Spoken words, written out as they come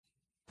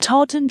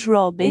Todd and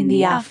Rob in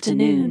the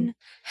afternoon.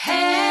 Hey,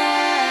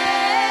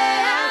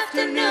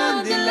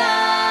 afternoon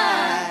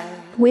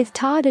delight. With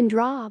Todd and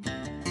Rob.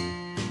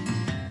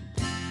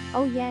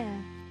 Oh, yeah.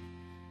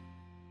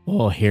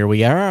 Well, here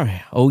we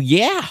are. Oh,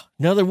 yeah.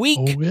 Another week.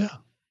 Oh, yeah.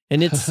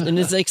 And it's an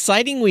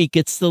exciting week.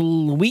 It's the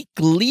week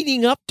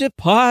leading up to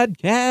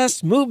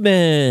Podcast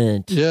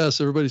Movement. Yes,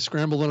 everybody's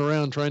scrambling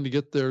around trying to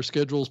get their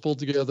schedules pulled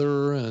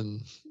together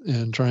and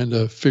trying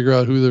to figure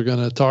out who they're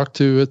going to talk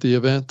to at the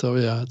event. Oh,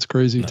 yeah, it's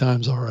crazy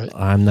times, all right.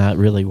 I'm not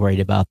really worried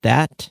about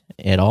that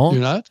at all.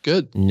 You're not?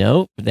 Good.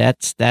 Nope,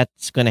 that's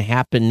going to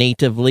happen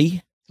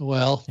natively.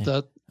 Well,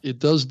 it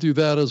does do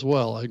that as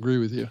well. I agree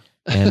with you.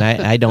 And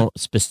I don't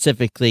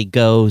specifically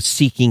go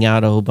seeking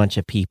out a whole bunch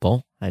of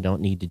people. I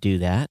don't need to do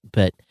that.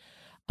 But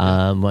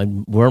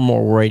we're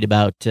more worried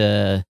about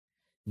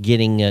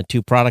getting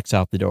two products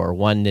out the door.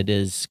 One that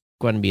is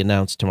going to be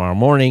announced tomorrow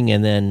morning,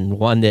 and then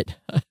one that,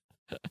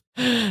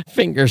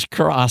 fingers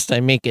crossed,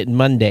 I make it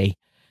Monday.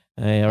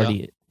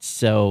 The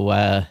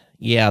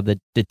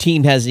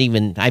team hasn't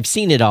even, I've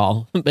seen it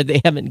all, but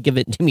they haven't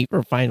given it to me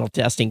for final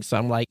testing. So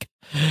I'm like,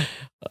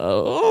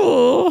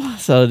 oh,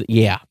 so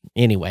yeah,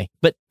 anyway.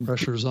 But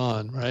pressure's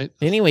on, right?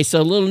 Anyway,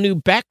 so a little new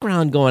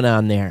background going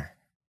on there.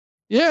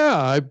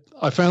 Yeah,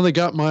 I finally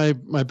got my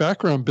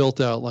background built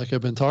out like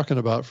I've been talking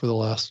about for the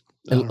last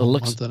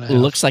month and a half. It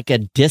looks like a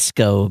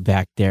disco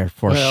back there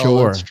for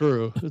sure. It's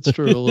true. It's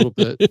true a little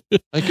bit.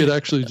 I could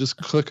actually just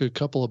click a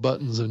couple of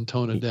buttons and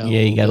tone it down.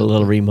 Yeah, you got a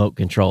little remote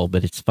control,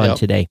 but it's fun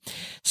today.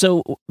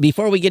 So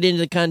before we get into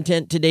the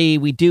content today,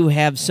 we do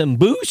have some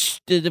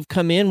boosts that have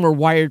come in. We're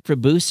wired for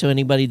boosts, so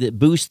anybody that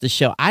boosts the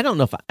show, I don't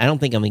think I'm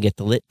going to get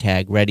the lit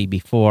tag ready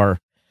before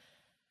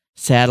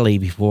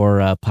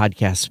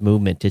Podcast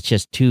Movement. It's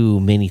just too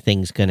many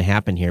things going to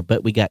happen here.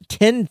 But we got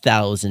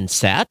 10,000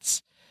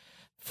 sats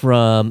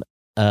from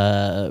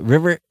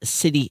River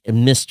City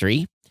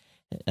Mystery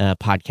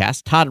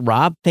podcast. Todd and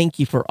Rob, thank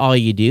you for all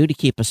you do to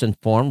keep us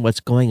informed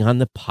what's going on in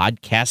the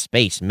podcast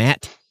space.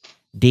 Matt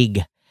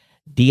Dig,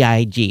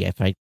 D-I-G.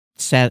 If I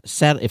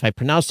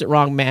pronounced it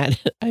wrong,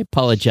 Matt, I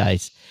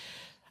apologize.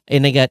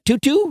 And I got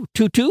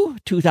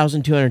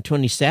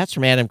 2,220 stats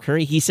from Adam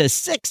Curry. He says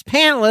 6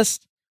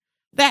 panelists.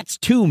 That's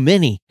too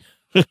many.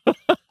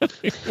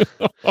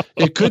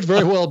 It could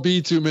very well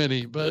be too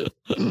many, but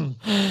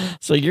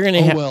so you're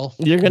gonna have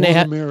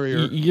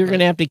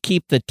to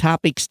keep the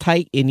topics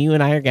tight, and you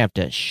and I are gonna have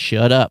to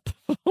shut up.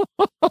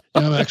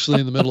 I'm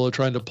actually in the middle of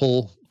trying to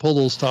pull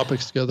those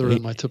topics together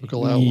in my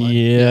typical outline.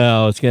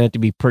 Yeah, it's gonna have to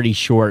be pretty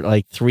short,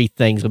 like 3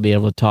 things we'll be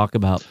able to talk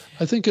about.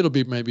 I think it'll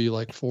be maybe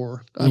like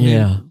 4. I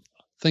mean,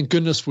 thank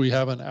goodness we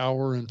have an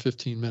hour and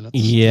 15 minutes.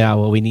 Yeah,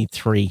 well, we need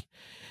 3.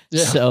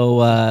 Yeah.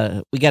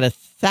 So we got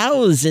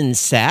 1,000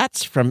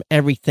 sats from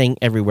Everything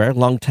Everywhere.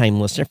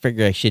 Longtime listener.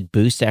 Figure I should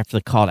boost after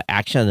the call to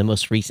action on the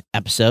most recent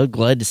episode.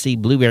 Glad to see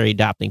Blueberry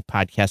adopting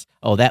podcast.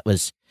 Oh, I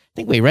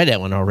think we read that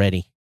one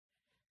already.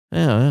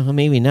 Oh,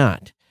 maybe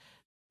not.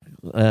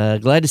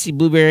 Glad to see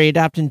Blueberry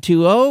adopting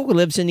 2.0.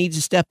 Lives and needs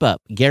to step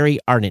up. Gary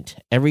Ardent.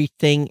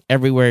 Everything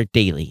Everywhere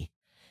Daily.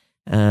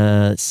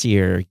 Let's see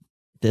here.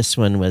 This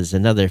one was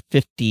another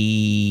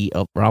 50.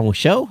 Oh, wrong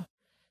show.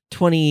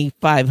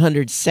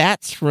 2,500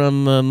 sats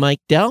from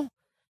Mike Dell.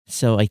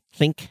 So I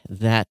think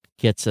that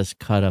gets us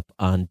caught up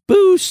on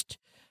Boost.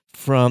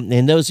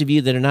 And those of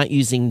you that are not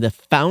using the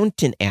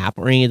Fountain app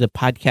or any of the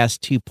Podcast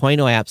 2.0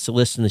 apps to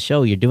listen to the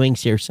show, you're doing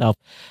yourself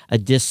a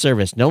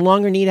disservice. No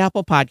longer need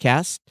Apple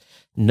Podcasts.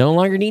 No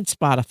longer need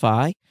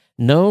Spotify.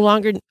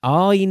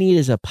 All you need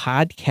is a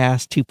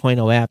Podcast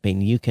 2.0 app,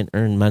 and you can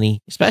earn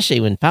money, especially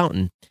when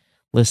Fountain,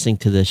 listening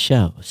to this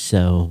show.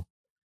 So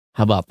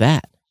how about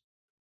that?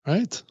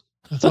 Right.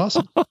 That's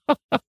awesome.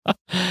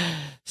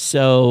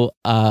 So,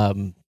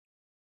 Rob,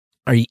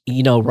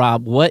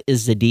 what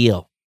is the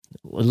deal?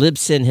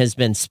 Libsyn has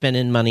been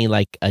spending money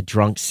like a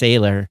drunk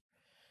sailor.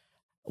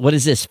 What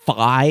is this?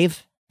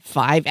 5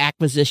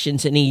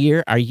 acquisitions in a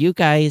year? Have you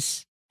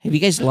guys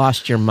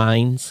lost your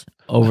minds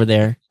over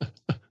there?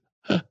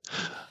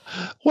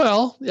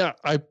 Well, yeah,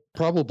 I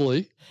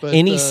probably. But,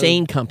 any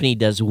sane company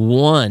does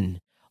one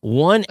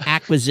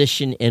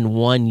acquisition in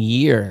 1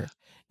 year.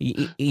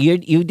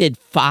 You did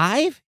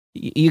 5?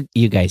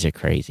 You guys are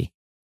crazy.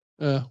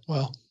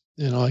 Well,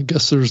 I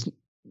guess there's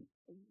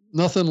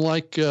nothing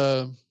like,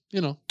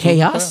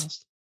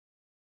 chaos.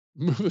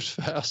 Move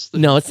fast.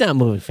 No, it's not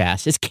moving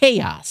fast. It's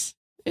chaos.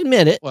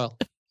 Admit it. Well,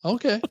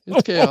 okay.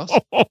 It's chaos.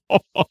 Of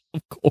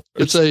course.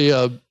 It's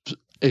a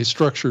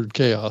structured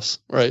chaos,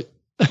 right?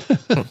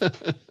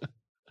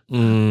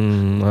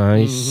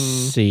 I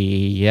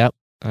see. Yep.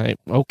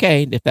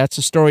 Okay. If that's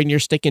a story and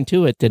you're sticking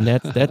to it, then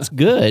that's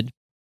good.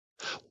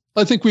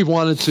 I think we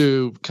wanted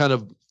to kind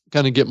of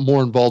get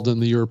more involved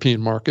in the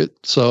European market.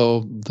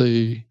 So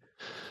the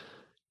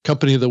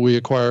company that we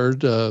acquired,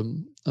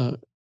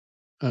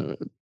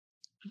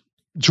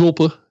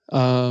 Julpa,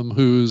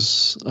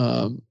 who's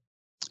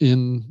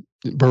in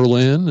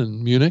Berlin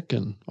and Munich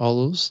and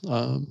all those,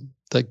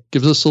 that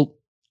gives us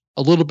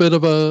a little bit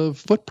of a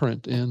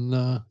footprint in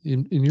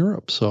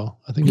Europe. So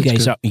I think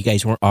it's good. You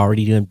guys weren't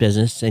already doing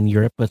business in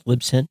Europe with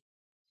Libsyn?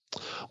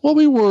 Well,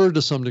 we were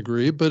to some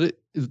degree, but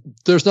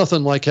there's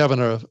nothing like having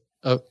a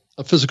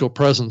physical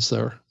presence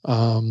there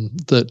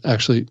that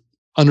actually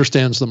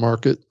understands the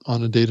market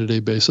on a day-to-day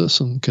basis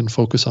and can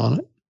focus on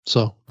it.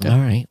 So, yeah. All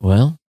right.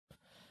 Well,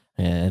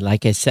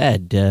 like I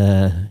said,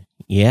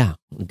 yeah,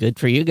 good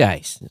for you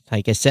guys.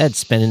 Like I said,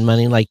 spending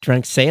money like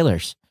drunk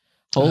sailors.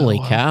 Holy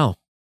cow.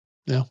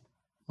 Yeah.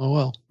 Oh,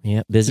 well.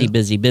 Yeah.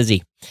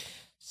 Busy.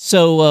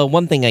 So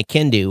one thing I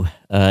can do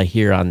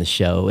here on the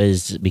show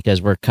is,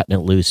 because we're cutting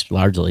it loose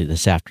largely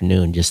this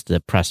afternoon, just the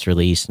press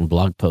release and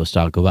blog post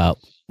I'll go out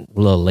a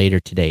little later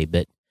today,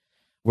 but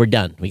we're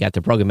done. We got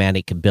the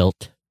programmatic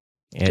built.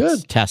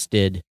 It's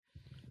tested.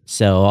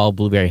 So all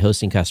Blueberry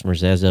hosting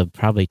customers, as of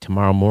probably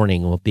tomorrow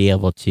morning, will be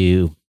able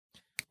to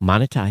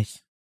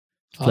monetize.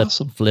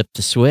 Flip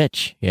the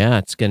switch. Yeah,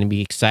 it's going to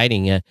be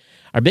exciting.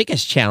 Our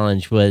biggest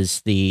challenge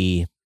was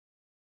the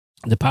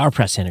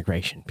PowerPress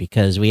integration,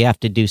 because we have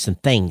to do some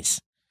things.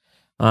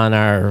 On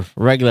our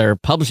regular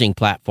publishing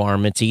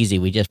platform, it's easy.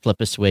 We just flip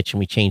a switch and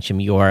we change some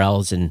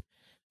URLs and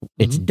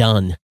it's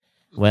done.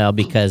 Well,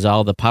 because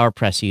all the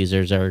PowerPress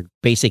users are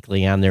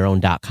basically on their own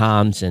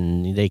 .coms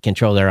and they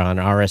control their own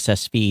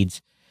RSS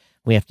feeds,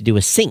 we have to do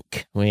a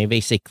sync. We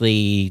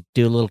basically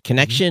do a little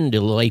connection, do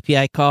a little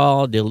API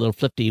call, do a little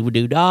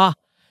flip-de-doo-dah.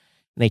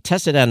 And they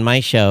tested on my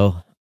show,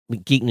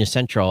 Geek News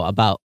Central,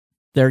 about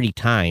 30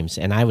 times,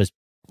 and I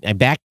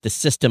backed the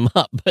system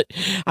up, but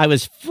I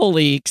was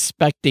fully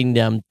expecting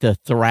them to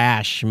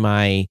thrash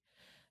my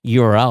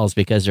URLs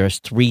because there's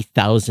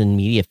 3,000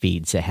 media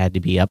feeds that had to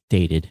be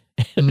updated.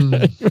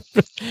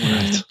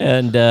 Right.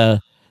 And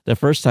the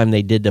first time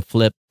they did the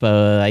flip,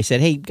 I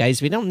said, hey,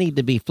 guys, we don't need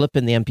to be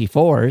flipping the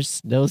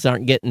MP4s. Those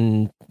aren't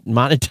getting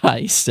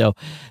monetized. So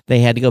they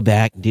had to go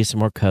back and do some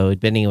more code.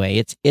 But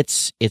anyway,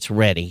 it's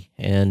ready.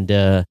 And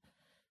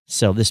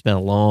so this has been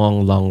a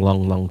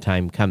long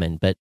time coming.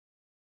 But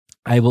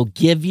I will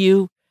give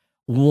you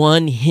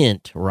one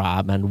hint,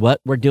 Rob, on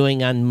what we're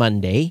doing on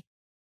Monday.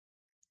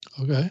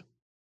 Okay.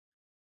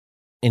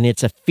 And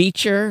it's a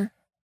feature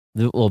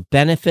that will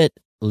benefit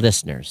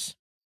listeners.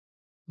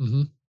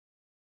 Mm-hmm.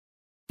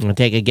 Want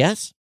to take a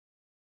guess?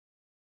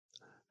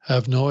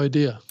 Have no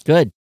idea.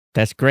 Good.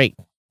 That's great.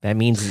 That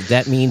means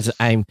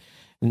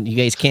you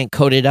guys can't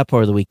code it up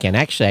over the weekend.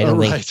 Actually, I don't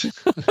think.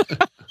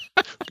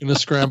 Going to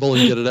scramble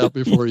and get it out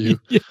before you.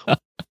 Yeah.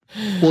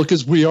 Well,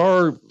 because we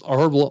are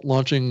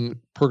launching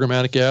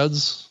programmatic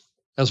ads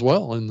as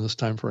well in this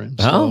time frame.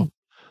 So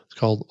it's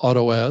called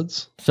auto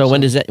ads. So when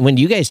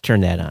do you guys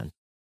turn that on?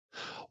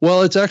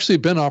 Well, it's actually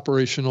been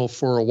operational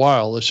for a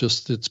while.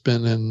 It's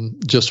been in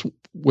just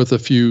with a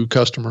few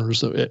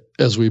customers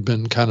as we've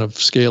been kind of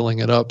scaling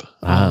it up.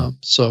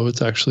 So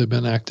it's actually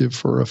been active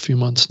for a few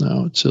months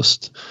now. It's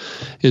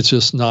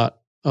just not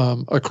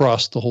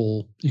across the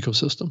whole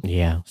ecosystem.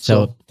 Yeah.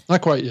 So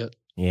not quite yet.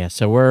 Yeah.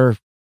 So we're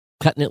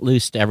cutting it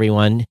loose to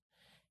everyone.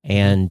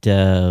 And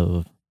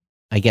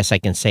I guess I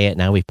can say it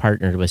now. We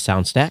partnered with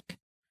SoundStack,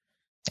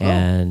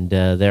 and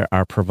they're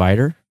our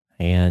provider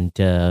and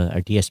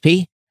our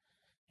DSP.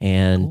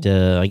 And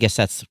I guess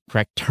that's the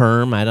correct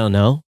term. I don't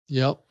know.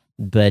 Yep.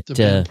 But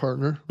demand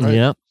partner. Right?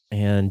 Yep.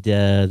 And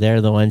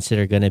they're the ones that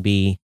are going to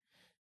be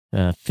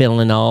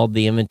filling all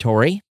the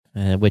inventory,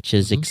 which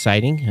is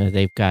exciting.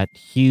 They've got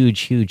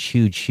huge.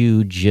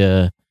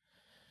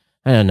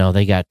 I don't know.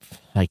 They got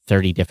like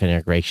 30 different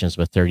integrations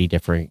with 30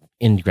 different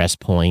ingress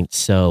points.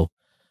 So,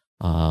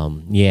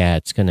 yeah,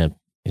 it's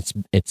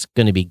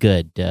gonna be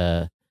good.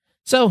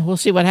 So we'll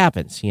see what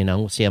happens.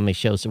 We'll see how many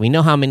shows. We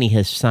know how many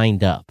has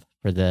signed up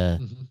for the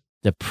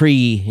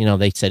pre.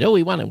 They said, "Oh,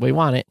 we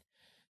want it."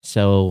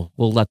 So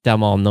we'll let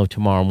them all know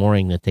tomorrow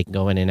morning that they can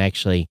go in and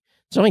actually.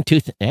 There's only two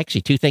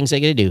things they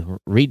got to do: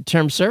 read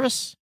term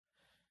service.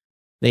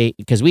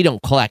 Because we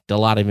don't collect a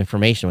lot of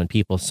information when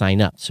people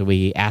sign up. So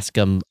we ask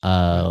them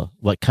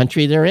what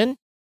country they're in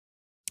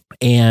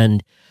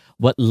and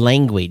what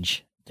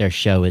language their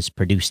show is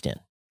produced in.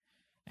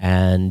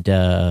 And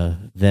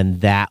then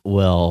that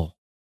will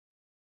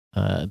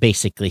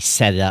basically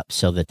set it up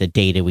so that the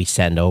data we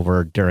send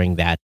over during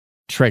that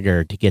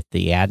trigger to get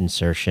the ad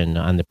insertion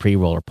on the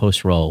pre-roll or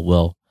post-roll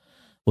will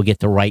get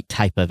the right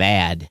type of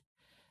ad.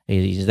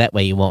 That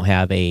way you won't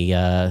have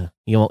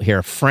you won't hear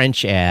a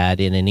French ad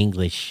in an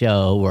English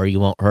show, or you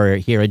won't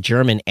hear a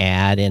German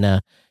ad in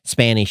a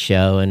Spanish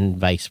show, and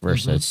vice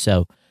versa.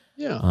 So,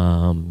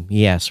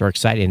 so we're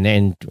excited,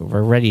 and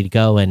we're ready to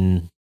go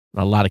in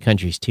a lot of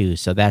countries too.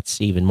 So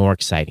that's even more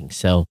exciting.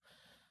 So,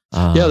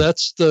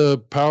 that's the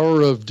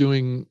power of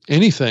doing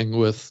anything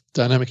with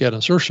dynamic ad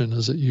insertion,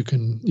 is that you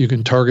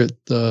can target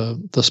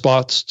the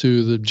spots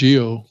to the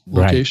geo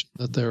location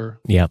that they're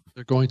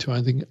going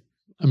to.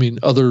 I mean,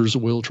 others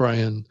will try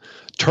and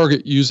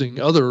target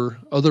using other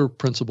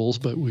principles,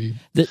 but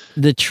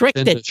the trick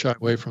tend to shy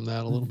away from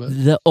that a little bit.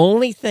 The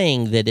only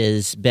thing that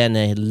has been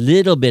a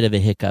little bit of a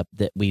hiccup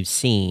that we've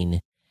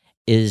seen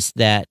is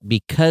that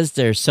because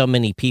there's so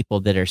many people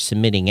that are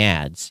submitting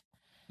ads,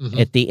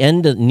 At the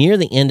end of near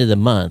the end of the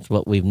month,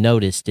 what we've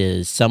noticed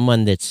is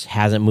someone that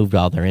hasn't moved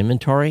all their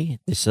inventory.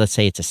 Let's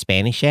say it's a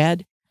Spanish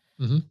ad.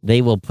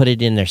 They will put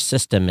it in their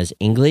system as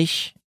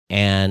English,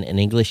 and an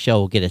English show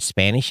will get a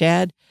Spanish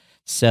ad.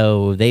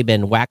 So they've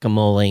been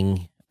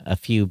whack-a-moling a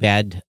few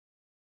bad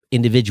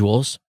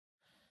individuals.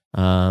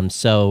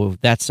 So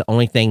that's the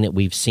only thing that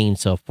we've seen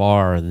so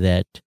far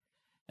that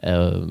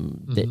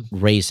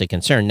raised a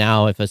concern.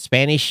 Now, if a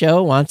Spanish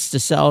show wants to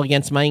sell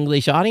against my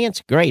English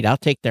audience, great, I'll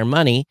take their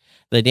money.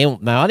 But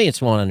my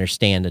audience won't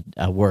understand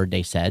a word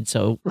they said,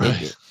 so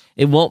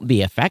it won't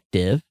be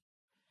effective.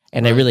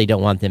 And I really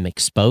don't want them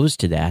exposed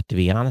to that, to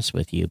be honest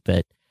with you.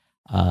 But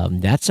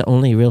that's the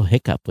only real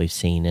hiccup we've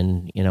seen.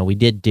 And, we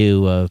did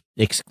do a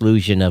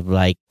exclusion of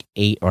like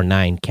 8 or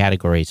 9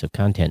 categories of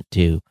content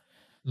too.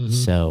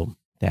 So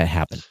that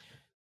happened.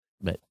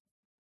 But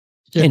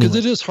yeah, because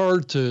it is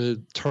hard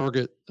to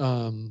target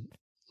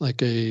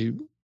like a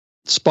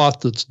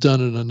spot that's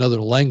done in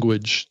another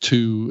language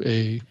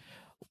to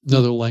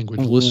another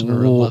language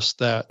listener unless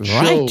that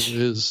show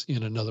is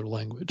in another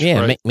language.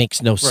 Yeah, it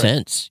makes no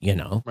sense,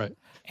 Right.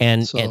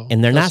 And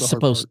they're not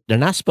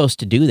supposed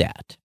to do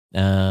that.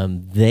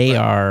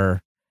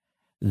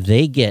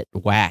 They get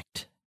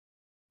whacked.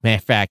 Matter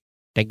of fact,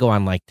 they go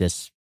on like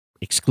this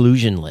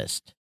exclusion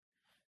list.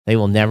 They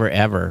will never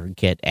ever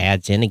get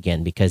ads in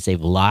again because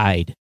they've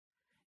lied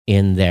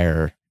in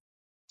their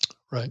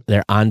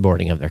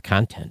onboarding of their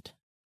content.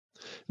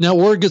 Now,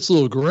 where it gets a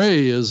little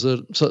gray is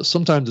that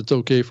sometimes it's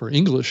okay for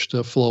English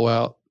to flow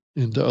out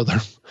into other.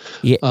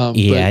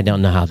 I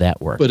don't know how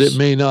that works, but it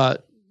may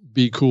not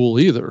be cool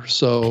either.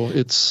 So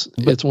it's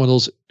one of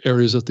those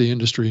areas that the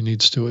industry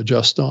needs to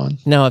adjust on.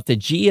 Now, if the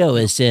geo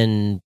is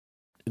in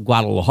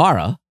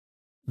Guadalajara,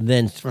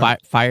 then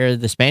fire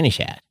the Spanish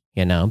ad,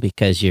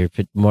 because you're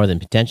more than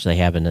potentially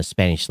having a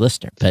Spanish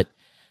listener. But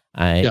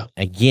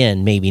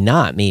again, maybe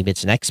not. Maybe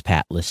it's an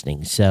expat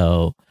listening.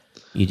 So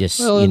you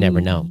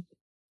never know.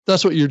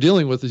 That's what you're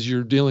dealing with. Is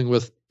you're dealing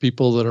with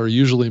people that are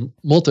usually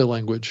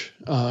multi-language,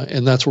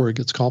 and that's where it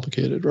gets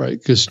complicated, right?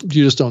 Because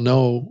you just don't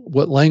know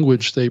what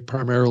language they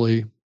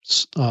primarily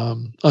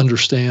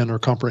understand or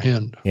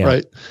comprehend,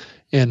 right?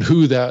 And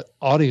who that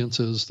audience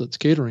is that's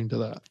catering to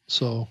that.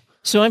 So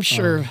I'm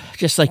sure,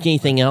 just like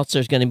anything else,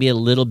 there's going to be a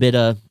little bit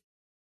of,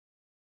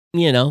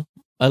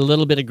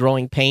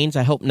 growing pains.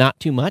 I hope not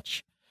too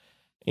much.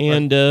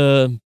 And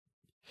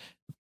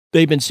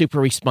they've been super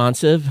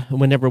responsive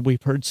whenever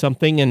we've heard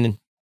something and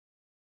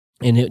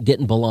it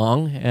didn't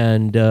belong.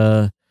 And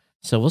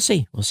so we'll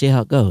see. We'll see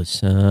how it goes.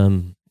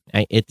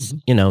 It's,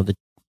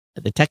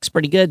 the tech's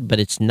pretty good, but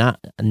it's not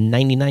a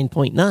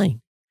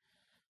 99.9.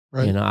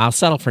 Right. I'll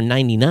settle for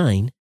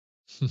 99.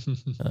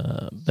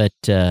 But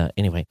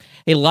anyway,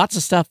 hey, lots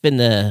of stuff in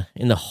the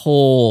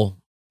whole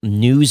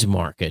news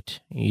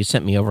market. You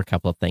sent me over a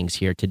couple of things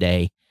here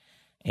today,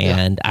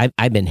 and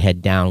I've been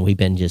head down. We've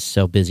been just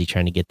so busy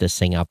trying to get this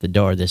thing out the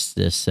door.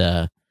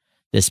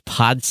 This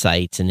pod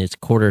sites and its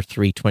quarter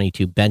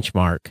 322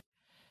 benchmark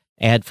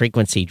ad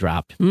frequency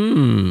dropped.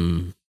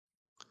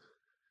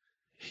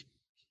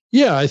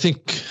 Yeah, I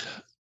think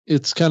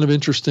it's kind of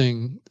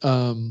interesting.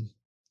 In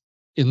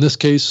this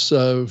case,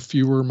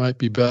 fewer might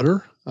be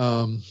better.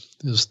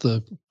 Is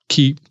the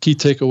key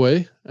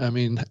takeaway. I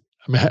mean,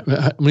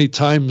 how many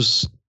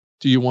times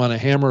do you want to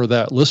hammer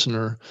that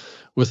listener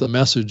with a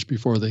message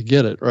before they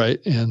get it, right?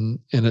 And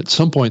at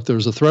some point,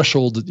 there's a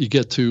threshold that you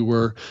get to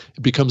where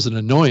it becomes an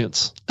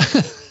annoyance,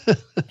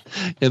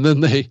 and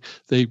then they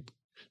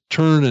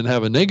turn and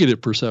have a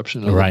negative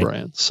perception of the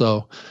brand.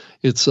 So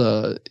it's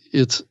a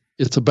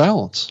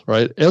balance,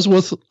 right? As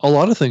with a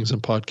lot of things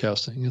in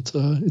podcasting,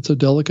 it's a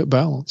delicate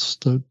balance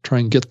to try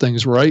and get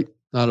things right,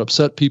 not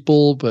upset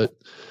people, but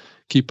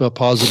keep a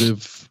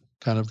positive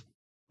kind of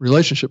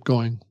relationship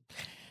going.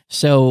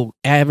 So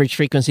average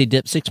frequency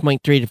dipped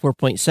 6.3 to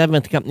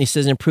 4.7. The company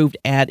says improved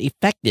ad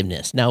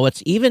effectiveness. Now,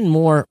 what's even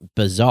more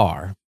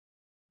bizarre,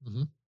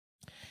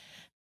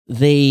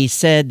 they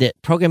said that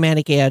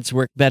programmatic ads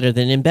work better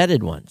than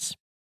embedded ones.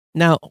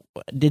 Now,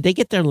 did they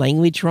get their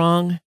language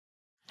wrong?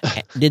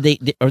 Are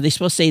they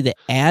supposed to say the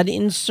ad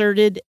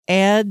inserted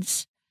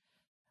ads?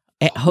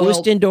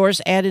 Host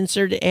endorsed ad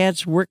inserted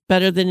ads work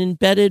better than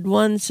embedded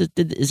ones?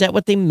 Is that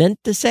what they meant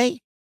to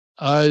say?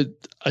 I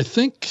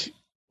think,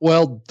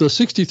 the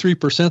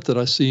 63% that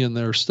I see in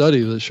their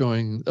study that's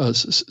showing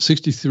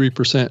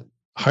 63%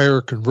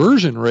 higher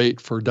conversion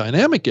rate for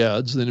dynamic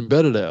ads than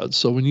embedded ads.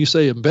 So when you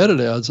say embedded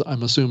ads,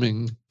 I'm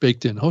assuming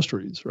baked in host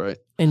reads, right?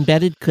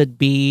 Embedded could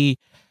be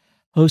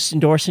host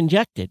endorse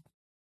injected.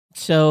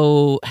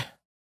 So...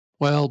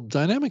 Well,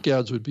 dynamic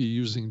ads would be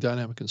using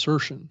dynamic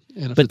insertion,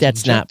 but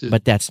that's not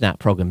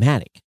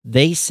programmatic.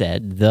 They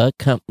said the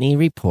company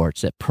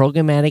reports that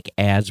programmatic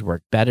ads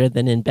work better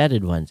than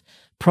embedded ones.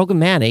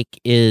 Programmatic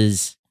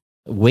is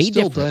way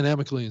different. Still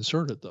dynamically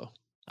inserted, though.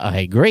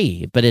 I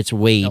agree, but it's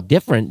way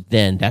different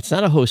than that's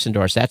not a host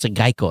endorse. That's a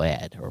Geico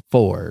ad or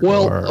Ford.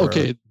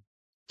 Okay,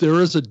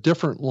 there is a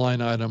different line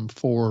item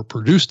for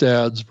produced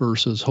ads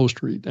versus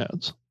host read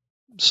ads,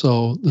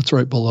 so that's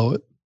right below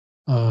it.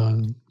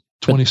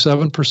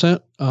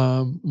 27%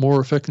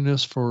 more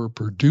effectiveness for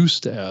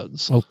produced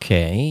ads.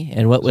 Okay.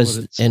 And what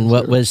was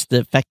the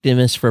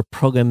effectiveness for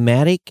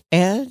programmatic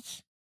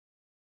ads?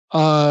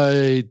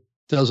 It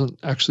doesn't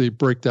actually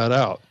break that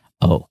out.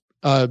 Oh.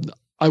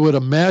 I would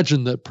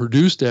imagine that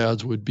produced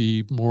ads would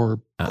be more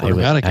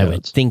programmatic ads. I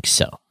would think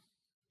so.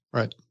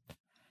 Right.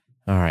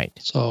 All right.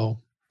 So,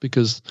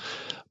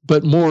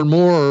 but more and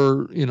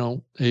more,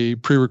 a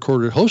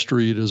pre-recorded host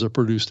read is a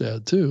produced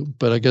ad too.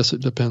 But I guess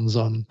it depends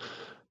on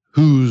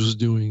who's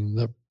doing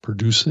the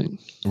producing.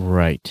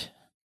 Right.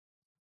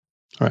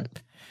 Right.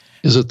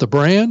 Is it the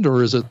brand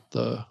or is it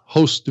the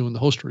host doing the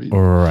host read?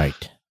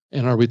 Right.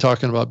 And are we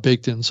talking about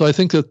baked in? So I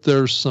think that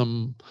there's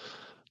some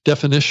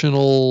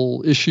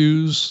definitional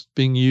issues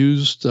being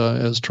used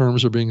as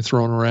terms are being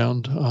thrown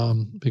around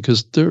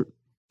because there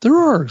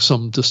are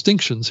some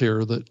distinctions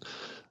here that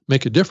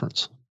make a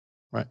difference.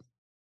 Right.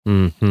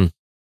 Mm-hmm.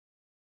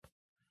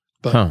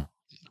 But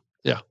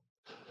yeah.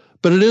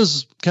 But it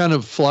is kind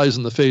of flies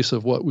in the face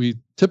of what we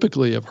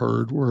typically have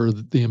heard, where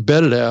the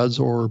embedded ads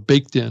or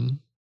baked in,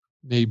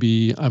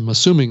 maybe I'm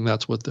assuming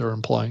that's what they're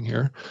implying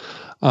here,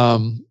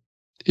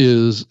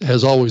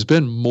 has always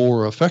been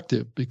more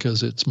effective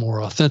because it's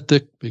more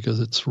authentic, because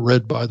it's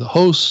read by the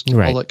host,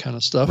 all that kind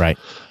of stuff. Right.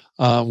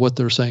 What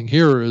they're saying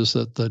here is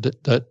that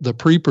the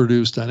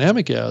pre-produced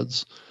dynamic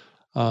ads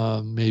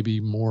may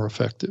be more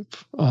effective,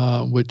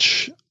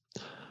 which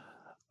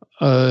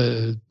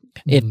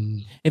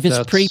if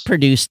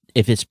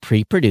it's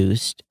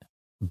pre-produced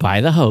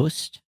by the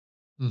host,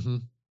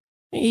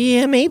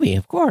 yeah, maybe,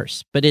 of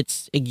course. But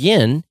it's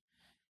again,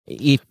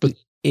 if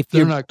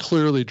they're not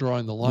clearly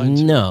drawing the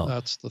lines. No,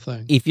 that's the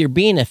thing. If you're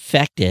being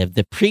effective,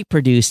 the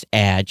pre-produced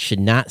ad should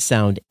not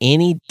sound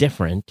any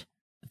different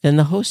than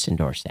the host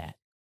endorsed ad.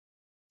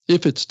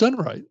 If it's done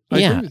right,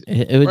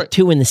 it would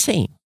two in the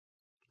same.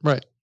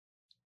 Right.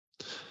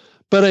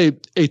 But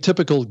a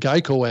typical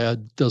Geico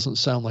ad doesn't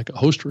sound like a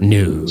host read.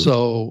 No.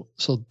 So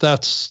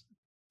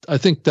I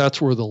think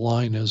that's where the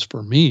line is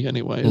for me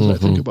anyway, as I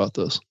think about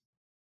this.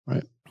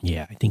 Right.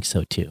 Yeah, I think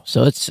so too.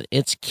 So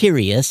it's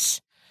curious,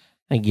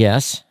 I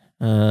guess.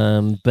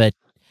 But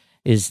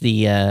is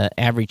the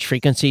average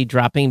frequency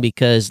dropping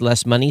because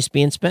less money's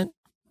being spent?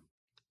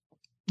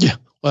 Yeah.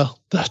 Well,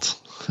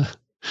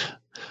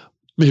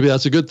 maybe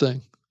that's a good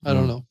thing. I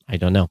don't know. I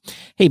don't know.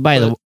 Hey,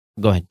 go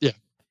ahead. Yeah.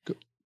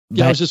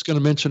 Yeah, I was just going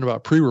to mention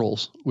about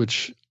pre-rolls,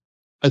 which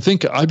I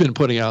think I've been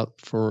putting out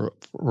for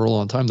a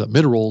long time, that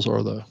mid-rolls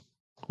are the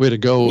way to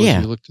go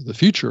as you look to the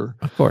future.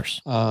 Of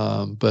course.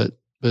 But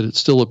it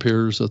still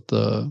appears that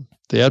the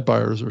ad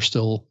buyers are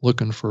still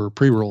looking for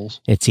pre-rolls.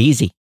 It's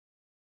easy.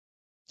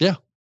 Yeah.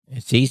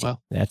 It's easy.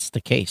 Wow. That's the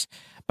case.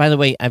 By the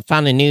way, I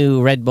found a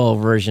new Red Bull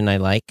version I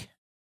like.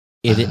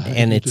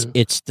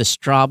 It's the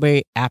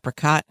strawberry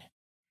apricot.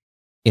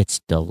 It's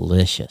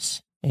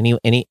delicious. And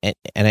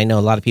I know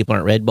a lot of people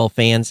aren't Red Bull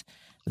fans.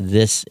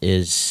 This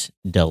is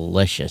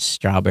delicious.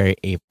 Strawberry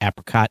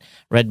apricot.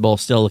 Red Bull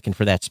still looking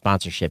for that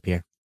sponsorship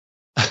here.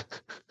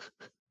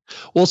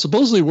 Well,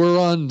 supposedly we're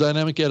on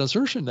dynamic ad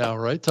insertion now,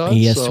 right, Todd?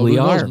 Yes, so we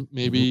are.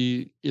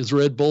 Maybe is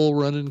Red Bull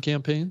running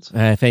campaigns?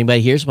 If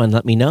anybody hears one,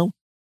 let me know.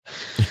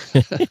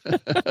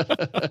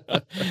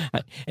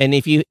 And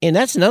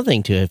that's another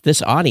thing too. If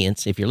this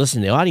audience, if you're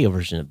listening to the audio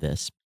version of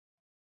this,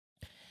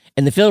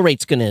 and the fill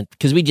rate's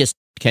because we just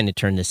kind of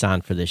turned this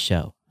on for this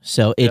show.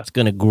 So it's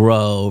going to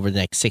grow over the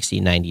next 60,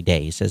 90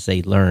 days as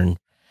they learn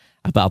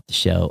about the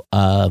show.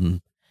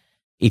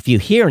 If you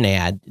hear an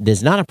ad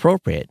that's not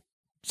appropriate,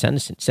 send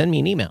me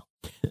an email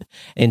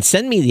and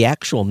send me the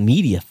actual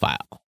media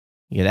file.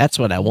 Yeah, that's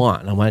what I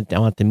want. I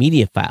want the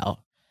media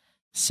file.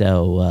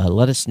 So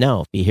let us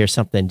know if you hear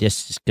something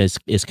just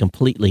is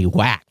completely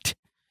whacked.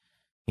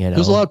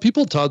 There's a lot of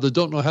people, Todd, that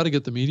don't know how to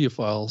get the media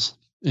files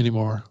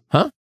anymore.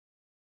 Huh?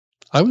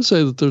 I would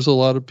say that there's a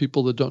lot of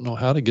people that don't know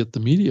how to get the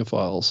media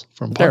files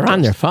from podcasts. They're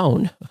on their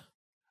phone.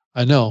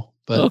 I know,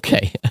 but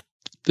okay.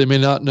 They may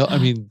not know. I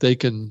mean, they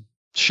can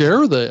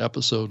share the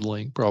episode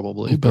link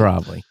probably.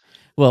 Probably.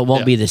 Well, it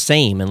won't be the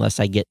same unless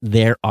I get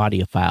their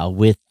audio file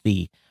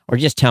or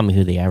just tell me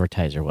who the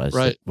advertiser was.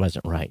 Right. That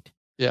wasn't right.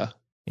 Yeah.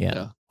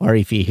 Or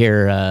if you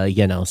hear,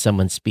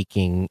 someone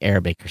speaking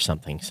Arabic or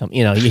something,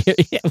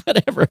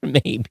 whatever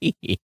it may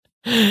be,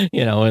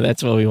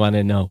 that's what we want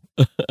to know.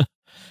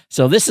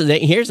 So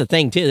here's the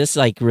thing too. This is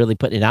like really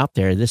putting it out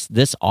there.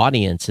 This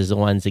audience is the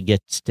ones that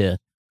gets to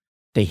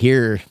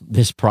hear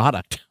this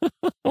product,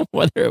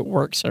 whether it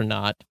works or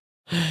not.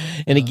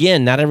 And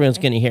again, not everyone's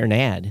going to hear an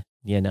ad,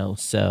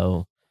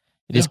 so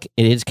it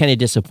is kind of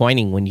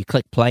disappointing when you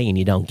click play and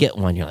you don't get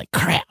one. You're like,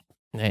 crap,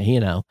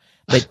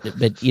 but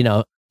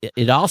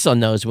it also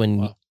knows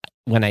when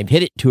I've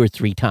hit it 2 or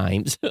 3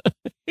 times,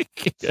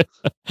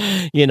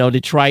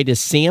 to try to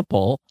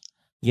sample,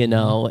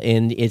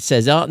 and it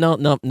says, oh,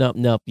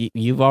 no,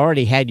 you've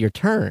already had your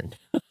turn.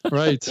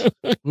 Right.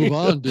 Move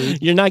on,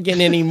 dude. You're not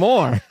getting any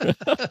more.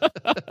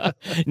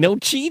 No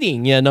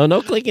cheating,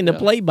 no clicking the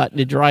play button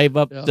to drive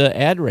up the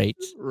ad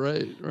rates.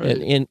 Right.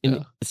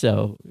 And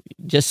so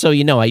just so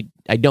you know,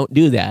 I don't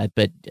do that,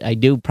 but I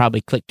do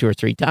probably click 2 or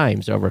 3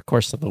 times over the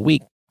course of the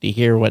week to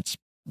hear what's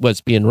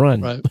being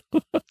run. Right.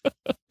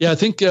 Yeah, I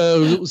think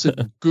it was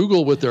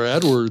Google with their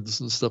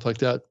AdWords and stuff like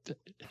that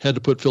had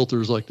to put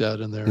filters like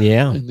that in there.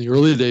 Yeah. In the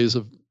early days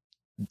of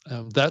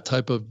that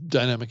type of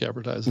dynamic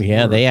advertising.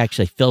 Yeah, they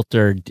actually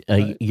filtered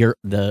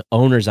the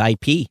owner's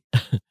IP.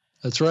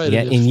 That's right.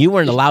 Yeah, and you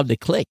weren't allowed to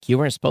click. You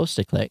weren't supposed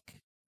to click.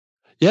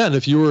 Yeah, and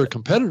if you were a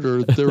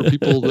competitor, there were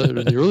people that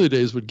in the early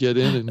days would get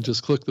in and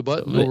just click the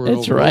button over and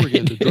over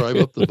again to drive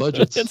up the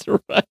budgets. That's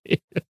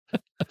right.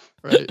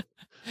 Right.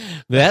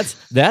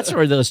 That's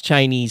where those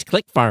Chinese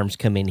click farms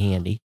come in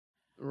handy.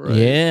 Right.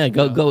 Yeah,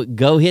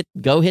 go hit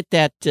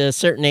that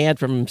certain ad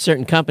from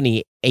certain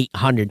company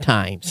 800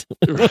 times.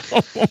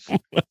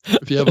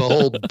 If you have a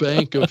whole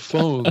bank of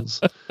phones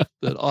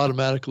that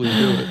automatically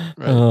do it.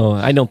 Right? Oh,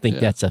 I don't think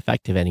that's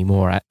effective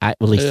anymore. At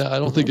least, I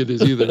don't think it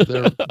is either.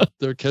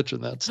 They're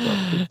catching that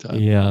stuff big time.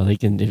 Yeah, they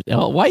can do.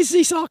 Oh, why is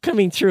this all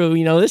coming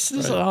through? This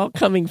is all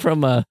coming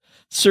from a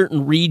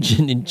certain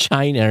region in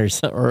China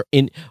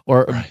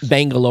or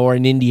Bangalore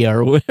in India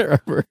or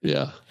wherever.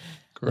 Yeah,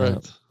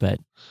 correct. But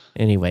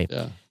anyway,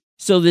 yeah.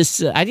 So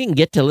this, I didn't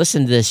get to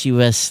listen to this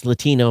U.S.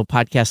 Latino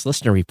podcast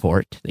listener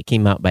report that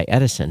came out by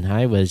Edison.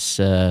 I'm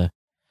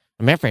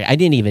afraid I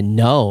didn't even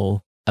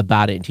know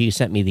about it until you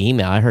sent me the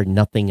email. I heard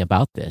nothing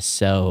about this.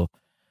 So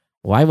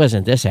why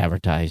wasn't this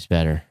advertised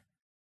better?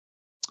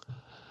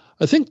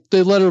 I think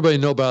they let everybody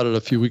know about it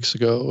a few weeks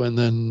ago, and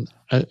then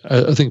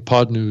I think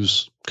Pod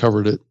News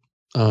covered it.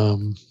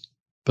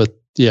 But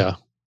yeah,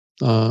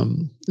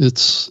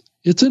 it's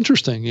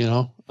interesting.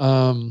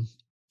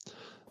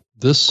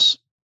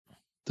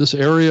 This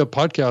area of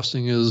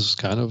podcasting is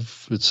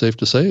it's safe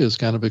to say, is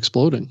kind of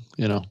exploding.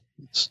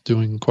 It's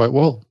doing quite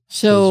well.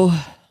 So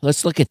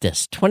let's look at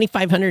this.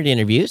 2,500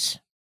 interviews,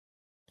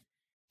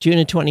 June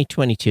of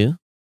 2022.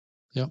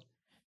 Yep.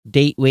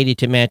 Date weighted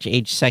to match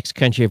age, sex,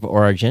 country of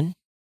origin.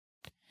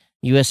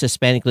 U.S.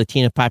 Hispanic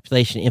Latino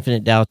population,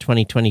 Infinite Dial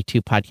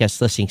 2022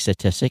 podcast listening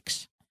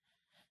statistics.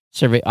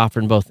 Survey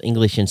offered in both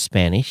English and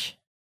Spanish.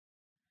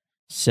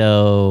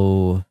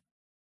 So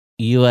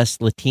U.S.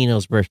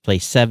 Latinos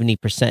birthplace,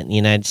 70% in the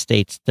United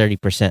States,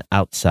 30%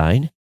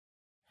 outside.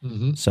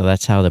 Mm-hmm. So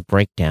that's how the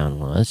breakdown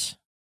was.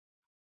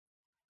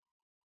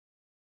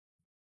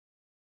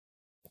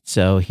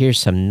 So here's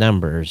some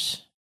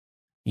numbers.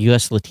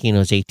 U.S.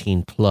 Latinos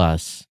 18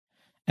 plus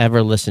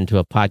ever listened to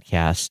a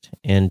podcast.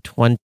 In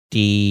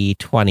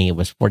 2020, it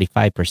was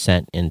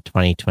 45%. In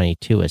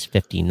 2022, it was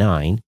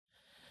 59%.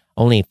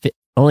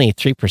 Only a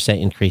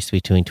 3% increase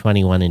between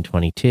 21 and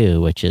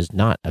 22, which is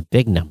not a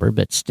big number,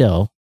 but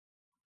still.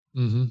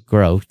 Mm-hmm.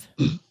 Growth.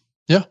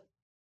 Yeah.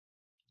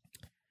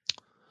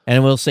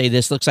 And we'll say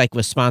this looks like it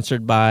was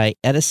sponsored by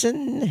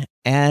Edison,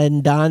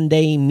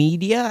 Andande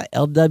Media,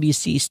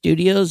 LWC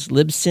Studios,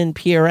 Libsyn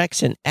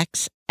PRX, and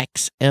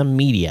XXM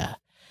Media.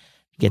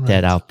 Get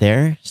that out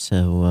there.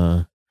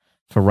 So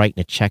for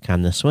writing a check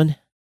on this one.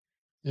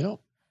 Yeah.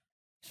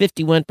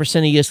 51%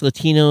 of U.S.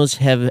 Latinos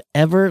have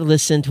ever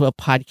listened to a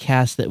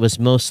podcast that was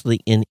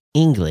mostly in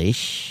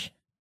English.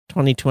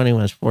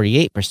 2021 was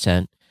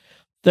 48%.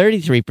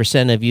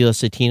 33% of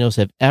U.S. Latinos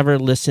have ever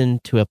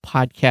listened to a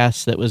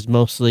podcast that was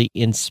mostly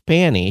in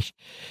Spanish.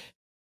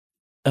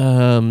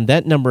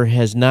 That number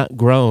has not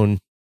grown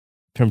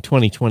from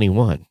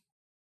 2021.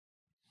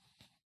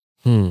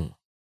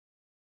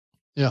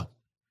 Yeah.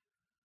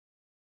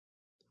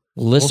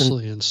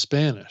 Mostly in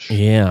Spanish.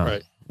 Yeah.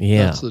 Right.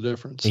 Yeah. That's the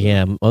difference.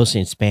 Yeah, mostly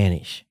in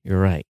Spanish. You're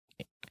right.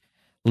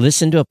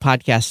 Listen to a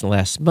podcast in the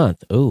last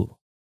month. Oh.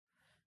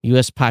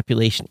 U.S.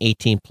 population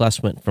 18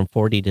 plus went from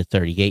 40 to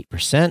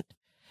 38%.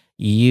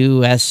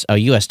 U.S.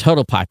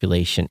 total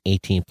population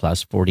 18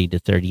 plus 40 to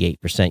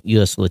 38%.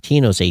 U.S.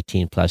 Latinos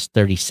 18 plus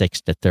 36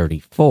 to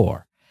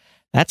 34.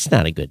 That's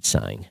not a good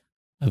sign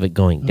of it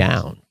going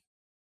down.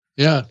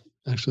 Yeah,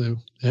 actually,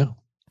 yeah.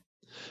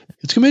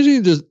 It's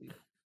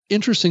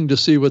interesting to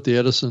see what the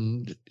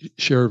Edison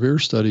share of ear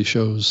study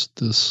shows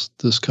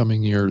this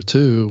coming year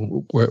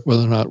too,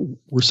 whether or not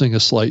we're seeing a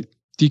slight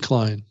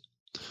decline.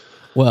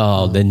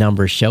 Well, the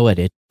numbers show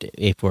it.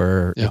 If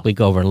we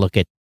go over and look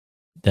at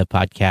the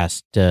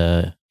podcast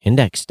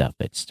index stuff,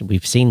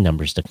 we've seen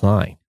numbers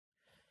decline.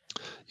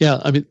 Yeah,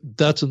 I mean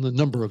that's in the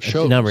number of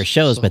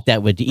shows. But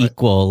that would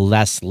equal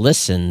less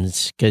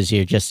listens because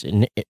you're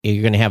going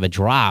to have a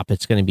drop.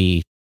 It's going to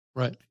be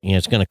right.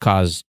 It's going to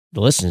cause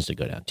the listens to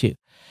go down too.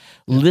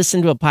 Yeah.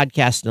 Listen to a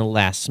podcast in the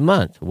last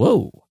month.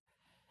 Whoa.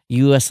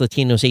 U.S.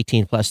 Latinos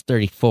 18 plus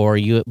 34,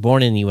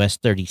 born in the U.S.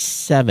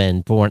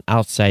 37, born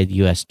outside the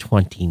U.S.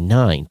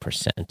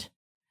 29%.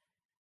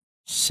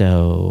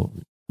 So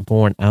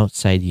born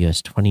outside the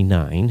U.S.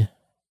 29.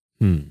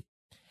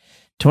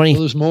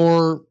 20.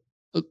 Well,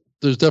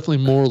 there's definitely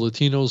more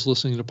Latinos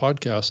listening to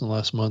podcasts in the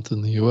last month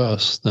in the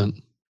U.S.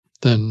 than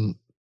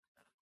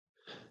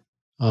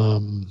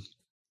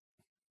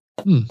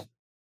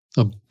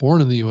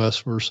born in the U.S.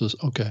 versus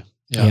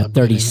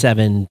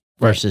 37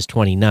 versus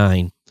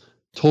 29.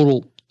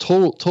 Total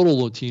total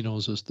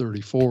Latinos is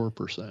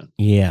 34%.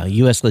 Yeah,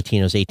 U.S.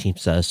 Latinos 18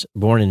 plus,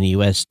 born in the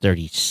U.S.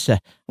 37.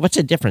 What's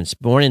the difference?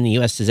 Born in the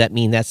U.S. Does that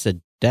mean that's a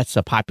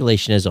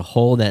population as a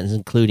whole, that's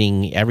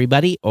including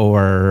everybody,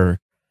 or?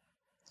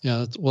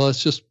 Yeah,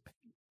 it's just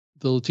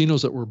the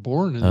Latinos that were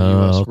born in the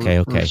U.S.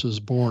 versus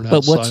born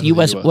outside what's of the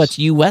U.S. What's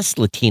U.S.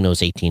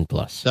 Latinos 18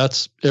 plus?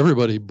 That's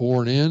everybody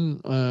born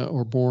in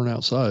or born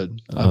outside,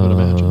 I would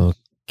imagine.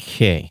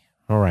 Okay,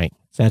 all right.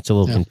 That's a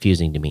little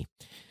confusing to me.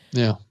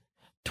 Yeah.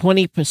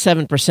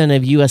 27%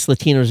 of U.S.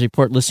 Latinos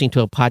report listening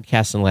to a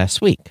podcast in the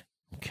last week.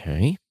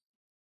 Okay.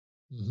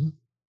 Mm-hmm.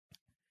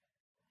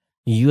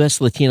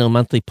 U.S. Latino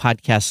monthly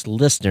podcast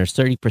listeners,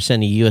 30%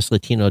 of U.S.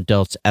 Latino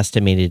adults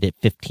estimated at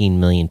 15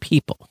 million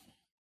people.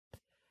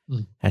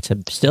 Mm. That's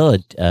still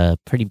a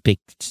pretty big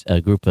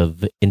group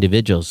of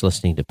individuals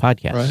listening to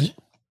podcasts.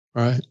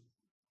 Right.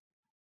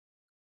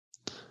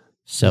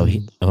 So,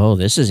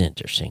 this is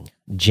interesting.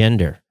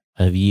 Gender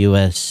of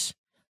U.S.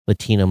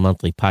 Latino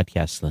monthly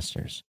podcast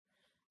listeners.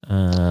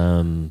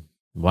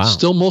 Wow.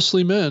 Still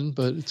mostly men,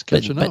 but it's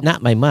catching up. But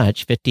not by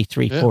much.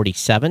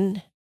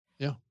 53-47.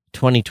 Yeah.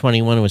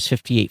 2021 was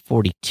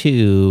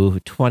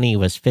 58-42. 20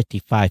 was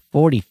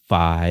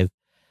 55-45.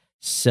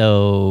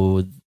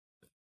 So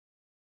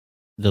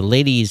the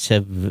ladies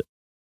have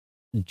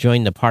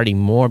joined the party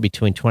more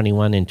between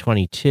 21 and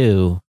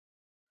 22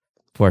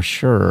 for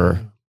sure.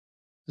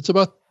 It's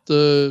about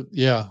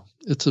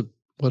it's a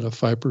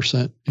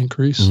 5%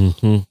 increase.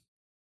 Mm-hmm.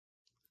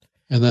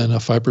 And then a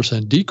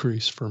 5%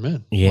 decrease for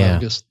men. Yeah. Well, I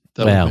guess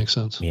that would make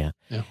sense. Yeah.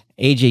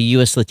 Age of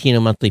U.S. Latino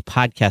monthly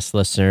podcast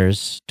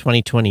listeners,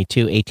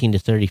 2022, 18 to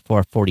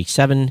 34,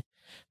 47,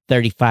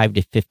 35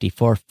 to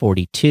 54,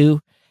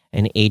 42,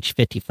 and age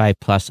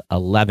 55 plus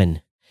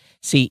 11.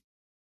 See,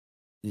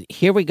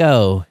 here we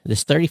go.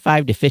 This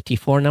 35 to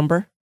 54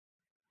 number,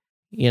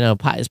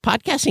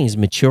 podcasting is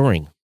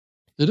maturing.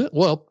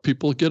 Well,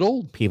 people get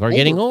old. People are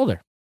getting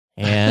older.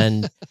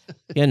 And,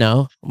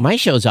 my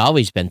show's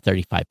always been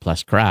 35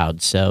 plus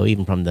crowd. So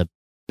even from the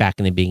back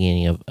in the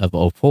beginning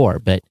of 04,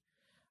 but,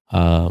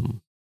 I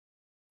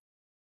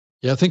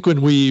think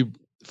when we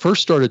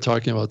first started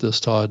talking about this,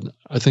 Todd,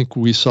 I think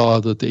we saw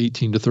that the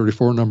 18 to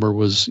 34 number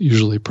was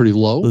usually pretty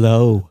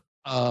low.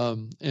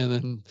 And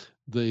then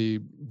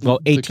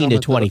 18 to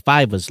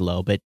 25 was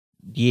low, but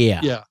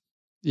yeah.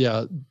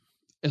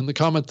 And the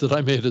comment that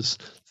I made is,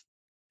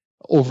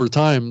 over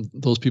time,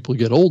 those people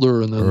get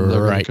older, and then they're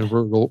going to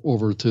convert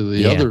over to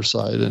the other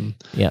side. And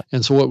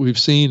so what we've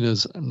seen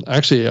is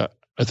actually,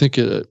 I think,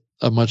 a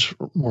much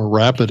more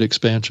rapid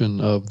expansion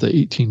of the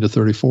 18 to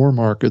 34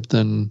 market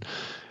than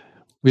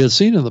we had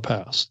seen in the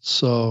past.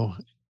 So,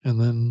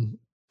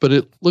 but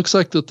it looks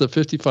like that the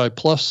 55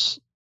 plus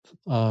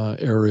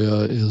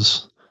area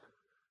it's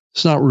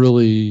not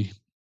really,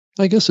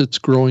 I guess it's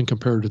growing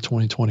compared to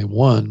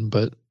 2021,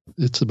 but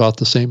it's about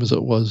the same as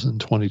it was in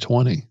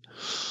 2020.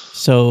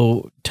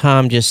 So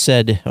Tom just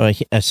said,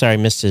 sorry, I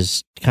missed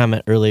his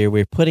comment earlier.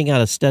 We're putting out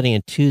a study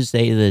on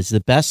Tuesday that is the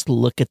best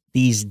look at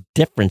these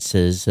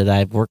differences that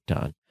I've worked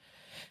on.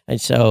 And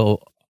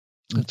so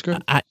that's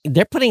great.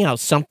 They're putting out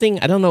something.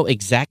 I don't know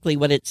exactly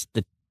what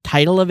the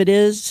title of it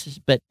is,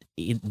 but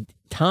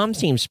Tom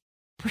seems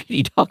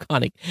pretty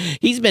doggone it.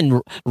 He's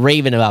been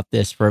raving about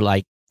this for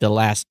like the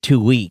last 2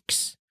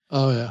 weeks.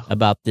 Oh, yeah.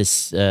 About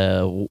this,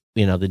 the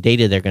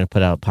data they're going to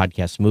put out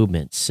Podcast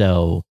Movement.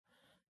 So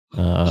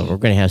we're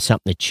going to have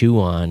something to chew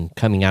on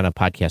coming out of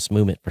Podcast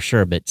Movement for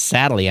sure. But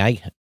sadly,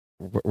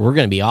 we're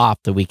going to be off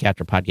the week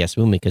after Podcast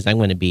Movement because I'm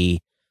going to be,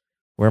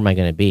 where am I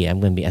going to be? I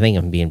think I'm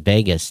going to be in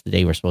Vegas the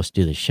day we're supposed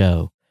to do the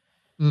show,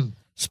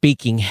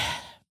 speaking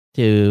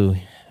to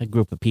a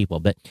group of people.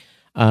 But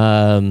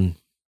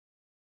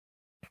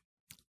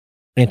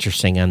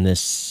interesting on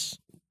this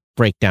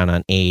breakdown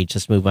on age.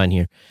 Let's move on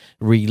here.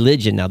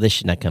 Religion. Now, this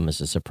should not come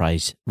as a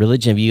surprise.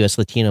 Religion of U.S.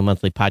 Latino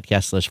monthly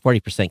podcast list,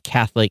 40%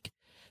 Catholic,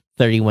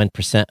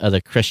 31%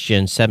 other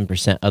Christian,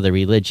 7% other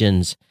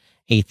religions,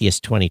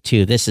 atheist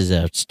 22. This is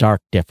a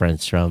stark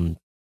difference from,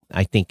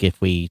 I think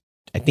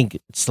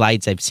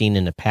slides I've seen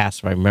in the past,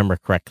 if I remember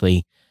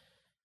correctly,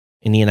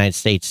 in the United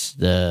States,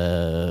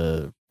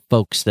 the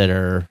folks that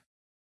are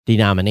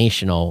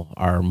denominational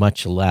are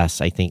much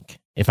less, I think,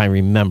 if I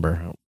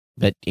remember.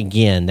 But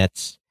again, I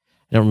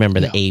don't remember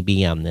the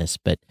AB on this,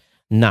 but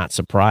not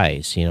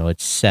surprised.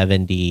 It's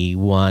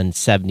 71,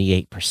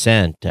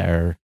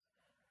 78%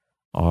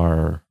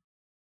 are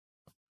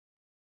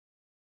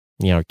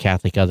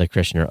Catholic, other,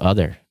 Christian, or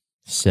other.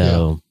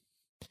 So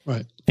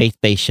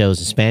faith-based shows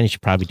in Spanish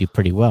probably do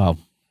pretty well.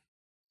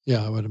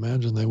 Yeah, I would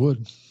imagine they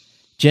would.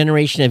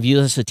 Generation of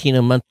U.S.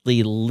 Latino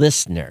monthly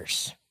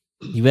listeners.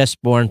 U.S.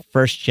 born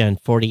first gen,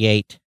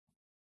 48.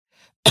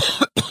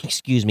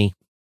 Excuse me.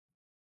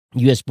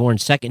 U.S. born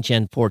second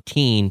gen,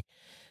 14.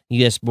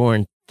 U.S.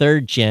 born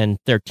third gen,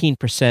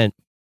 13%.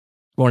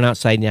 Born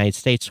outside the United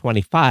States,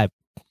 25.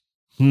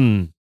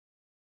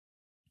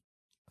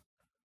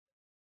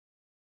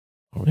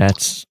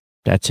 That's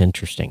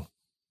interesting.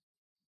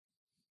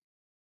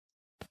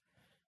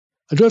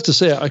 I do have to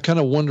say, I kind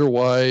of wonder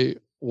why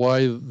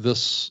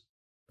this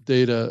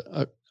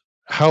data.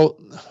 how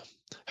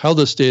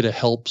this data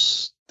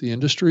helps the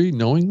industry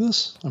knowing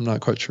this, I'm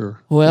not quite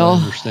sure. Well, I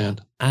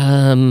understand.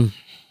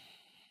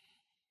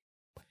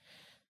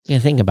 Yeah,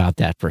 think about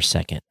that for a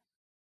second.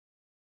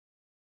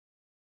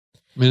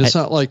 I mean, it's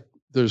not like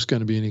there's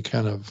going to be any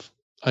kind of.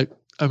 I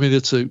mean,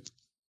 it's a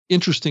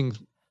interesting.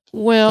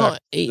 Well,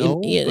 fact to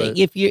know,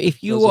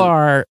 if you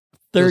are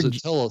third, does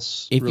it tell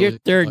us if really you're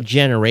third much?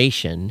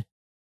 generation,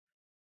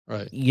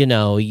 right? You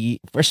know,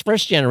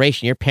 first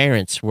generation, your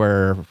parents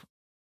were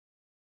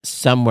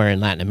somewhere in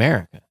Latin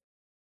America,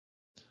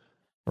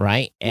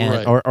 right?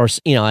 And Right. or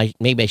you know,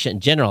 maybe I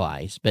shouldn't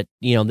generalize, but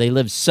you know, they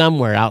lived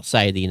somewhere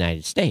outside the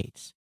United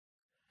States.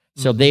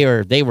 So they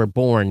were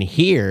born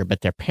here,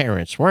 but their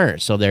parents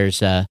weren't. So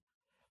there's a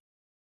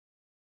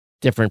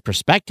different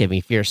perspective.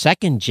 If you're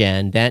second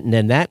gen,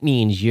 then that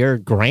means your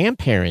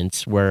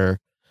grandparents were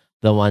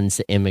the ones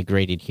that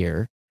immigrated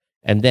here,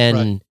 and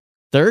then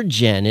third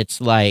gen,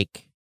 it's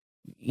like,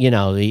 you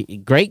know, the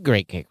great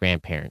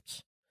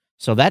grandparents.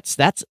 So that's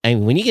I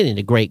mean, when you get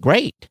into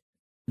great,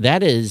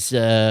 that is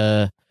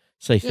so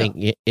I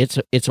think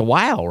it's a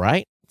while,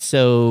 right?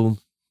 So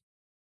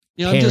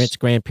parents,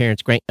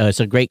 grandparents,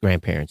 so great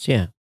grandparents,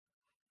 yeah.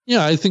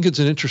 Yeah, I think it's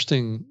an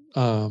interesting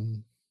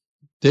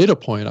data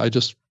point. I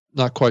just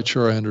not quite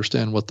sure I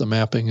understand what the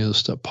mapping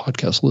is to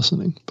podcast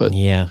listening. But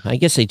yeah, I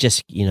guess they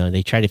just, you know,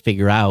 they try to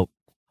figure out,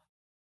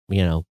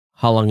 you know,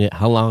 how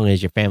long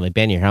has your family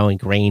been here? How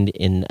ingrained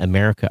in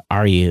America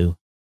are you?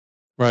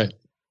 Right.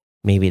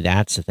 Maybe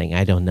that's the thing.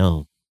 I don't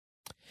know.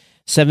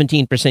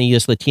 17% of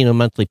U.S. Latino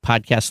monthly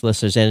podcast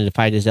listeners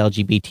identified as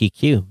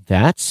LGBTQ.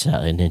 That's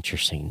an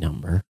interesting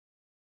number.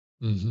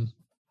 Mm-hmm.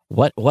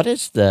 What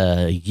is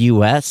the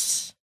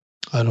U.S.?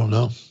 I don't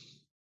know.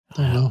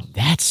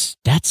 That's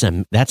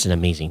an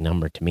amazing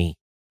number to me.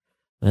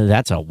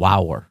 That's a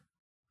wower.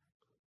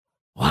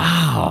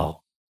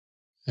 Wow.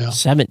 Yeah.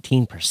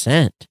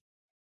 17%.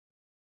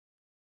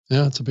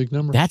 Yeah, it's a big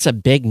number. That's a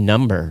big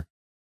number.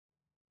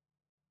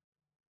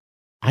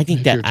 I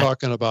think you're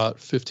talking about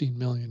 15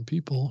 million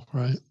people,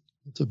 right?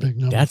 It's a big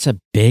number. That's a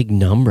big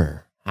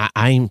number.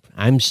 I'm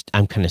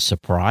kind of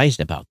surprised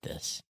about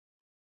this.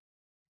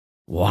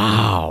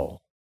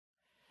 Wow.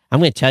 I'm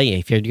going to tell you,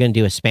 if you're going to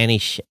do a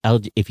Spanish,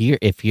 if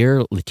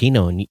you're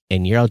Latino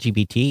and you're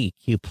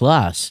LGBTQ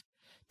plus,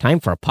 time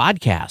for a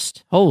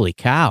podcast. Holy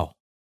cow!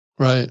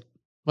 Right.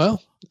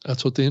 Well,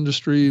 that's what the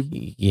industry.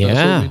 Yeah.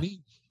 That's what we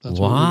need. That's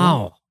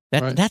wow.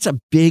 That's a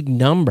big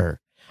number.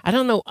 I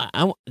don't know.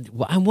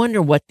 I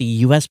wonder what the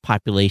U.S.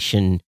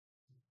 population.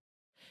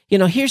 You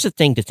know, here's the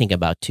thing to think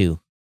about too.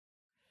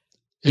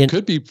 It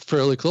could be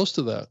fairly close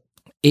to that.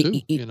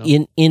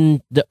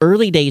 In the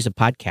early days of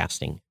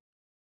podcasting,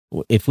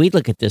 if we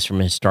look at this from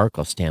a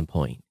historical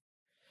standpoint,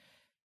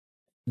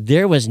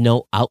 there was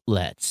no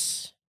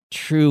outlets.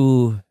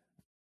 True,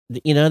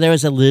 you know, there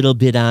was a little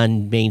bit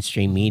on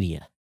mainstream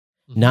media,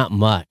 not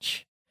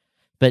much.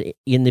 But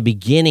in the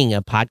beginning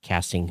of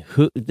podcasting,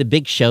 the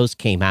big shows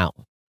came out.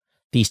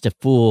 Feast of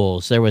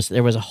Fools. There was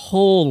a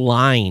whole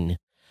line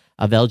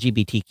of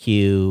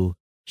LGBTQ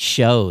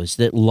shows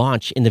that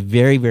launched in the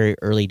very, very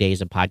early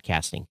days of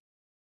podcasting.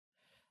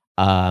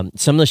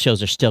 Some of the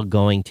shows are still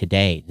going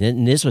today.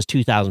 And this was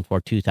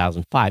 2004,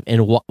 2005.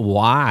 And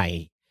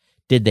why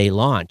did they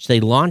launch? They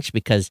launched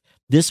because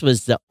this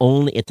was the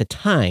only, at the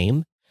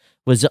time,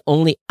 was the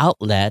only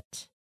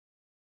outlet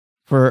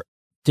to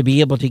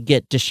be able to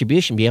get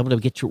distribution, be able to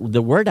get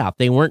the word out.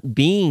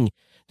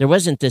 There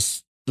wasn't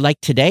this, like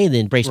today,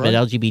 the embracement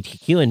of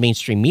LGBTQ in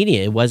mainstream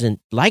media. It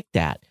wasn't like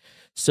that.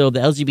 So the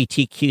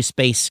LGBTQ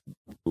space,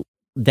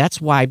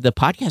 that's why the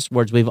podcast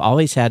awards, we've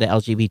always had an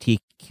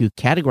LGBTQ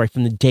category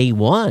from the day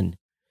one,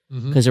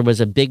 because there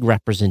was a big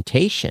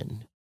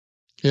representation.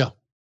 Yeah.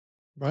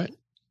 Right.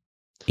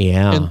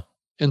 Yeah.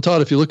 And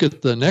Todd, if you look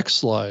at the next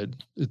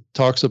slide, it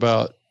talks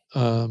about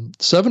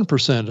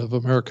 7% of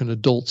American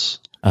adults.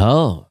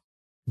 Oh,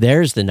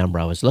 there's the number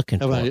I was looking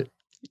for.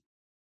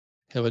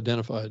 Have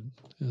identified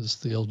as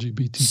the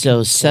LGBTQ.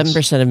 So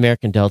 7% of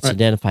American adults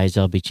identify as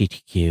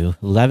LGBTQ.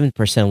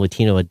 11% of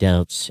Latino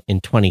adults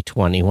in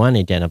 2021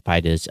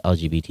 identified as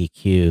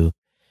LGBTQ.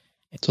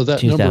 So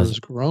that number has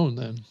grown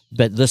then.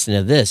 But listen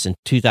to this. In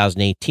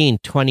 2018,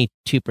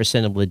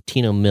 22% of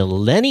Latino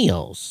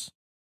millennials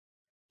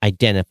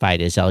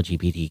identified as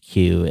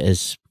LGBTQ,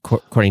 as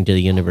according to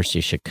the University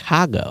of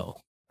Chicago.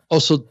 Oh,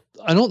 so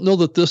I don't know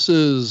that this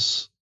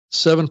is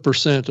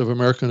 7% of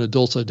American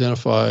adults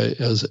identify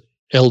as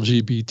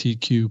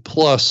LGBTQ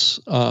plus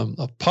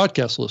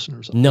podcast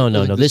listeners. No.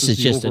 This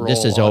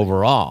is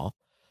overall.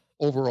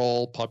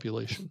 Overall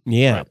population.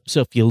 Yeah. Right.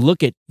 So if you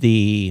look at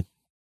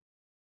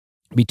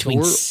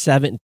between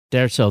seven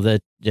there, so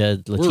the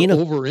Latino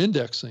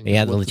over-indexing.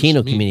 Yeah, the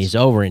Latino community is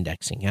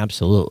over-indexing.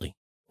 Absolutely.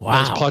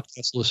 Wow. As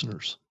podcast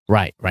listeners.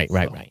 Right. Right.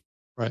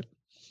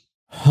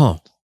 Huh.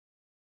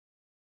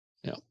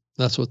 Yeah,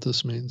 that's what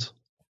this means.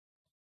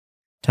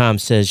 Tom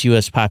says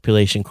U.S.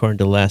 population according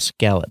to last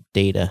Gallup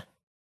data.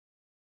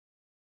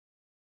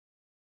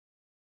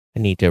 I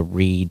need to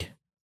read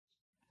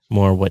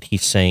more what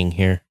he's saying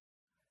here.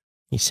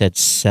 You said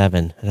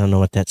 7. I don't know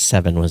what that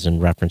 7 was in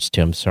reference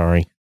to. I'm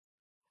sorry.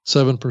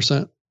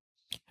 7%.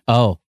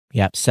 Oh,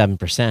 yep,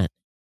 7%.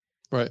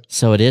 Right.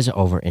 So it is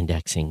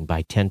over-indexing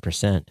by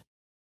 10%.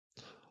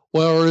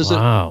 Well, or is it?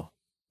 Wow.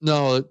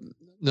 No,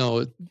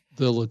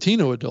 the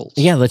Latino adults.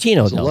 Yeah,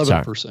 Latino is adults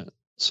 11%.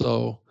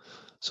 So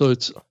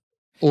it's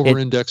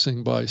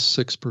over-indexing by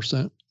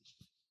 6%.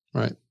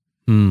 Right.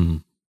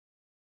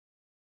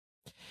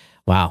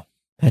 Wow.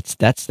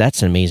 That's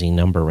an amazing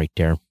number right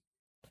there.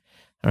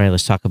 All right,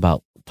 let's talk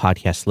about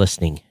podcast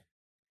listening.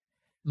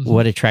 Mm-hmm.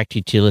 What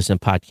attracted you to listen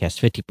to podcasts?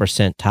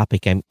 50%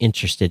 topic I'm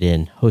interested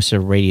in, host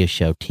of a radio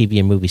show, TV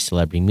and movie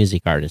celebrity,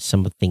 music artist,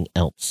 something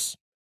else.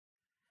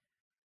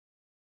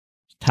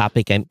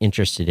 Topic I'm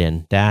interested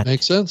in. That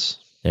makes sense.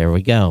 There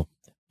we go.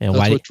 And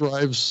that's what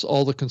drives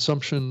all the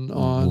consumption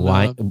on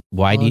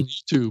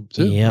YouTube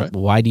too. Yeah. Right?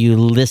 Why do you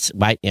listen?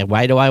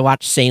 Why do I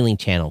watch sailing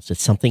channels?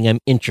 It's something I'm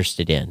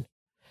interested in.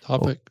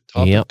 Topic.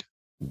 Yep.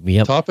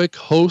 Topic,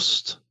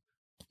 host,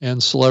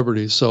 and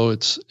celebrity. So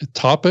it's a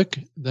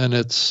topic, then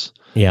it's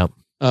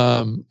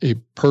a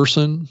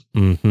person,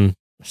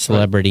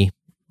 celebrity, right?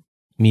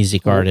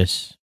 Music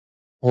artist,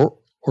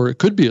 or it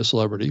could be a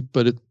celebrity,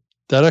 but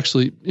that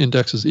actually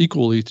indexes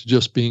equally to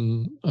just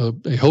being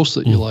a host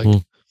that you like.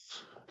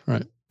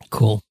 Right.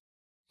 Cool.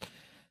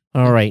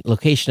 All right.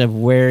 Location of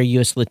where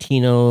U.S.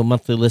 Latino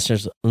monthly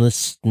listeners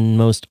listen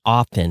most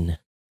often.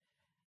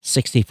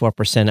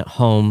 64% at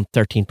home,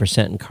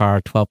 13% in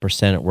car,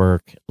 12% at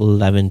work,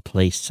 11%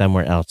 placed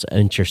somewhere else.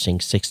 Interesting.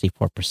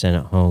 64%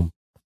 at home.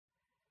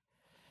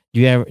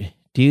 Do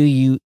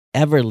you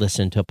ever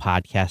listen to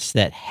podcasts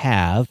that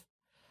have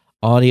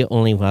audio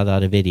only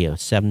without a video?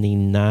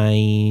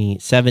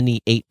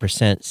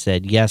 78%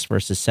 said yes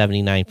versus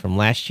 79% from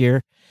last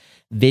year.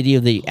 Video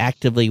that you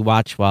actively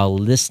watch while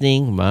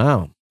listening.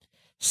 Wow.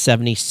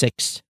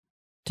 76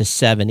 to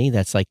 70.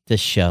 That's like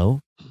this show.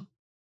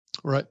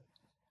 Right.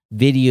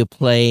 Video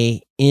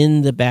play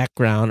in the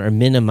background or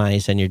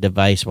minimize on your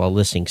device while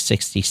listening.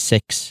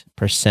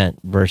 66%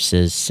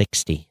 versus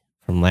 60%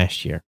 from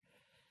last year.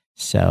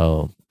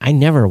 So I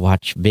never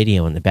watch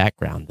video in the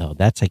background, though.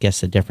 That's, I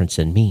guess, the difference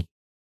in me.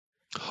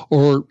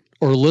 Or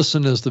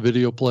listen as the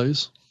video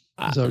plays.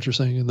 Is that what you're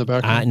saying in the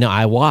background? No,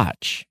 I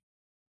watch.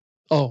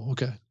 Oh,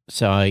 okay.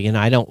 So, I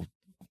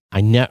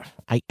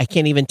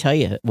can't even tell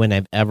you when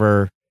I've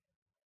ever,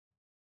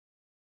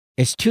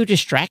 it's too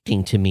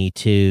distracting to me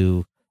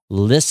to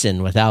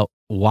listen without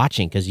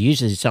watching because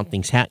usually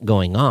something's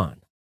going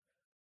on.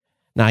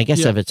 Now, I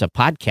guess if it's a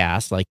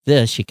podcast like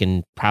this, you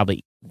can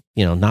probably,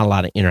 not a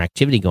lot of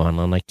interactivity going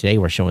on. Like today,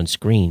 we're showing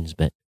screens,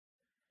 but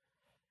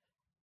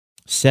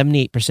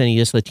 78% of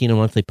U.S. Latino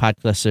monthly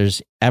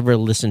podcasters ever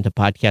listen to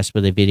podcasts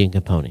with a video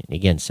component.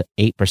 Again,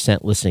 8%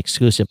 listen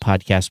exclusive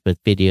podcasts with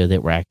video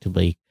that were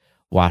actively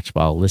watched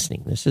while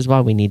listening. This is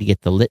why we need to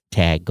get the lit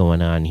tag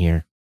going on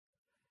here.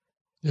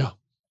 Yeah.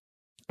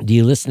 Do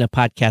you listen to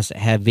podcasts that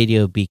have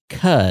video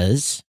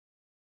because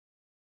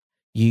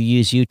you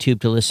use YouTube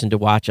to listen to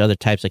watch other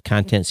types of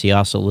content, so you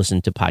also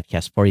listen to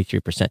podcasts,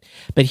 43%.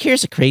 But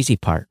here's the crazy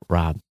part,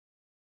 Rob.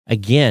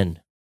 Again,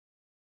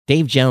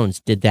 Dave Jones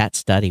did that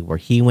study where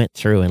he went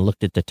through and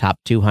looked at the top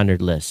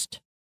 200 list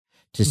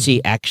to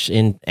see actually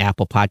in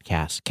Apple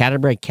Podcasts,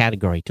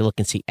 category to look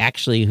and see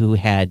actually who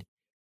had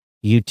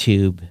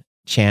YouTube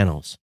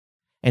channels.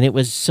 And it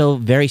was so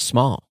very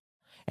small.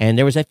 And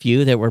there was a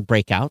few that were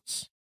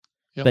breakouts,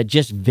 but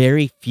just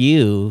very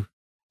few.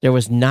 There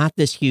was not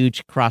this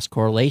huge cross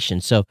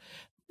correlation. So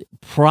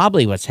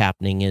probably what's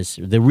happening is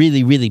the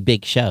really, really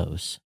big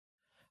shows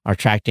are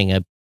attracting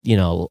a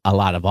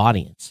lot of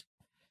audience.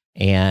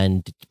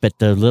 But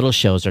the little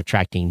shows are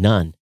attracting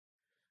none.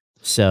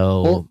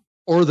 So,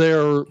 or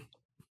there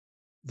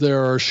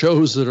are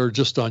shows that are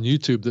just on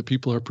YouTube that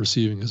people are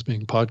perceiving as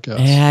being podcasts.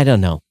 I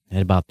don't know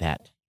about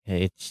that.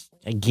 It's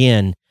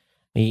again,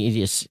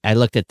 I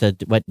looked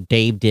at what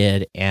Dave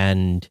did,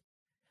 and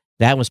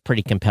that was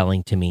pretty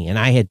compelling to me. And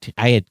I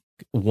had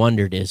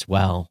wondered as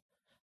well.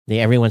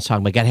 Everyone's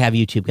talking about got to have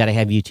YouTube.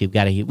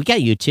 We got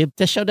YouTube.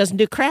 This show doesn't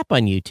do crap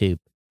on YouTube,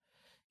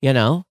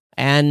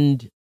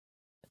 and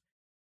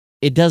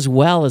it does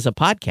well as a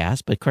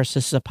podcast, but of course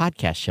this is a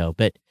podcast show.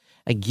 But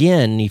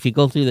again, if you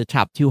go through the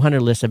top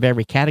 200 list of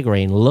every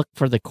category and look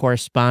for the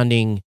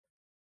corresponding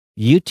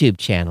YouTube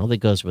channel that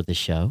goes with the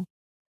show,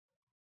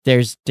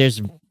 there's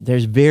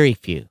very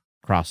few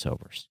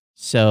crossovers.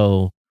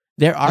 So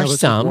there are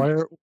some.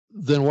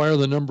 Why are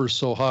the numbers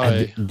so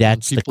high?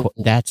 That's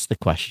the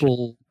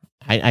question.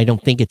 I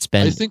don't think it's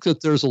been. I think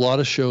that there's a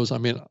lot of shows. I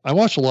mean, I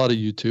watch a lot of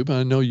YouTube, and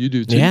I know you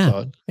do too,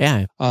 Todd.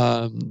 Yeah.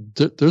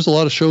 There's a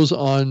lot of shows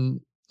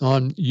on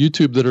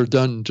YouTube that are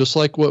done just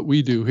like what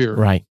we do here,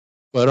 right?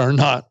 But are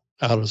not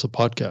out as a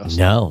podcast.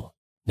 No,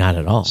 not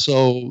at all.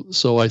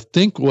 So I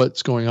think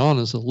what's going on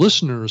is the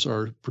listeners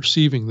are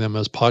perceiving them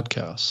as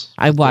podcasts.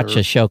 I watch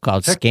a show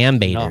called Scam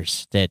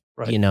Baiters that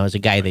is a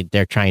guy that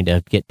they're trying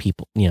to get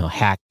people,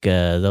 hack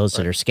those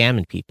that are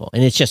scamming people,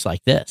 and it's just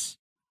like this.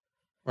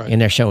 Right.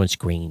 And they're showing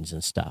screens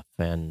and stuff,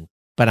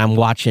 but I'm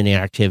watching the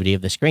activity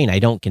of the screen. I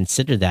don't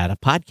consider that a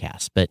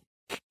podcast, but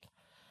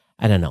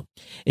I don't know.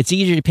 It's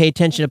easier to pay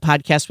attention to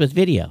podcasts with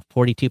video,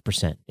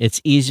 42%.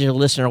 It's easier to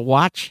listen or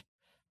watch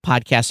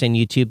podcasts on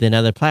YouTube than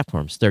other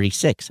platforms,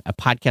 36. A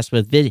podcast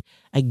with video.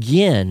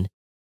 Again,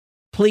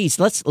 please,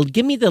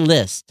 give me the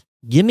list.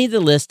 Give me the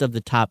list of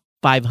the top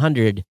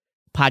 500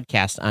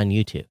 podcasts on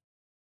YouTube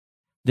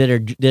that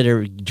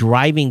are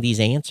driving these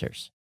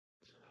answers.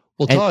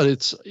 Well, Todd,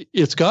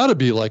 it's got to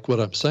be like what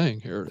I'm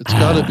saying here. It's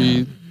got to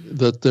be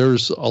that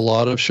there's a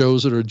lot of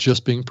shows that are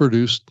just being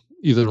produced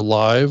either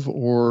live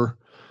or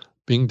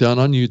being done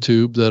on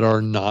YouTube that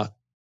are not,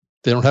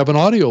 they don't have an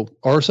audio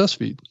RSS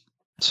feed.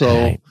 So,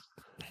 right.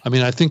 I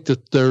mean, I think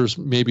that there's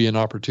maybe an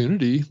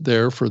opportunity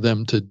there for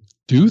them to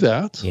do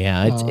that.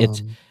 Yeah,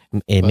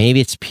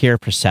 maybe it's pure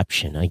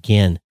perception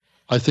again.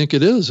 I think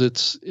it is.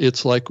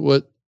 It's like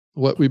what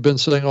we've been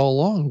saying all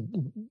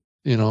along.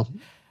 You know,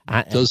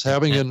 does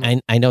having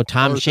an I know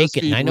Tom's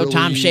shaking. I know really,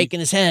 Tom's shaking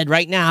his head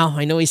right now.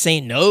 I know he's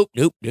saying nope,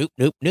 nope, nope,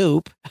 nope,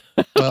 nope.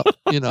 Well,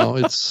 you know,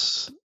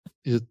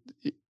 it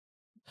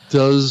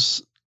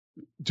does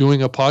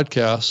doing a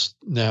podcast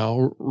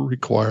now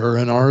require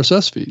an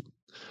RSS feed.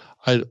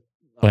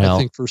 I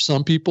think for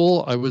some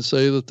people, I would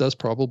say that's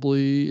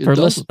probably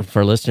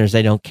for listeners,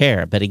 they don't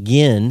care. But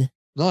again,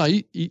 no,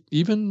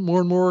 even more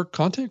and more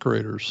content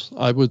creators,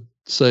 I would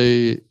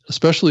say,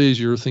 especially as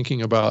you're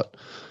thinking about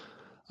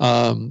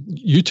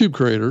YouTube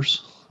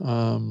creators.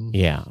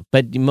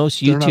 But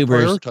most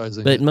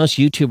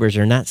YouTubers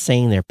are not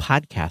saying they're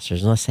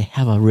podcasters unless they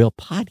have a real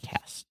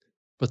podcast.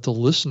 But the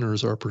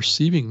listeners are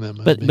perceiving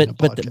them as being a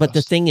podcast. But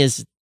the thing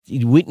is,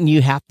 wouldn't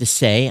you have to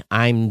say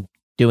I'm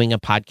doing a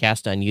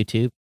podcast on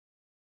YouTube?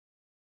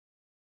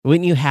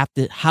 Wouldn't you have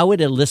to? How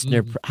would a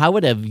listener? How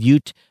would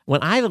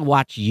when I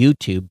watch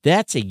YouTube,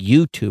 that's a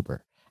YouTuber.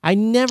 I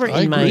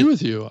agree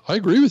with you. I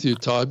agree with you,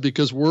 Todd,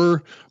 because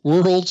we're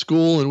old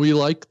school and we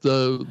like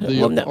the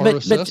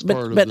RSS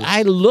part of this. But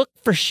I look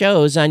for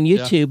shows on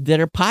YouTube that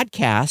are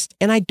podcasts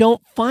and I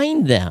don't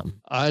find them.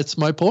 It's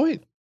my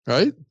point,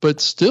 right? But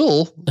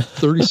still,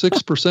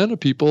 36% of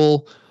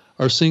people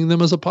are seeing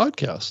them as a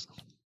podcast.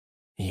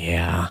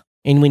 Yeah.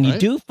 And when you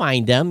do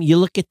find them, you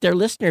look at their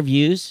listener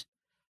views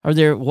or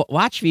their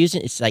watch views,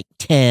 and it's like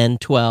 10,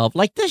 12,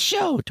 like this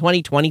show,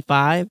 20,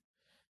 25.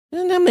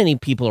 And not many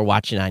people are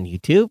watching on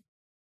YouTube.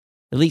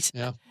 At least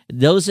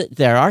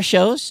there are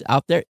shows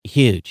out there,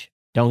 huge.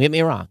 Don't get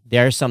me wrong.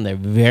 There are some that are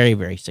very,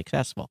 very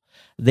successful.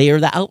 They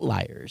are the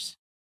outliers.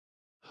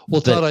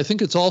 Well, Todd, I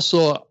think it's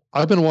also,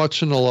 I've been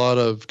watching a lot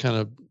of kind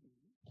of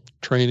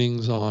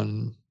trainings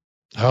on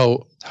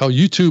how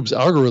YouTube's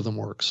algorithm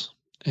works.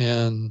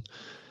 And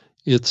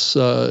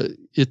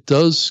it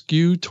does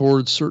skew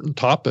towards certain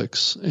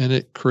topics,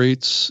 and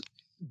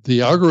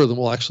the algorithm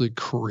will actually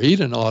create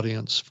an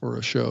audience for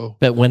a show.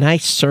 But when I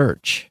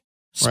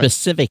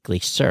specifically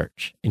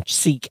search and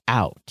seek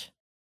out,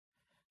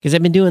 because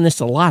I've been doing this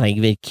a lot,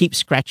 I keep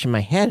scratching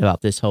my head about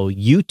this whole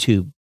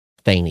YouTube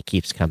thing that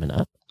keeps coming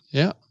up.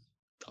 Yeah.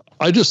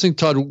 I just think,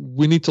 Todd,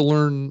 we need to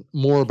learn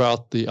more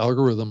about the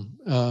algorithm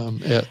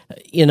at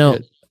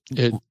YouTube.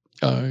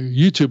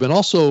 And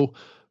also,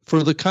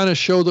 for the kind of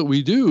show that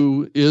we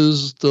do,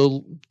 is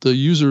the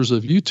users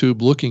of YouTube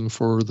looking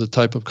for the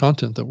type of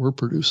content that we're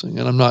producing?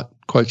 And I'm not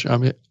quite sure. I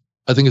mean,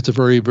 I think it's a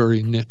very,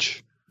 very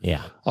niche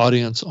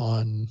audience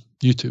on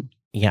YouTube.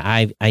 Yeah,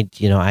 I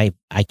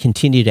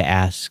continue to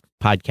ask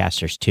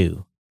podcasters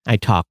too. I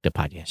talk to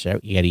podcasters.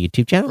 You got a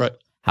YouTube channel? Right.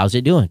 How's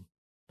it doing?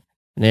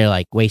 And they're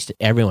like, waste of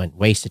time.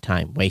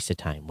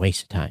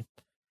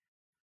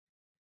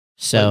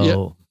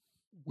 So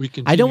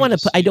I don't want to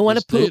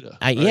put.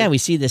 We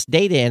see this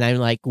data, and I'm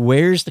like,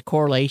 where's the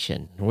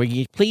correlation? Will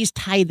you please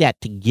tie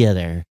that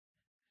together?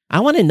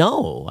 I want to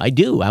know. I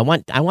do. I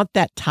want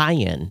that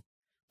tie-in.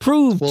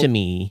 Prove to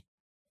me.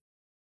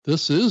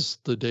 This is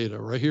the data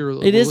right here.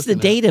 It is the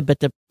data,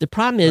 but the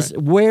problem is,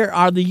 where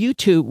are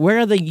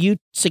the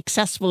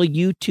successful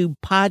YouTube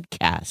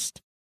podcasts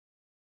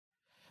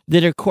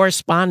that are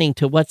corresponding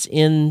to what's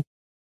in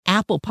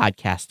Apple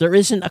Podcasts? There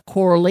isn't a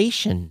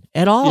correlation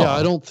at all. Yeah,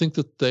 I don't think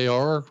that they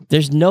are.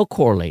 There's no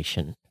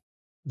correlation.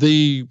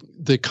 The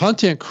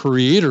content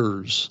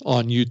creators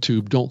on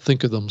YouTube don't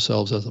think of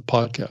themselves as a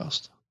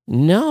podcast.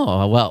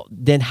 No. Well,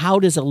 then how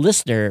does a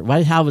listener,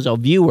 how does a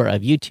viewer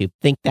of YouTube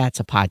think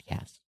that's a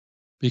podcast?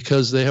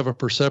 Because they have a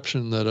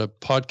perception that a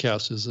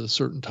podcast is a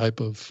certain type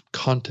of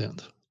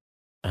content.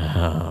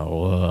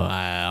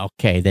 Oh,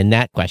 okay. Then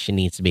that question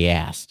needs to be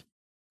asked.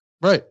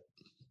 Right.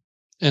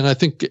 And I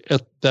think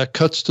that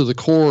cuts to the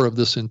core of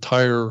this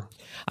entire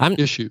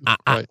issue.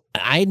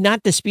 I'm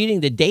not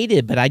disputing the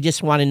data, but I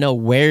just want to know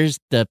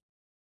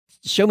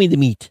show me the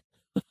meat.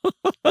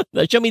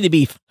 Show me the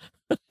beef.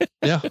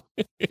 Yeah.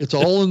 It's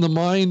all in the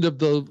mind of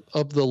the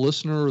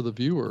listener or the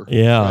viewer.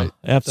 Yeah, right?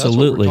 absolutely.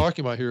 That's what we're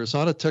talking about here. It's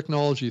not a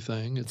technology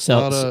thing. It's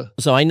not a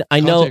I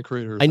know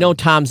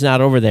Tom's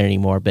not over there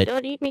anymore, but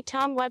don't eat me,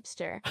 Tom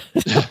Webster.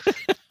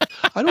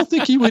 I don't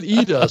think he would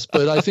eat us,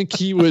 but I think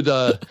he would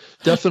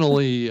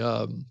definitely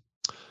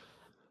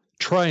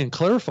try and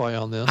clarify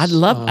on this. I'd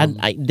love.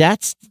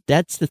 That's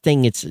the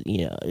thing. It's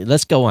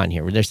let's go on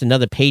here. There's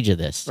another page of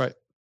this. Right.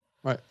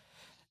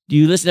 Do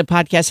you listen to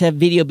podcasts have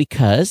video?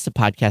 Because the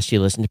podcasts you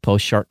listen to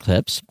post short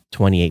clips,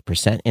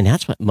 28%, and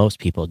that's what most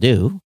people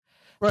do.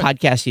 Right.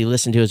 Podcasts you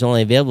listen to is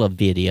only available with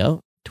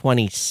video,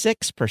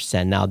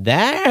 26%. Now,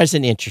 there's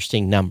an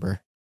interesting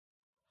number.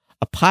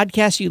 A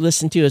podcast you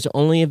listen to is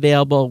only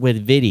available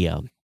with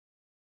video.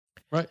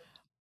 Right.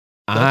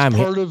 That's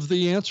part of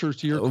the answer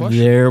to your question.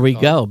 There we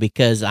go,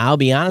 because I'll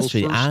be honest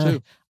with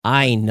you,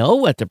 I know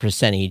what the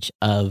percentage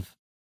of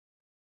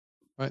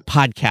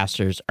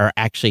podcasters are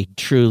actually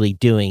truly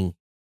doing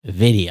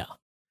video.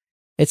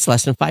 It's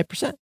less than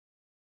 5%.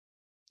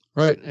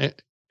 Right.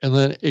 And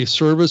then a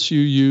service you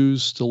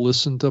use to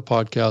listen to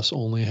podcasts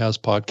only has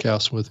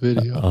podcasts with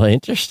video. Oh,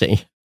 interesting.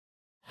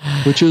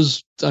 Which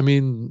is, I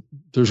mean,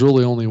 there's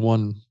really only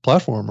one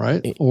platform,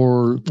 right?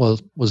 Or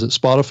was it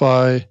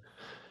Spotify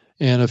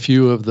and a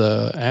few of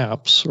the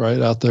apps,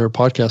 right, out there,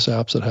 podcast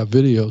apps that have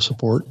video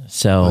support.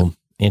 So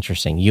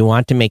interesting. You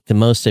want to make the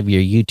most of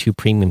your YouTube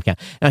premium account.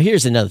 Now,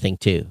 here's another thing,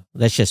 too.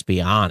 Let's just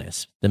be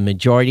honest. The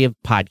majority of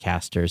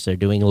podcasters are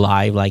doing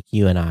live like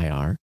you and I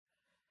are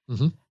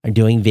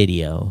doing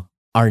video,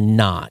 are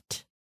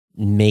not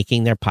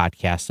making their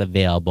podcasts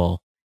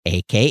available,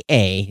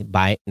 AKA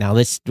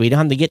we don't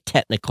have to get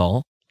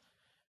technical.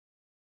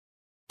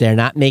 They're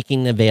not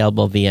making them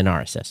available via an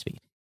RSS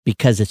feed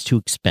because it's too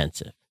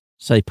expensive.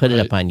 So they put it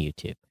up on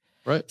YouTube.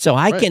 Right. So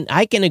I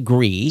can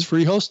agree. It's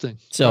free hosting.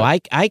 So I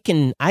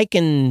can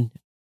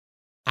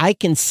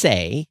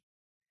say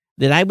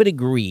that I would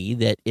agree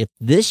that if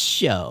this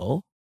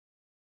show,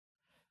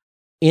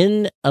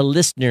 in a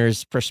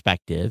listener's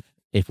perspective,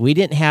 if we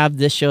didn't have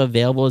this show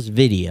available as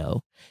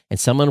video and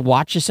someone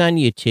watches on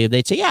YouTube,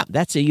 they'd say, yeah,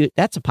 that's a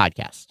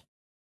podcast,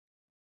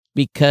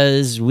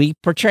 because we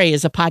portray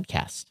as a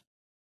podcast.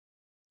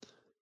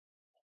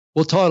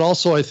 Well, Todd,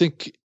 also, I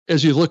think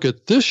as you look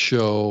at this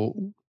show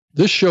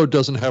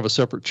doesn't have a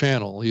separate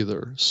channel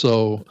either.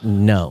 So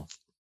no,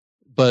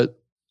 but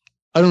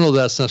I don't know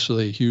that's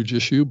necessarily a huge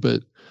issue,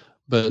 but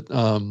we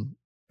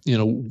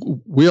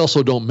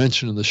also don't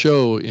mention in the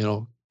show,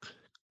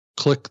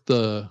 click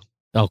the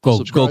go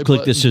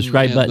click the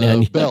subscribe button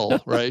and the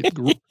bell, right?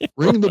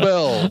 Ring the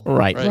bell.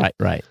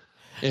 Right.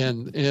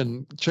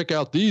 And check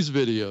out these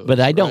videos. But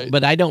I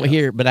don't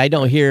hear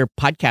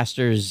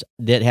podcasters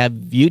that have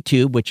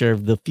YouTube, which are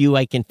the few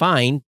I can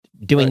find,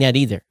 doing that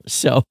either.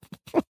 So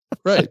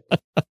right.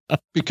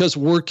 Because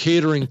we're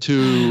catering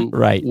to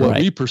what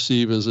we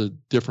perceive as a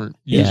different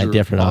user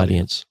different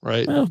audience,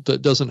 right? Well,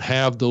 that doesn't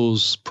have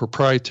those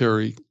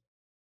proprietary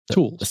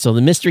tools. So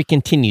the mystery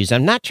continues.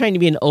 I'm not trying to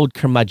be an old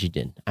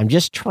curmudgeon. I'm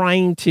just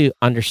trying to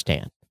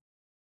understand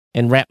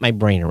and wrap my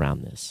brain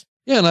around this.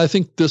 Yeah, and I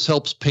think this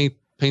helps paint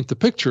the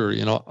picture.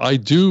 I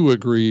do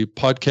agree.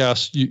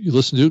 Podcasts you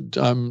listen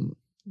to.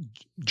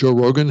 Joe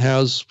Rogan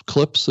has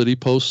clips that he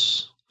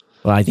posts.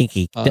 Well, I think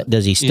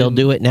does he still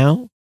do it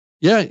now?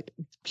 Yeah,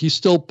 he's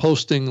still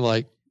posting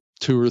like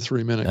 2 or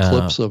 3 minute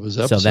clips of his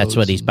episodes. So that's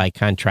what he's by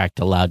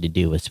contract allowed to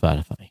do with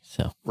Spotify.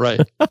 So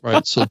right.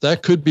 So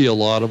that could be a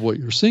lot of what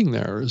you're seeing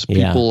there is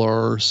people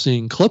are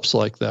seeing clips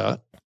like that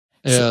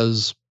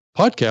as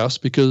podcasts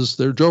because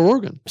they're Joe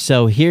Rogan.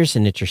 So here's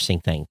an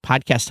interesting thing.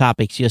 Podcast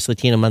topics U.S.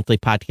 Latino monthly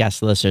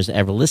podcast listeners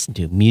ever listen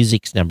to.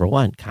 Music's number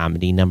 1,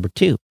 comedy number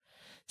 2,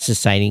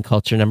 society and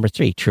culture number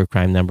 3, true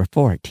crime number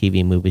 4,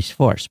 TV movies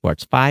 4,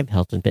 sports 5,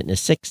 health and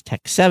fitness 6,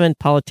 tech 7,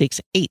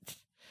 politics 8,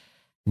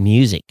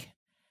 music.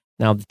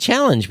 Now, the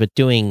challenge with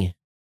doing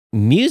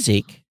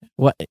music,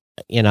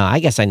 I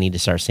guess I need to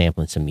start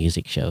sampling some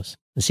music shows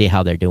and see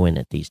how they're doing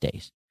it these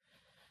days.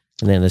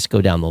 And then let's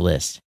go down the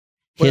list.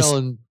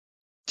 And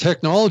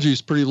technology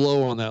is pretty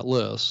low on that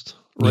list,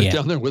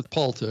 down there with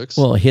politics.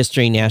 Well,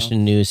 history, national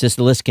news,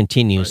 the list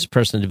continues.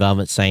 Personal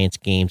development, science,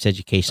 games,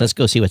 education. Let's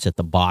go see what's at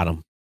the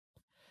bottom.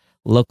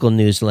 Local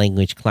news,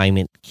 language,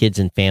 climate, kids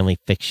and family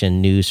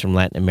fiction, news from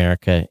Latin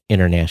America,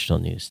 international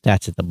news.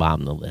 That's at the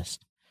bottom of the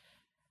list.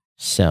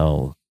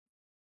 So,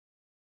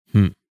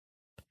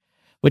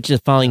 which of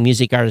the following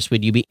music artists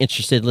would you be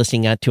interested in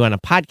listening to on a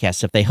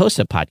podcast if they host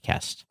a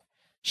podcast?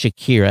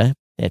 Shakira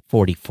at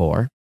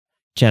 44,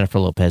 Jennifer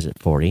Lopez at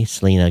 40,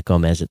 Selena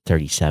Gomez at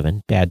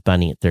 37, Bad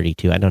Bunny at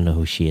 32. I don't know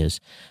who she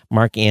is.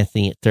 Mark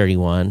Anthony at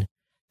 31,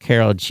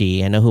 Karol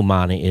G. I know who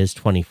Mana is,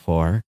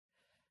 24.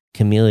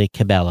 Camila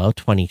Cabello,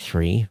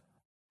 23.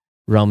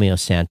 Romeo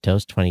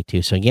Santos,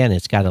 22. So again,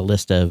 it's got a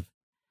list of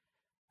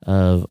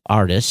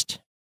artists.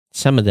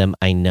 Some of them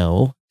I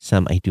know,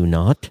 some I do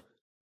not.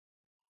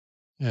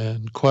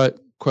 And quite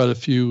a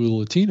few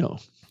Latino.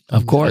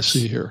 Of course. I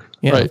see here.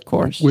 Yeah, of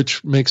course.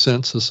 Which makes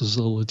sense. This is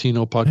a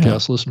Latino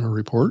podcast listener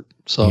report.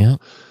 So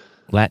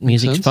Latin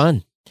music's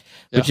fun.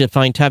 Which is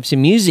fine types of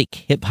music: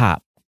 hip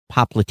hop,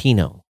 pop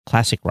Latino,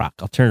 classic rock,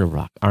 alternative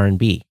rock,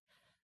 R&B,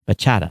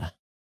 bachata,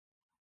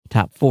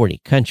 top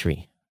 40,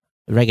 country,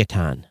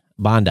 reggaeton,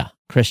 banda,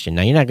 Christian.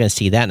 Now you're not going to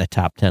see that in a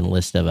top 10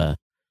 list of a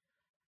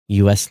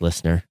U.S.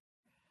 listener.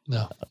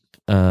 No.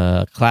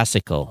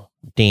 Classical,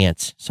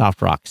 dance,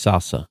 soft rock,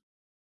 salsa.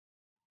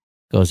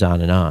 Goes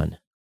on and on.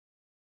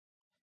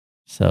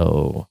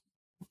 So,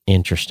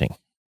 interesting.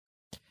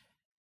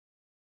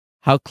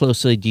 How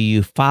closely do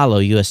you follow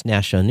U.S.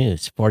 national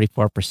news?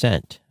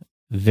 44%.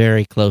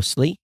 Very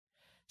closely.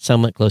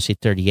 Somewhat closely,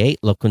 38.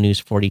 Local news,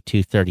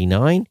 42,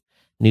 39.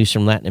 News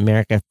from Latin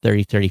America,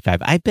 30, 35.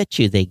 I bet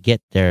you they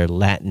get their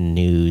Latin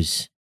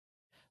news.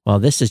 Well,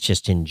 this is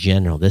just in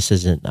general. This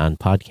isn't on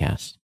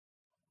podcast.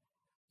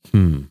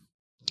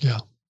 Yeah.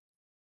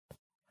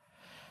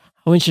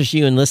 How interested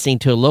you in listening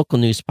to a local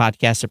news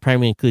podcast that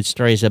primarily includes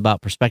stories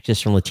about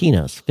perspectives from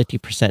Latinos?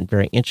 50%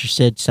 very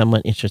interested,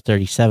 somewhat interested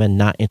 37,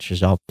 not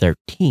interested all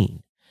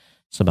 13.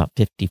 So about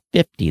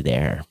 50-50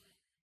 there.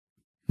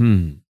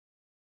 In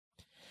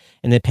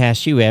the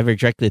past year, ever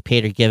directly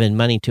paid or given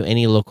money to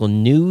any local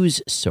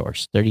news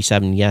source?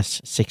 37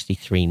 yes,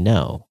 63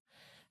 no.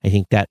 I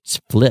think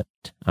that's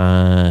flipped.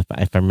 If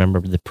I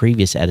remember the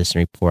previous Edison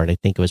report, I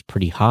think it was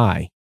pretty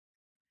high.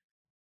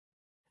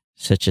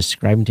 Such as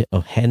subscribing to,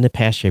 in the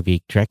past year, have you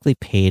directly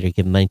paid or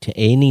given money to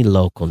any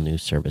local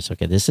news service?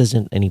 Okay, this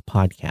isn't any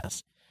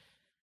podcast.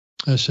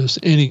 That's just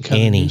any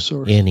kind of news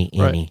source.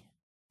 Any.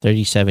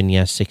 37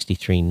 yes,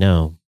 63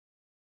 no.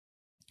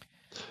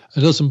 It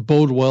doesn't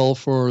bode well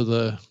for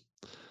the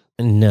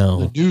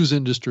news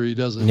industry,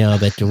 does it? No,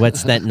 but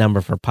what's that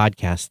number for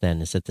podcasts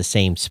then? Is it the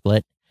same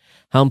split?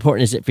 How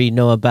important is it for you to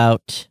know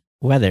about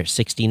weather?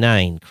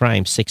 69,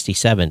 crime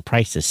 67,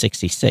 prices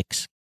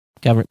 66,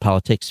 government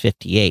politics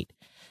 58.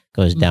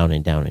 Goes down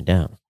and down and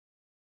down.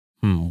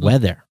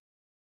 Weather.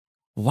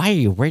 Why are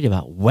you worried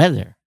about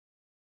weather?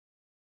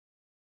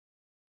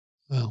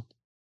 Well.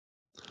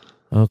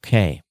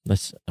 Okay.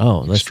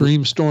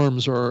 Extreme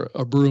storms are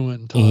a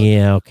brewing, Todd.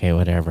 Yeah, okay,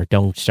 whatever.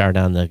 Don't start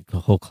on the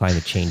whole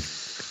climate change.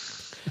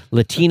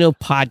 Latino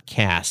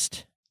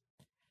podcast.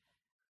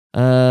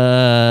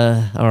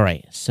 All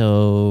right.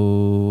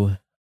 So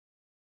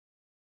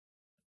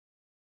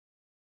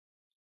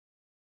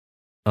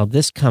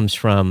this comes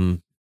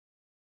from,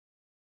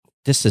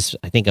 this is,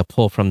 I think, a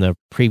pull from the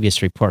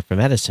previous report from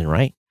Edison,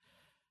 right?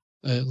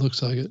 It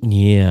looks like it.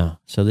 Yeah.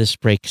 So this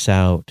breaks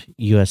out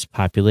U.S.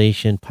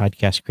 population,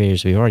 podcast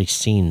creators. We've already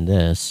seen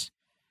this.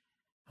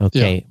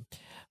 Okay. Yeah.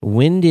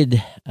 When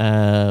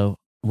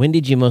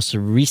did you most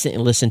recently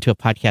listen to a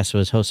podcast that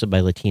was hosted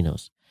by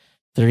Latinos?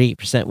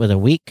 38% within a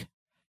week,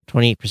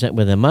 28%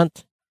 within a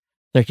month,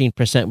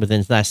 13%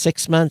 within the last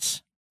 6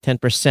 months,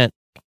 10%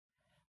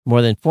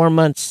 more than 4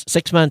 months,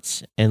 6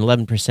 months, and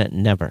 11%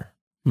 never.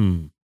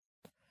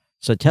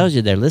 So it tells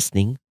you they're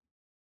listening.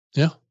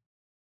 Yeah,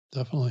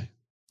 definitely.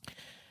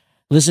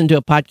 Listen to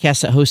a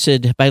podcast that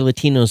hosted by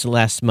Latinos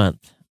last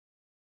month.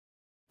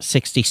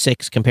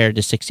 66 compared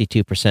to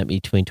 62%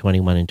 between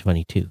 21 and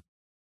 22.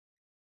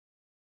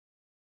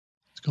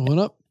 It's going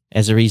up.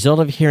 As a result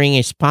of hearing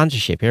a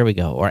sponsorship, here we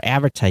go, or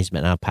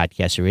advertisement on a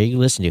podcast you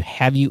regularly listen to,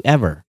 have you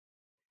ever?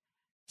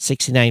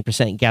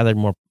 69% gathered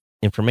more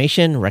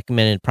information,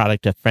 recommended a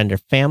product to a friend or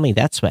family.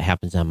 That's what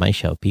happens on my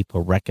show.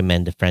 People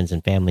recommend to friends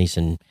and families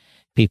and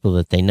people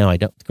that they know.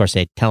 Of course,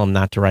 I tell them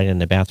not to write it on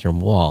the bathroom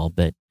wall,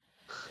 but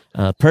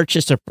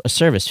purchased a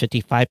service,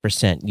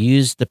 55%.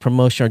 Use the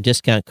promotion or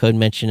discount code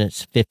mentioned,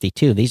 it's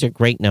 52. These are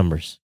great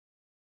numbers.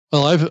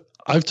 Well,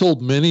 I've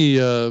told many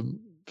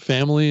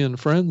family and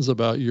friends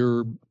about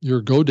your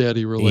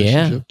GoDaddy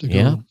relationship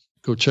to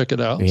go check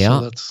it out. Yeah.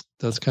 So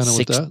that's kind of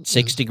what that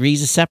 6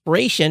 degrees of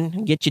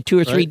separation, get you 2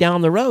 or 3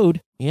 down the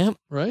road. Yep.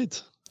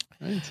 Right.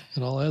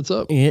 It all adds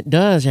up. It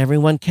does.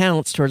 Everyone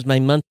counts towards my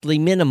monthly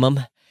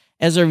minimum.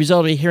 As a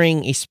result of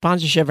hearing a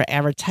sponsorship or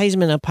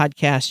advertisement on a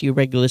podcast you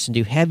regularly listen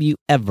to, have you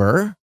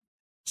ever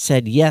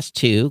said yes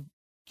to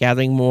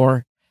gathering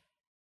more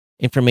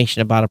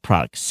information about a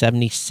product?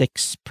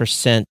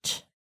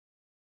 76%.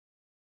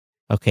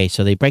 Okay,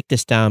 so they break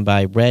this down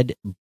by red,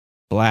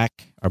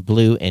 black, or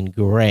blue, and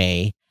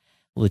gray.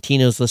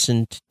 Latinos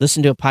listen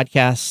to a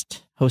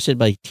podcast hosted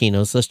by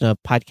Latinos. Listen to a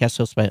podcast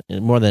hosted by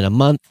more than a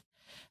month.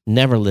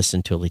 Never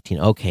listen to a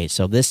Latino. Okay,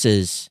 so this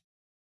is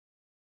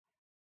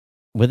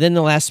within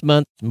the last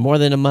month, more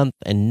than a month,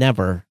 and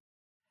never.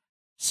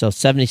 So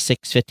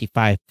 76,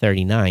 55,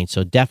 39.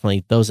 So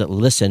definitely those that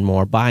listen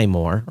more, buy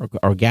more,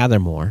 or gather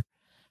more.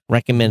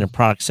 Recommend a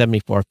product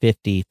 74,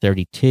 50,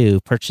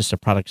 32. Purchase a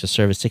product or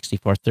service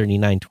 64,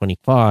 39,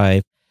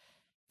 25,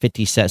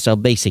 50 cents. So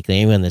basically,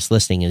 anyone that's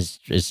listening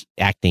is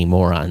acting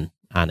more on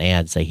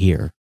ads they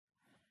hear.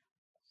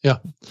 Yeah.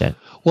 Okay.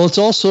 Well, it's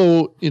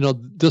also,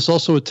 this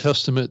also a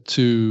testament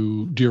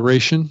to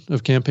duration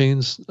of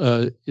campaigns.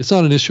 It's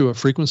not an issue of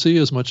frequency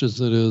as much as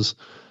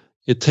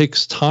it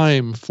takes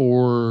time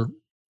for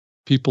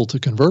people to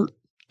convert.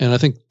 And I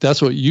think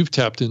that's what you've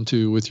tapped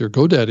into with your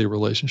GoDaddy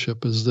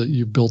relationship, is that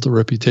you built a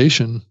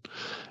reputation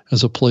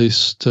as a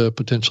place to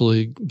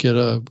potentially get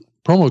a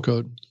promo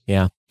code.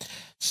 Yeah.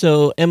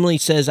 So Emily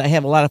says, I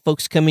have a lot of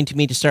folks coming to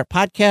me to start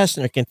podcasts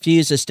and are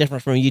confused. It's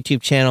different from a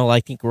YouTube channel. I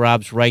think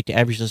Rob's right. The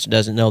average listener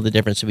doesn't know the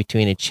difference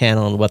between a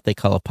channel and what they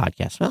call a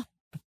podcast. Well,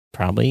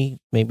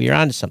 maybe you're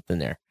onto something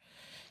there.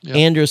 Yep.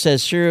 Andrew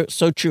says, sure,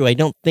 so true. I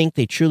don't think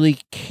they truly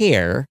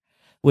care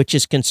which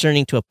is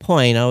concerning to a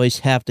point. I always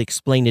have to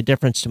explain the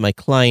difference to my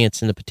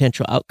clients and the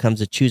potential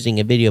outcomes of choosing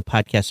a video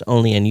podcast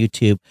only on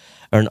YouTube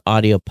or an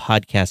audio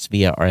podcast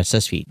via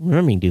RSS feed.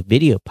 Remember, you can do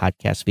video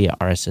podcasts via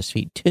RSS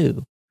feed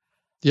too.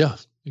 Yeah,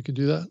 you can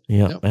do that.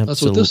 Yeah, yep.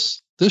 That's what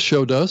this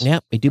show does. Yeah,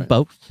 we do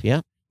both.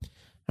 Yeah.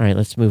 All right,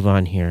 let's move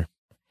on here.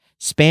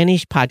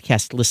 Spanish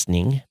podcast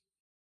listening.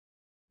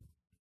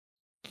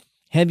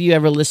 Have you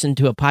ever listened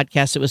to a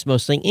podcast that was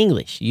mostly in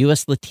English?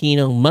 U.S.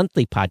 Latino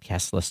monthly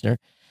podcast listener,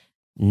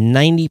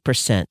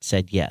 90%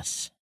 said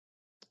yes.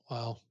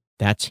 Wow.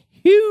 That's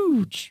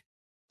huge.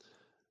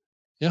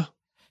 Yeah.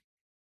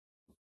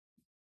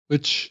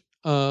 Which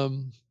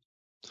bodes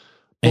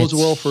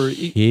well for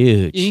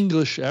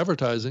English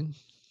advertising,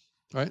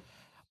 right?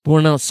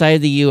 Born outside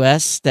of the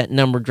U.S., that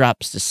number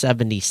drops to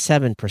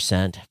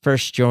 77%.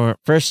 First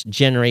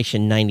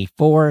generation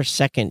 94,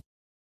 second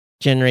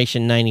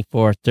generation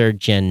 94, third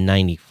gen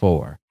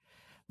 94.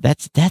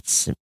 That's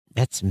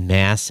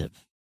massive.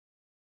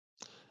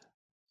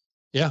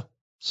 Yeah.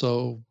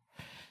 So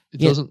it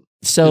doesn't.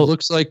 So it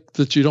looks like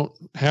that you don't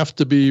have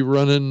to be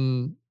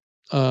running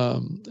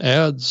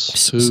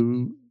ads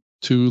to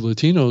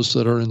Latinos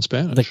that are in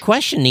Spanish. The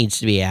question needs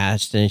to be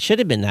asked, and it should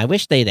have been. I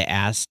wish they'd have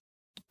asked,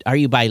 are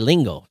you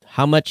bilingual?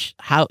 How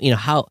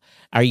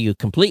are you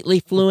completely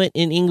fluent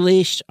in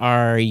English?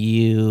 Are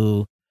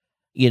you,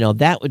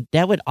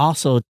 that would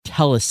also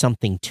tell us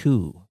something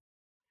too.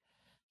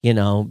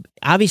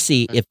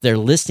 Obviously if they're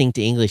listening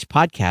to English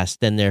podcasts,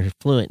 then they're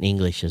fluent in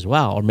English as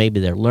well, or maybe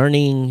they're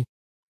learning.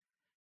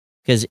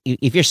 Because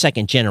if you're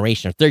second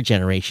generation or third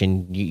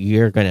generation,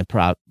 you're going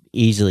to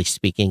easily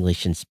speak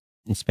English and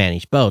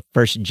Spanish both.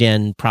 First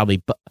gen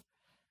probably.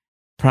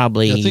 I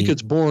think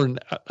it's born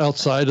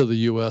outside of the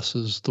U.S.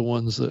 is the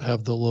ones that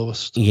have the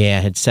lowest.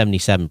 Yeah, it's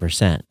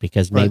 77%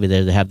 because maybe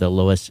they have the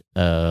lowest.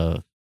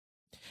 Of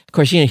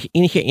course,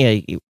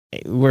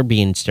 we're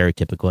being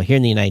stereotypical here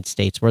in the United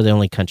States. We're the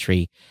only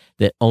country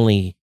that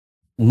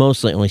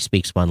mostly only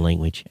speaks one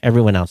language.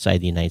 Everyone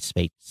outside the United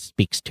States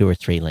speaks 2 or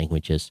 3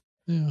 languages.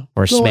 Yeah,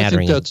 or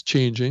smattering. I think that's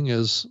changing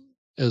as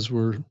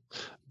we're,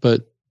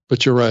 but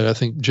you're right. I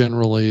think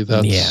generally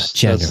that's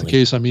the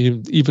case. I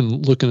mean,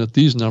 even looking at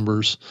these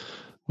numbers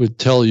would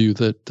tell you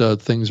that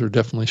things are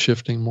definitely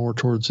shifting more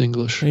towards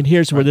English. And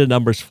here's where the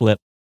numbers flip.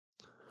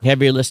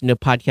 Have you listened to a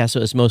podcast that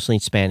was mostly in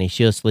Spanish?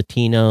 U.S.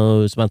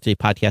 Latinos monthly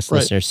podcast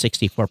listeners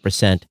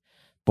 64%,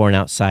 born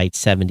outside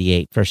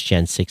 78, first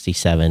gen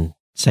 67,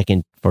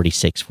 second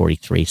 46,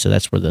 43. So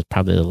that's where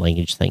probably the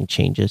language thing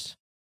changes.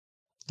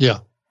 Yeah.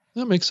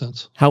 That makes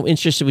sense. How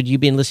interested would you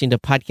be in listening to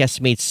podcasts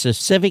made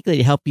specifically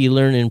to help you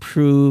learn and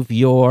improve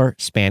your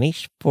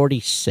Spanish?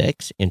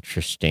 46,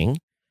 interesting.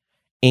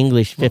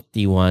 English,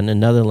 51,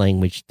 another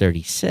language,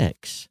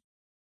 36.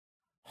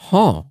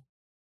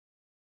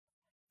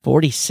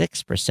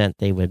 46%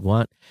 they would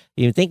want.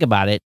 You think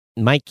about it,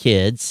 my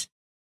kids,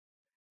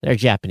 their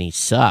Japanese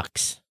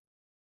sucks.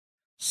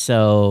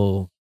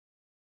 So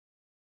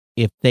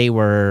if they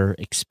were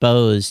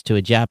exposed to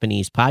a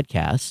Japanese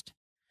podcast,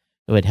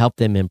 it would help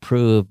them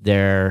improve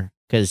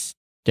because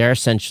they're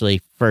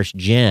essentially first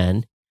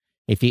gen.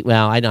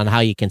 I don't know how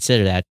you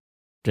consider that,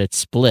 but it's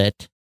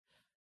split.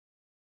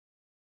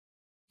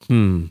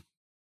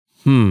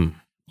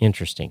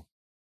 Interesting.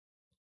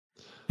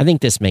 I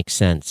think this makes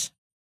sense.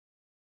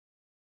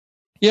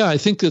 Yeah, I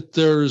think that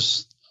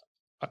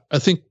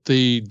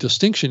the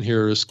distinction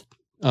here is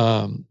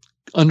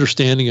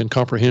understanding and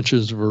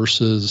comprehension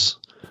versus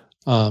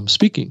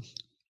speaking,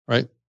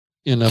 right?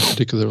 In a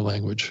particular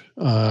language,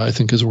 I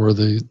think is where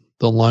the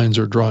lines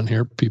are drawn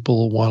here.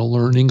 People want to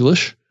learn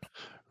English,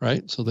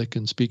 right? So they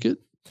can speak it.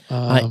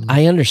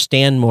 I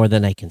understand more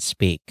than I can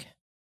speak.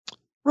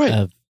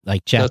 Right.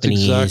 Like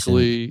Japanese. That's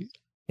exactly.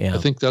 I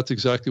think that's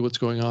exactly what's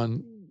going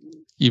on,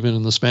 even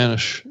in the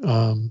Spanish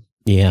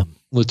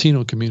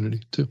Latino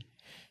community too.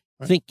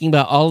 Right? Thinking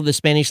about all of the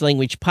Spanish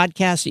language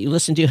podcasts that you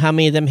listen to, how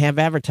many of them have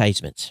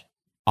advertisements?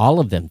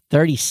 All of them,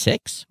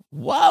 36.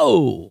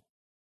 Whoa,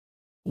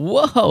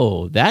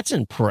 that's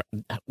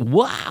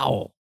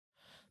wow.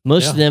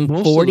 Most of them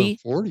 40.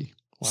 40.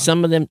 Wow.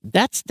 Some of them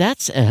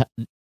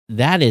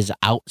that is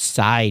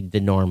outside the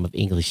norm of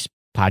English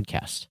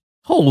podcasts.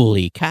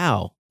 Holy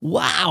cow.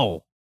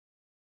 Wow.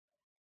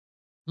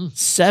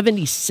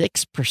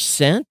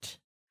 76%?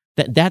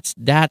 That's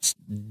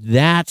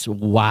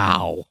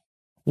wow.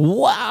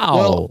 Wow.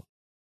 Well,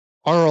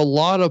 are a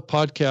lot of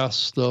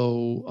podcasts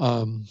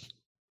though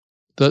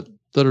that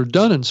are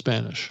done in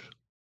Spanish?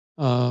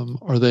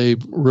 Are they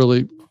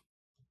really?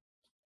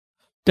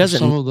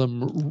 Some of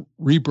them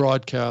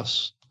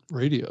rebroadcast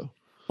radio.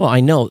 Well, I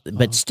know,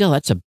 but still,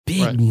 that's a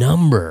big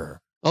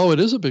number. Oh, it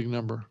is a big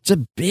number. It's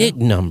a big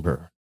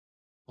number.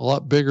 A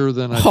lot bigger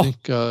than I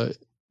think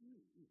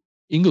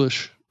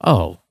English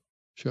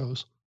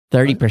shows.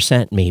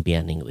 30% maybe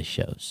on English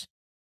shows,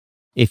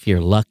 if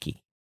you're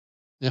lucky.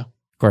 Yeah.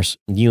 Of course,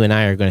 you and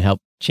I are going to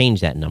help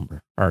change that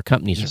number. Our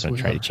companies are going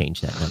to try to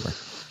change that number.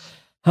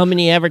 How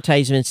many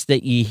advertisements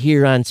that you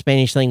hear on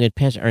Spanish language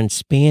podcasts are in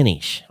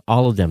Spanish?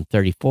 All of them,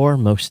 34.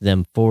 Most of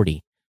them,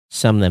 40.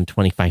 Some of them,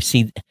 25.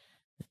 See,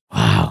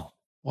 Wow.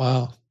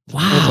 Wow.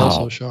 Wow. That's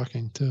also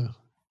shocking, too.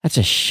 That's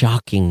a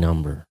shocking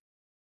number.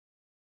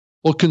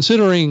 Well,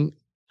 considering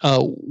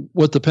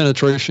what the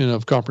penetration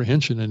of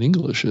comprehension in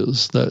English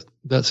is,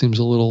 that seems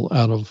a little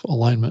out of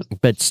alignment.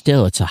 But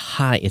still, it's a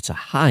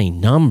high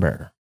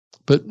number.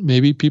 But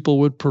maybe people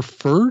would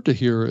prefer to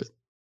hear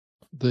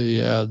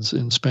the ads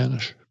in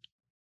Spanish.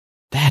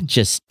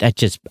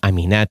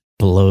 That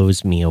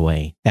blows me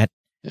away.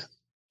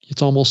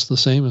 It's almost the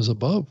same as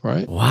above,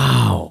 right?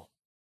 Wow.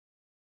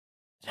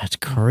 That's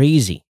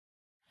crazy.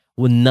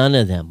 With none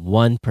of them,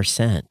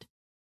 1%.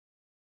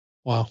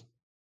 Wow.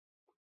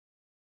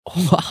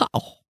 Wow.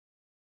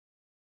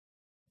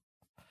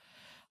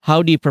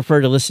 How do you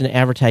prefer to listen to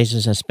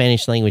advertisements on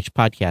Spanish language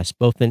podcasts,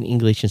 both in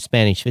English and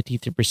Spanish?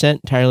 53%,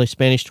 entirely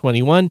Spanish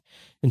 21%,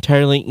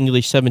 entirely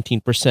English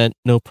 17%,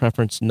 no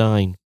preference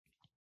 9%.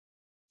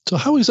 So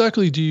how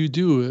exactly do you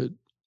do it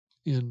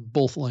in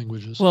both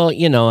languages? Well,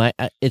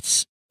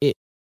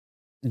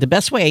 the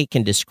best way I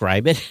can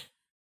describe it.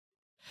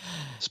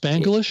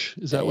 Spanglish?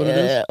 Is that what it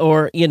is?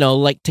 Or,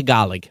 like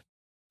Tagalog.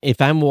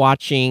 If I'm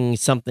watching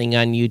something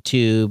on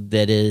YouTube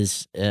that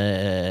is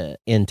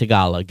in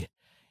Tagalog,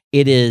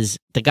 it is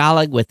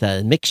Tagalog with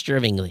a mixture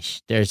of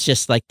English. There's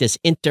just like this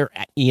you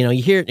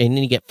hear it and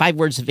then you get 5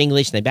 words of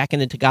English and they back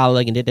into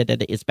Tagalog and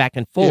it's back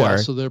and forth. Yeah,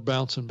 so they're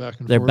bouncing back and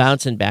forth. They're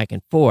bouncing back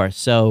and forth.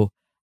 So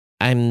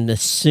I'm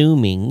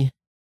assuming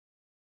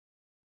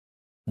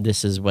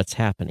this is what's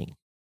happening.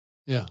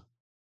 Yeah.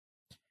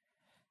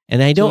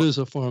 And I don't. So it is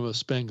a form of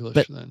Spanglish,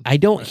 but then. I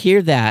don't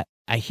hear that.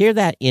 I hear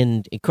that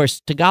of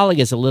course, Tagalog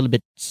is a little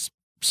bit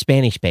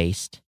Spanish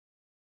based.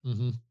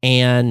 Mm-hmm.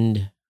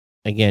 And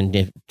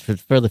again,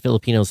 for the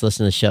Filipinos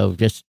listening to the show,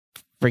 just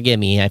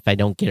forgive me if I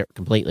don't get it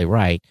completely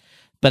right.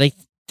 But I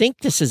think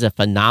this is a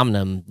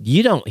phenomenon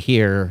you don't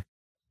hear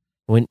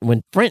when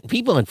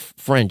people in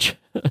French,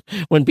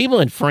 when people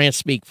in France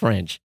speak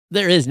French,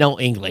 there is no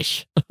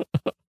English.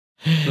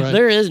 Right.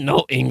 There is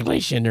no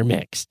English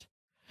intermixed.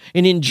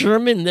 And in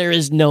German, there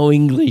is no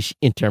English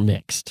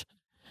intermixed,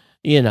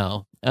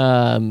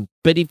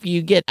 But if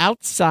you get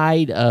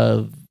outside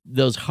of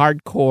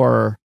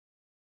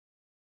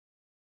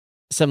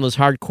some of those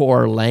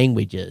hardcore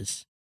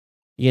languages,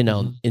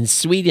 Mm-hmm. in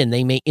Sweden,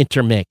 they may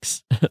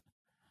intermix,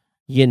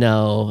 and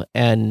I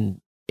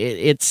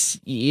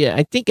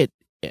think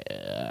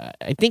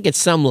it's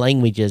some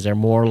languages are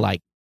more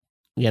like,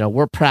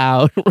 we're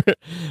proud.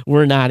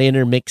 We're not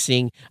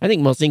intermixing. I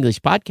think most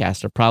English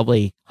podcasts are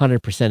probably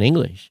 100%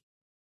 English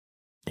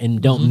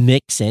and don't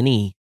mix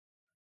any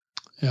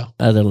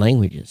other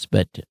languages.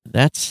 But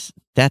that's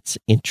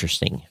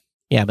interesting.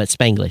 Yeah, but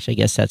Spanglish, I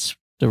guess that's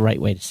the right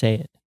way to say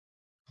it.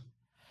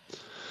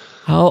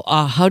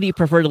 How do you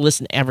prefer to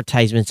listen to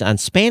advertisements on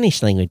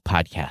Spanish language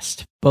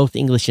podcasts? Both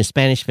English and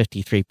Spanish,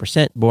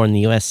 53%. Born in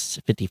the U.S.,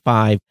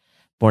 55%.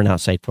 Born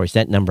outside 40%.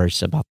 That number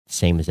is about the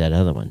same as that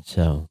other one.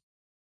 So.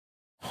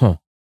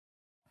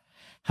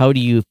 How do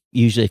you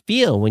usually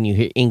feel when you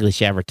hear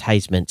English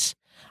advertisements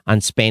on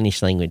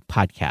Spanish language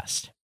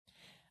podcasts?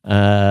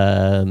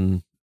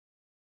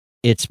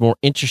 It's more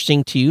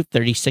interesting to you,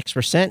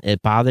 36%.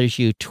 It bothers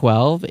you,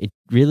 12%. It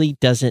really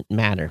doesn't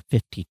matter,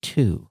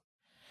 52%.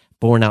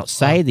 Born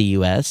outside the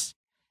U.S.,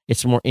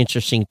 it's more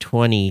interesting,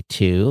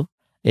 22%.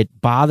 It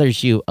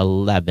bothers you,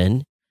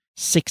 11%.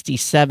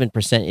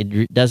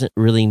 67%. It doesn't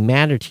really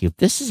matter to you.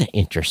 This is an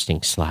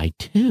interesting slide,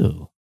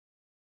 too.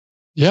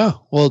 Yeah,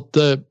 well,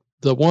 the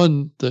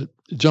one that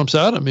jumps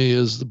out at me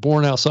is the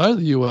born outside of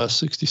the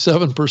U.S.,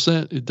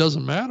 67%. It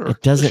doesn't matter.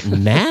 It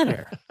doesn't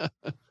matter.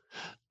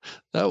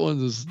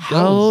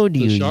 How do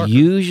you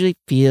usually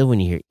feel when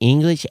you hear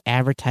English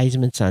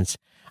advertisements on?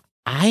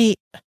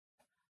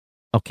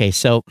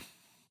 So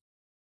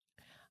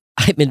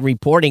I've been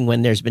reporting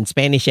when there's been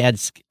Spanish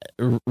ads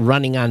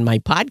running on my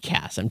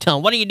podcast. I'm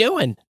telling, what are you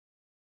doing?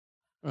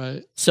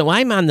 Right. So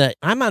I'm on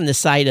the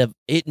side of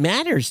it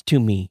matters to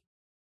me.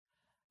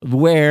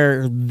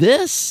 Where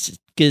this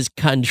is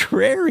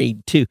contrary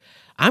to,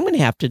 I'm going to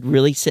have to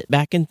really sit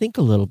back and think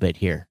a little bit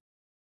here.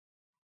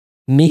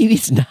 Maybe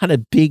it's not a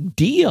big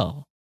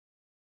deal.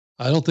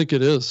 I don't think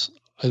it is.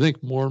 I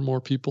think more and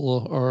more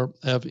people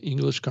have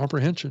English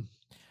comprehension.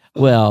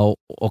 Well,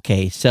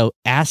 okay, so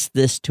ask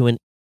this to a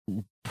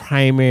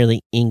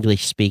primarily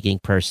English-speaking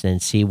person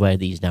and see why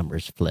these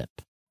numbers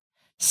flip.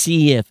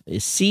 See if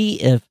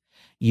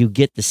you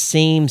get the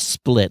same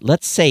split.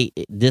 Let's say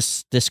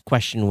this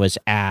question was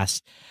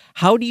asked,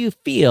 how do you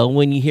feel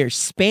when you hear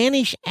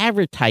Spanish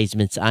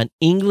advertisements on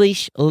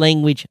English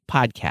language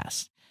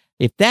podcasts?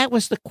 If that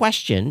was the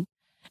question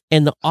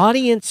and the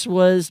audience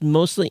was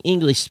mostly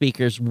English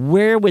speakers,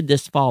 where would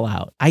this fall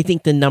out? I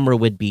think the number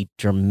would be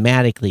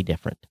dramatically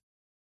different.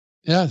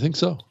 Yeah, I think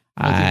so.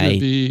 I think it would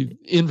be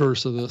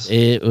inverse of this.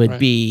 It would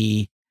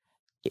be,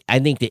 I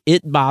think that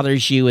it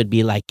bothers you would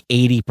be like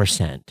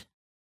 80%.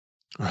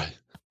 Right.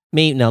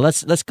 Maybe no,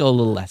 let's go a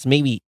little less.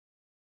 Maybe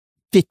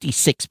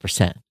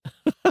 56%.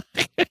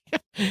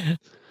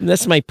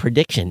 That's my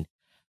prediction.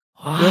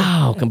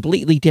 Wow,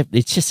 completely different.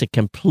 It's just a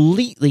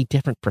completely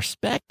different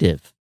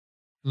perspective.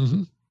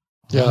 Mm-hmm.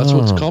 Yeah, that's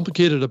what's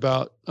complicated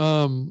about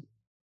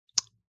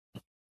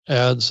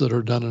ads that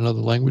are done in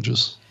other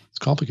languages. It's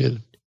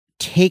complicated.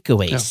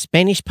 Takeaway.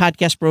 Spanish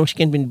podcast growth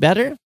can be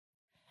better,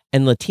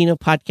 and Latino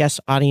podcast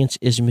audience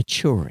is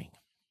maturing.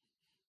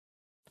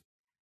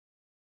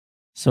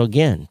 So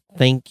again,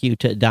 thank you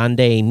to Donde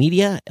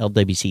Media,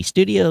 LWC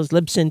Studios,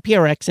 Libsyn,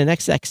 PRX, and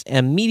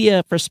XXM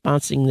Media for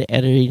sponsoring the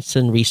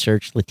Edison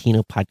Research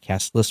Latino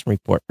Podcast Listen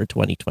Report for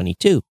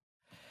 2022.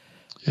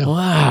 Yeah.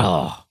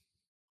 Wow.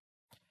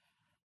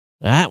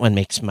 That one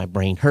makes my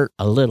brain hurt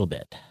a little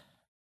bit.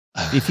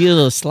 A few of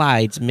those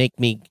slides make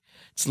me,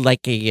 it's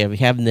like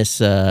having this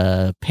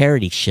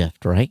parity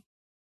shift, right?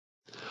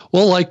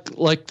 Well,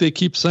 like they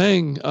keep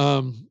saying,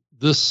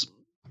 this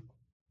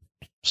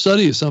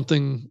study is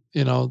something,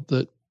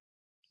 that,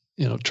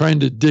 trying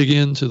to dig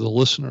into the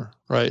listener,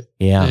 right?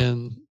 Yeah.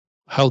 And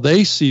how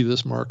they see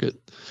this market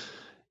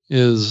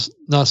is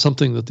not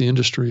something that the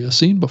industry has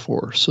seen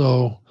before.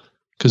 So,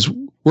 because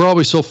we're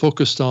always so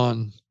focused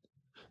on,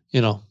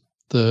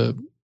 the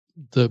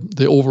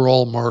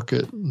overall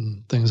market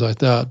and things like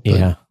that. But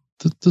yeah.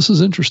 This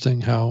is interesting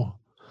how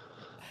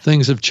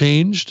things have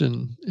changed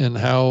and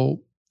how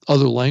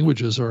other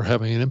languages are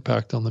having an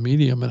impact on the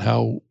medium and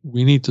how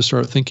we need to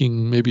start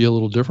thinking maybe a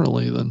little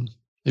differently than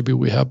maybe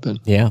we have been.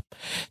 Yeah.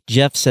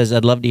 Jeff says,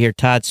 I'd love to hear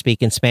Todd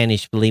speak in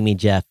Spanish. Believe me,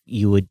 Jeff,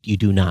 you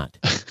do not.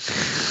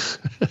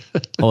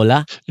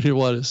 Hola. You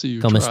want to see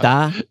you ¿Cómo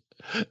try. está?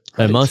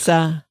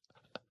 Hermosa.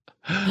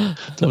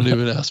 Don't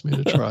even ask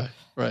me to try.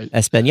 Right.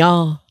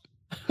 Espanol.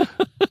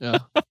 Yeah.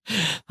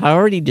 I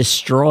already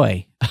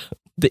destroy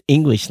the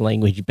English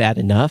language bad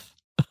enough.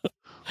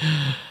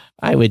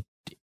 I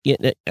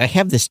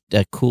have this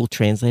cool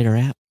translator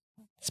app.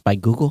 It's by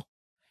Google.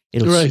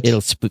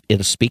 It'll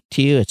speak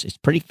to you. It's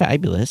pretty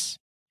fabulous.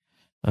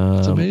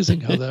 It's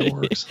amazing how that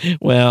works.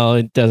 Well,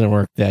 it doesn't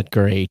work that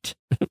great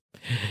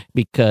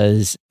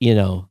because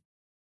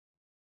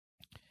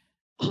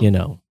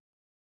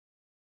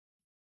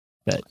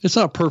but it's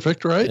not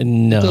perfect, right?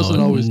 No, it doesn't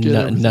always get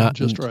everything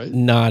just right.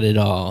 Not at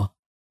all.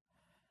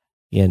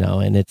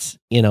 And it's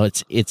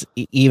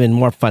even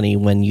more funny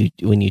when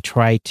you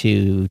try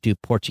to do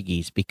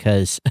Portuguese,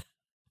 because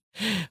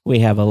we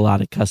have a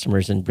lot of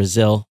customers in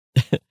Brazil,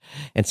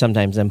 and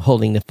sometimes I'm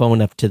holding the phone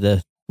up to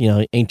the,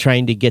 and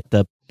trying to get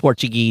the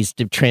Portuguese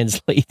to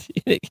translate.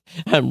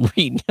 I'm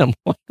reading, I'm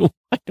like,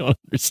 I don't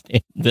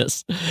understand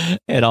this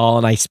at all.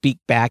 And I speak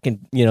back and,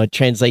 it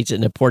translates it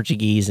into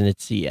Portuguese, and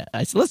it's,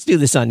 I said, let's do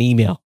this on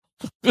email.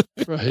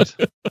 Right.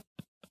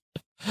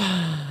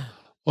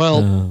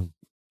 Well,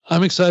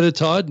 I'm excited,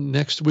 Todd.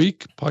 Next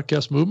week,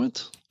 Podcast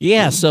Movement.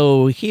 Yeah.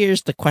 So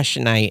here's the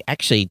question I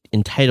actually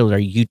entitled our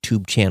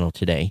YouTube channel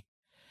today.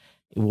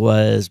 It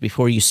was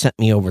before you sent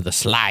me over the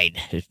slide,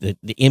 the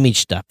image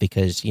stuff,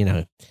 because,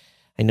 I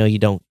know you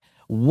don't.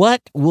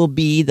 What will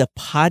be the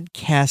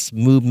Podcast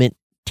Movement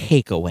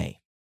takeaway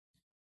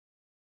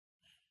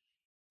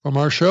from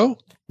our show?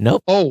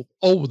 Nope. Oh,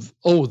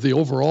 the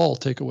overall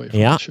takeaway from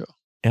the show.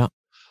 Yeah.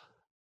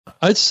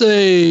 I'd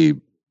say,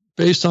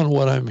 based on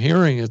what I'm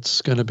hearing,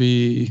 it's going to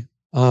be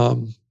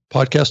Podcast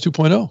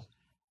 2.0.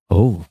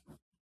 Oh.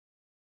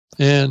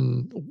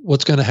 And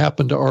what's going to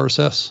happen to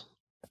RSS?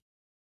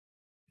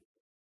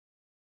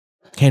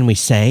 Can we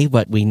say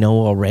what we know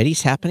already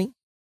is happening?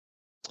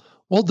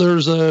 Well,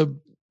 there's a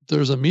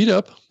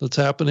meetup that's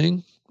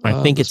happening.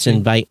 I think it's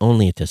invite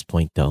only at this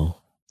point, though.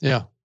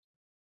 Yeah.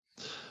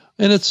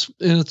 And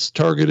it's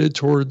targeted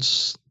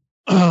towards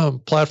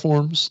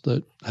platforms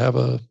that have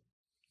a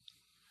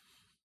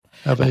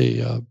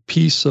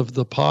piece of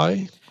the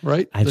pie,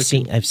 right? I've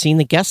seen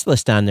the guest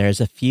list on there.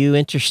 There's a few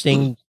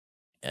interesting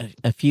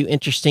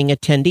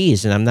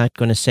attendees, and I'm not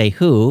going to say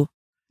who.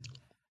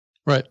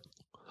 Right.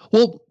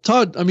 Well,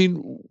 Todd, I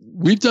mean,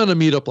 we've done a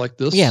meetup like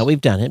this. Yeah,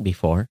 we've done it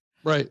before.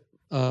 Right.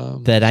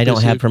 That I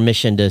don't have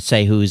permission to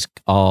say who's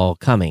all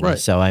coming. Right.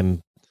 So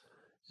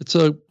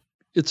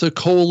it's a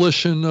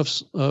coalition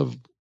of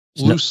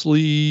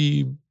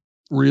loosely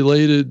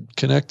related,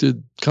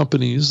 connected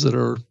companies that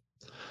are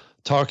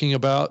talking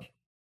about,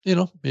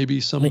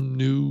 maybe some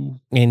new.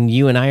 And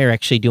you and I are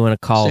actually doing a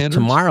call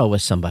tomorrow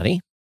with somebody.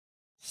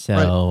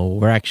 So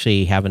we're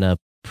actually having a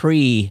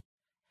pre-podcast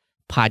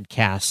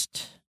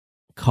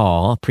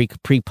call,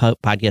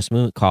 pre-podcast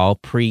movement call,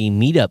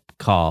 pre-meetup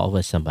call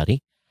with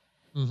somebody.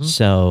 Mm-hmm.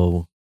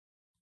 So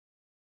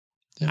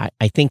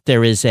I think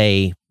there is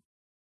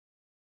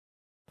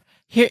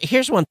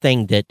here's one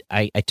thing that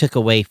I took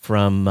away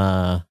from,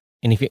 and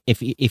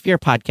if you're a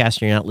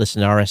podcaster, you're not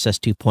listening to RSS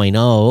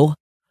 2.0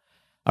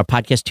 or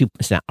podcast 2,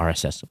 it's not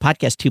RSS,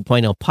 podcast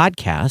 2.0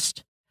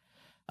 podcast,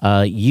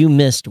 you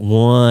missed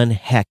one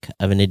heck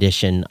of an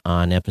edition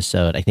on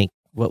episode, I think,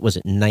 what was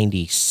it,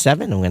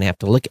 97? I'm going to have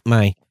to look at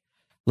my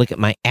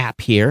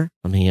app here.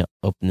 Let me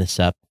open this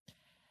up.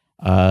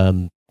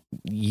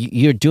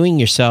 You're doing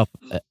yourself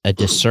a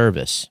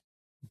disservice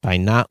by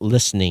not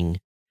listening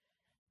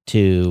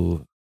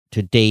to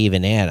Dave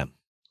and Adam.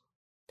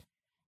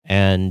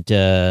 And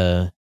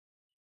there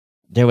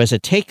was a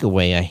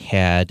takeaway I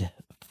had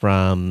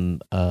from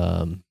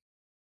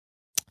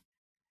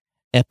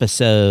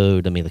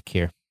episode, let me look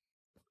here,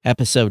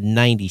 episode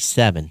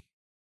 97.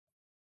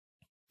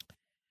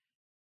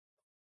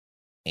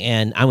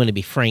 And I'm going to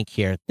be frank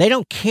here. They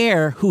don't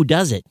care who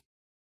does it.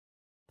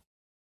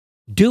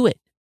 Do it.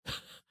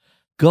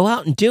 Go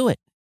out and do it.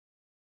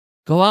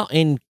 Go out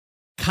and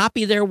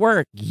copy their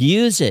work.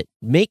 Use it.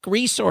 Make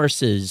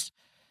resources.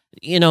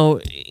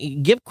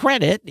 Give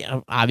credit,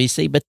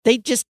 obviously, but they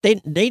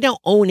don't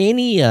own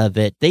any of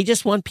it. They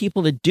just want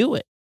people to do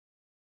it.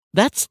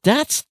 That's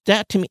that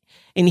to me.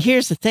 And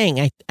here's the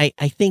thing.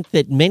 I think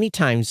that many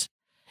times,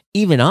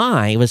 even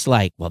I was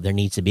like, well, there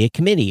needs to be a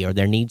committee, or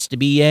there needs to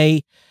be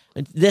a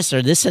this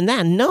or this and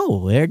that.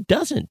 No, there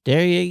doesn't.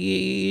 There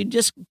you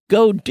just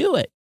go do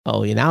it.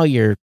 Oh, now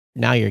you're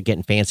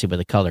getting fancy with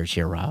the colors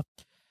here, Rob.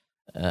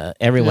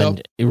 Everyone,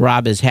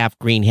 Rob is half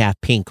green, half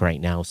pink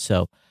right now.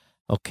 So,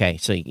 okay,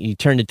 so you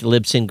turned it to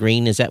Libsyn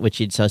green. Is that what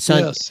you'd say?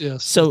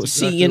 Yes. So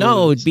see,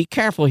 be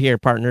careful here,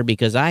 partner,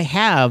 because I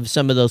have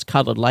some of those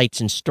colored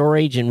lights in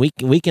storage, and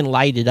we can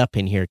light it up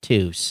in here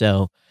too.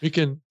 So we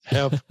can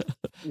have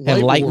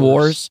light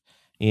wars.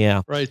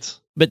 Yeah, right.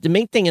 But the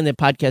main thing in the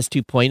podcast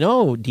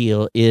 2.0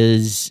 deal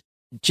is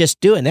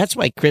just do it. And that's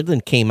why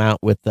Cridland came out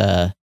with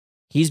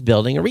he's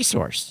building a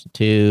resource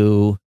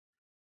to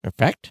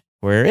perfect.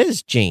 Where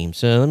is James?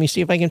 So let me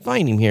see if I can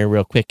find him here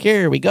real quick.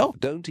 Here we go.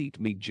 Don't eat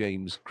me,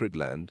 James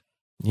Cridland.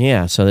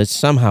 Yeah, so that's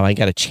somehow I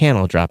got a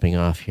channel dropping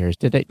off here.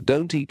 Did I?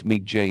 Don't eat me,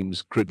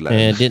 James Cridland.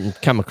 It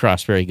didn't come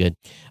across very good.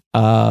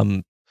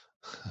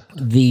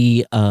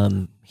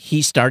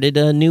 He started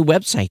a new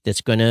website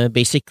that's going to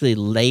basically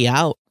lay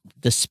out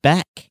the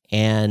spec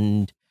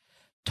and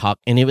talk.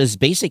 And it was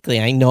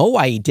basically, I know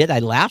why he did. I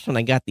laughed when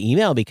I got the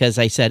email because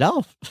I said,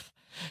 oh,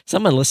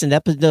 someone listened to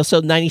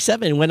episode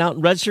 97 and went out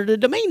and registered a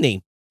domain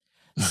name.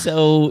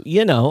 So,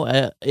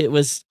 it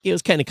was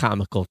kind of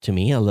comical to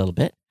me a little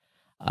bit,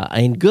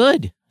 and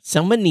good.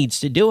 Someone needs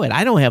to do it.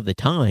 I don't have the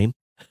time,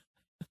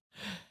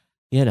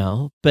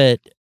 but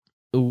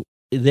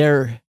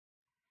there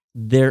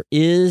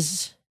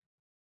is,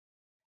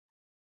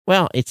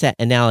 well, it's that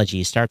analogy.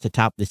 You start at the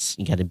top,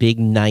 you got a big,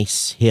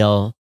 nice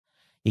hill.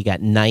 You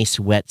got nice,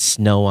 wet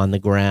snow on the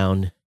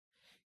ground.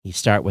 You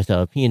start with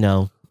a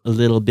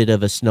little bit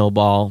of a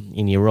snowball,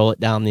 and you roll it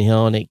down the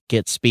hill, and it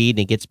gets speed,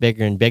 and it gets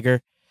bigger and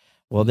bigger.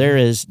 Well, there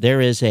is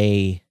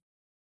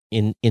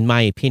in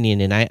my opinion,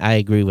 and I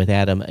agree with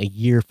Adam, a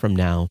year from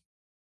now,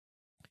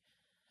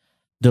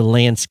 the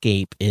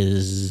landscape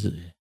is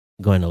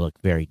going to look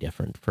very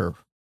different for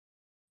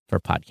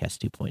Podcast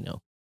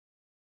 2.0.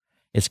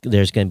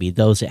 There's going to be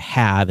those that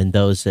have and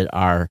those that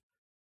are,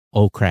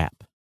 oh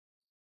crap.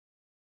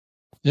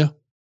 Yeah.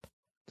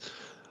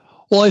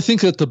 Well, I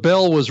think that the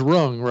bell was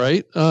rung,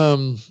 right?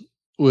 When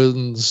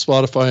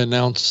Spotify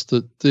announced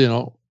that,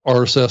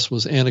 RSS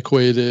was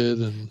antiquated,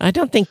 and I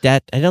don't think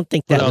that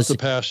was the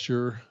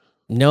pasture.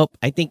 Nope.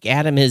 I think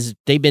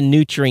they've been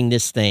nurturing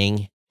this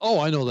thing. Oh,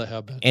 I know they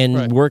have been.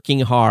 And working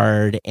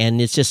hard,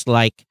 and it's just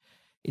like,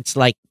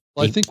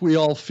 I think we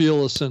all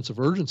feel a sense of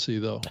urgency,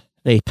 though.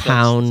 They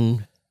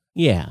pound,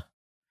 yeah.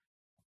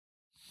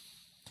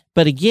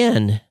 But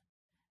again,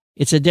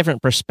 it's a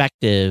different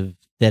perspective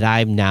that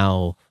I've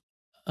now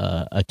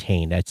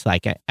attained. It's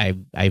like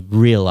I've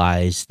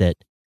realized that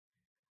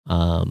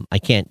I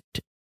can't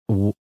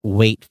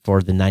wait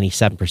for the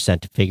 97%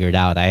 to figure it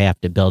out. I have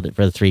to build it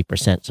for the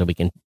 3% so we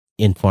can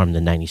inform the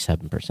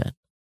 97%.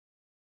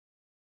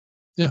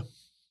 Yeah.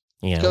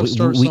 Yeah.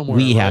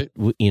 We have,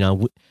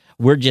 right?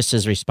 We're just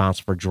as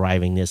responsible for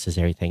driving this as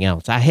everything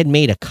else. I had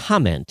made a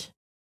comment.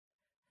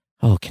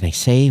 Oh, can I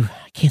say?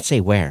 I can't say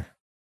where.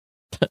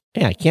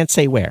 Yeah, I can't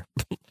say where.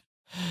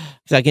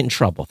 Because I get in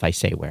trouble if I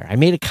say where. I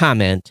made a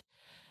comment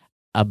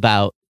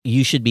about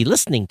you should be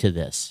listening to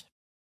this.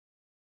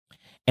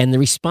 And the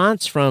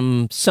response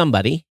from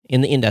somebody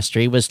in the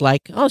industry was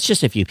like, oh, it's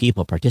just a few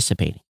people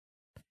participating.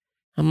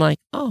 I'm like,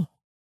 oh,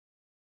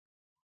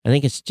 I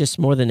think it's just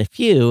more than a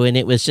few. And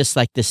it was just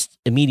like this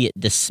immediate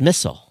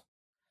dismissal.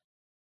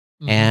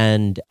 Mm-hmm.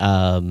 And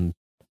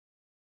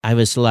I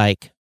was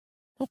like,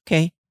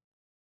 okay,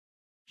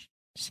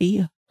 see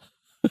ya.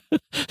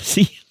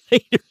 See you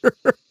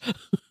later.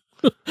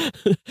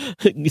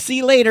 See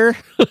you later.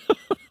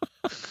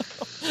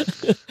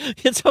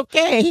 It's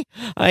okay.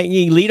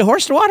 You lead a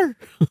horse to water.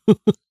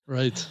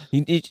 Right.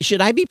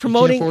 Should I be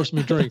promoting? You can't force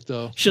me to drink,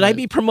 though. Should I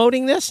be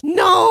promoting this?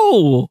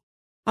 No.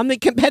 I'm the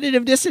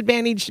competitive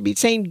disadvantage to be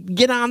saying,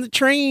 get on the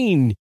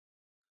train.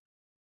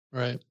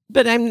 Right.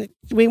 But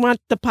we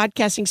want the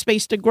podcasting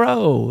space to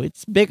grow.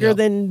 It's bigger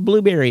than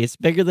Blueberry. It's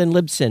bigger than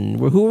Libsyn.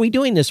 Who are we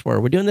doing this for?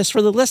 We're doing this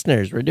for the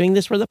listeners. We're doing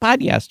this for the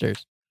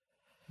podcasters.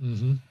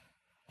 Mm-hmm.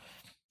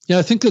 Yeah,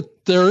 I think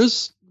that there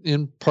is,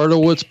 in part of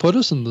what's put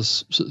us in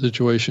this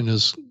situation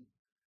is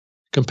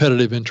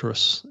competitive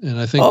interests. And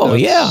I think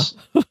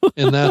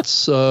and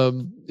that's,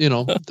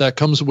 that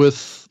comes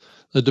with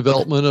the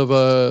development of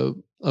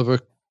a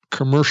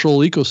commercial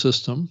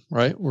ecosystem,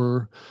 right?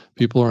 Where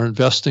people are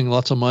investing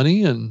lots of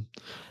money and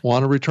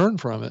want a return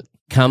from it.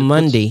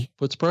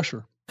 Puts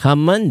pressure.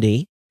 Come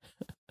Monday,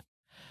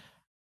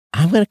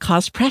 I'm going to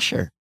cause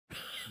pressure.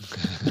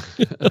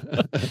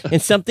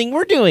 And something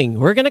we're doing.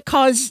 We're going to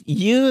cause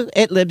you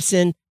at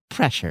Libsyn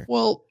pressure.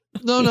 Well,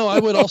 no. I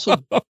would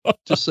also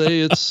just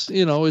say it's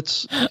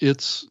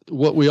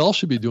what we all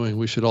should be doing.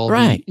 We should all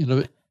be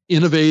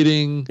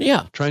innovating,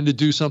 trying to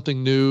do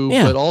something new,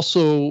 but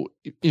also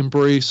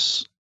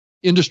embrace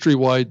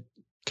industry-wide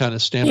kind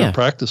of standard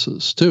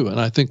practices too. And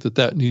I think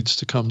that needs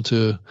to come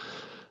to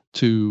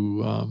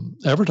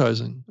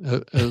advertising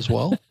as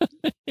well.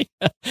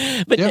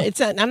 But it's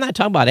not, I'm not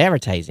talking about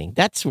advertising.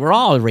 We're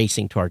all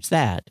racing towards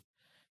that.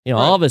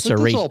 All of us are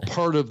racing. It's all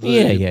part of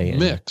the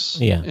mix.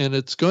 Yeah. And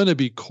it's going to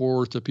be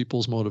core to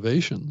people's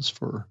motivations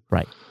for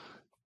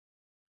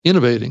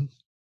innovating.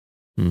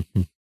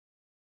 Mm-hmm.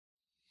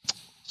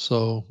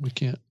 So we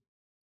can't.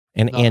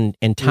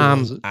 And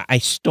Tom, I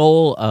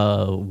stole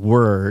a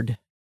word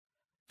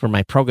for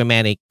my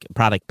programmatic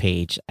product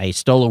page. I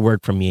stole a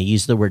word from you. I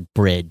used the word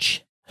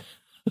bridge.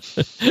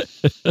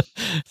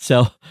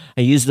 So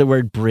I used the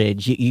word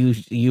bridge.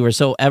 You were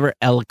so ever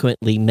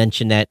eloquently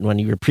mentioned that in one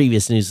of your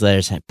previous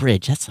newsletters. That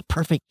bridge. That's a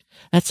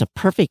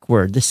perfect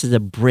word. This is a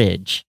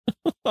bridge.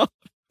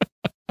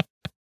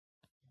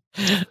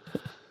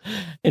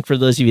 And for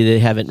those of you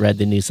that haven't read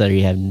the newsletter,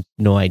 you have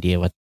no idea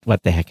what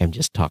the heck I'm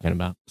just talking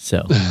about.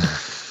 So,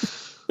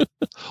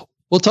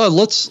 well, Todd,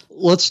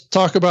 let's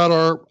talk about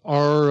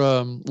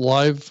our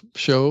live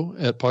show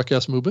at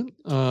Podcast Movement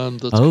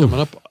that's coming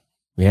up.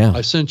 Yeah,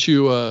 I sent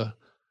you a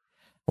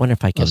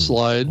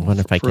slide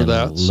for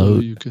that, so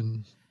you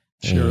can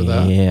share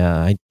that. Yeah,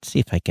 I see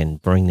if I can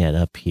bring that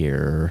up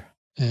here.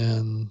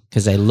 And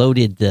because I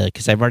loaded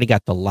because I've already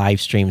got the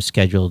live stream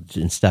scheduled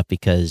and stuff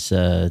because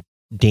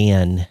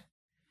Dan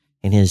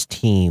and his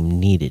team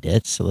needed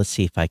it. So let's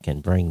see if I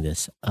can bring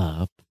this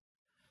up.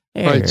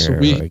 There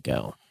we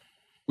go.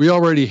 We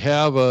already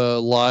have a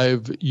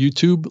live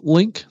YouTube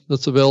link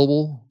that's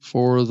available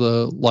for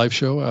the live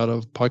show out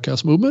of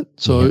Podcast Movement.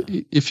 So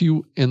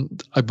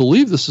and I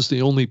believe this is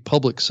the only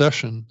public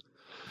session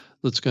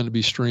that's going to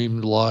be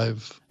streamed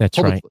live. That's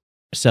publicly. Right.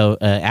 So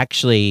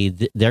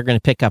actually, they're going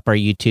to pick up our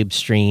YouTube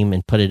stream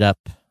and put it up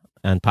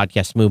on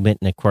Podcast Movement.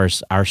 And of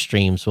course,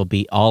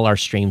 all our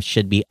streams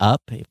should be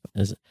up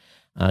because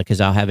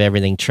I'll have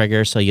everything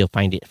triggered. So you'll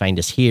find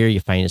us here.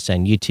 You find us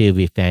on YouTube.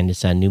 You find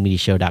us on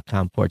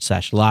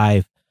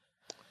newmediashow.com/live.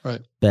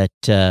 Right. But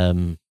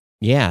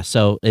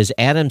so as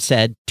Adam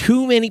said,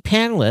 too many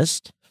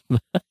panelists.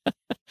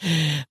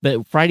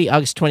 But Friday,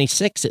 August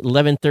 26th at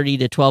 11:30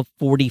 to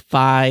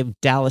 12:45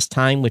 Dallas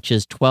time, which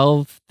is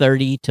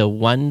 12:30 to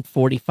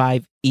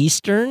 1:45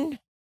 Eastern.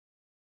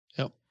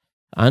 Yep.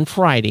 On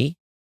Friday.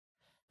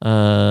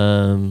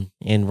 And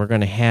we're going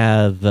to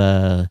have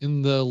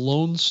in the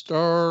Lone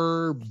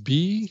Star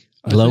B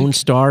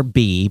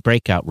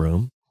breakout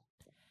room,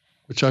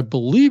 which I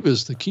believe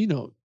is the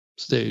keynote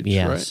stage.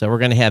 Yeah, right? So we're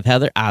going to have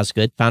Heather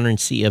Osgood, founder and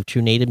CEO of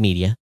True Native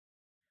Media.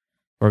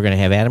 We're going to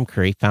have Adam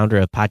Curry, founder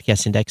of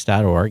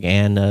podcastindex.org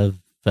and of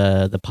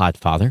the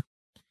Podfather.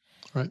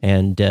 Right.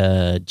 And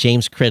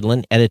James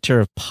Cridlin, editor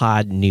of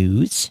Pod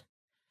News.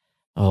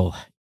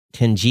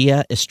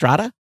 Tangia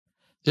Estrada,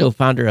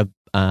 co-founder of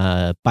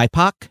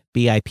BIPOC,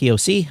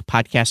 BIPOC,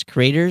 Podcast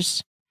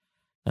Creators.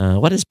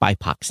 What does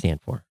BIPOC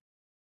stand for?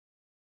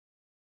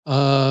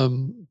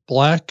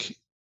 Black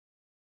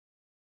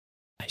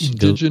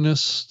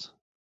Indigenous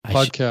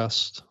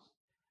Podcast.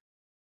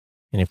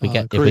 And if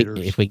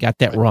we got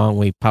that wrong,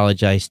 we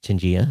apologize,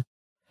 Tangia.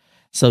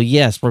 So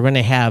yes, we're going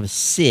to have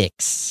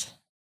 6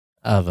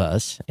 of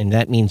us, and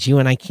that means you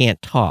and I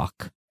can't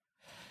talk.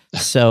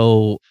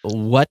 So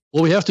what?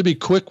 Well, we have to be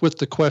quick with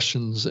the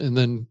questions, and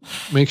then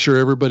make sure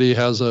everybody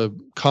has a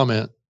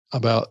comment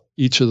about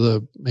each of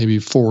the maybe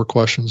 4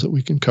 questions that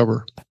we can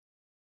cover.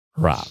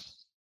 Rob.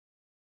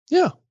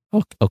 Yeah.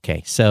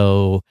 Okay.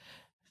 So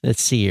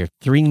let's see here.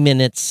 3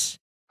 minutes.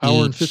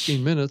 Hour and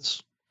 15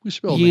 minutes. We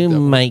should be able to you make that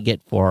might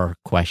get 4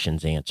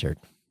 questions answered.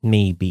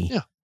 Maybe.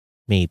 Yeah.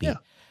 Maybe. Yeah.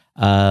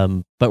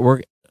 But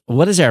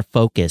what is our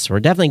focus? We're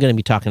definitely going to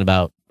be talking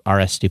about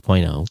RS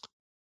 2.0.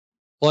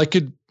 Well, I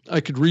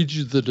could read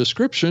you the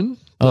description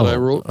that I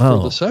wrote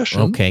for the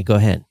session. Okay, go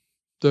ahead.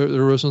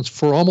 There was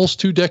for almost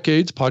 2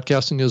 decades,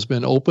 podcasting has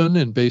been open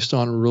and based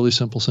on a really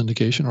simple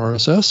syndication,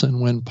 RSS. And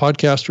when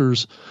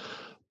podcasters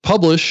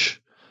publish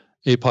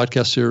a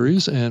podcast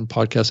series and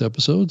podcast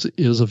episodes, it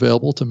is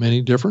available to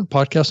many different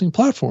podcasting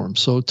platforms.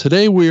 So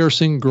today we are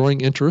seeing growing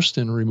interest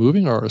in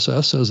removing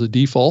RSS as a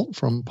default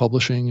from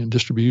publishing and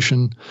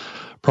distribution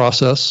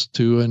process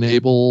to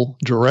enable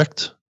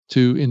direct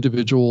to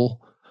individual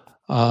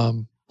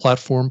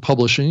platform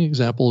publishing,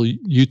 example,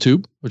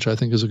 YouTube, which I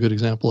think is a good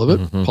example of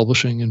it,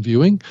 publishing and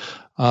viewing.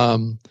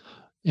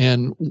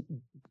 And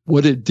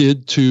what it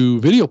did to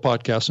video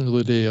podcasting in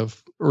the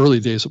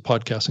early days of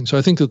podcasting. So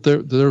I think that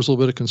there's a little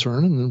bit of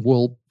concern, and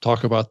we'll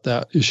talk about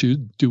that issue.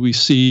 Do we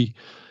see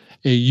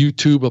a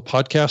YouTube of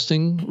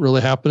podcasting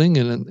really happening?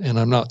 And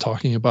I'm not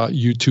talking about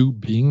YouTube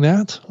being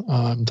that.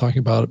 I'm talking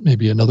about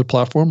maybe another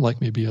platform, like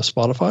maybe a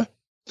Spotify.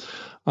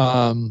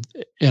 And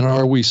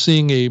are we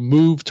seeing a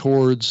move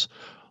towards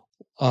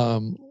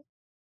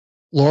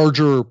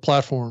larger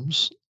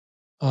platforms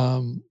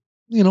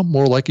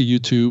more like a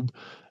YouTube,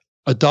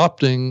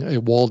 adopting a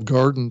walled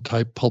garden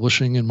type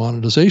publishing and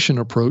monetization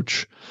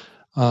approach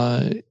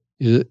as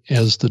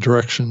the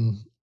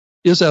direction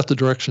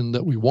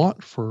that we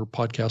want for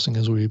podcasting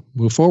as we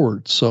move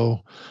forward.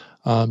 So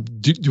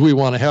do we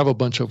want to have a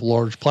bunch of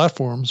large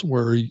platforms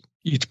where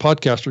each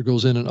podcaster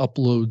goes in and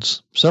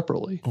uploads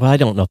separately? Well, I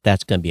don't know if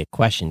that's going to be a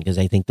question, because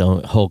I think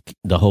the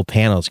whole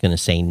panel is going to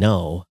say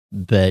no.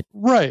 But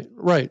right.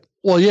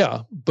 Well,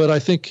 yeah, but I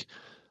think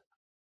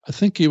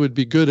it would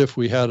be good if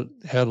we had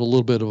a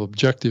little bit of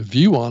objective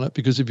view on it,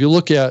 because if you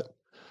look at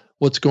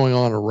what's going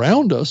on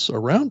around us,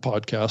 around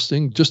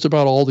podcasting, just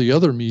about all the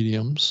other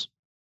mediums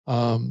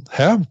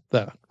have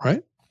that,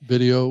 right?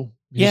 Video,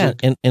 music,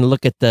 and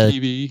look at the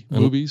TV,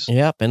 movies.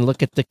 Yep, and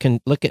look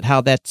at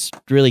how that's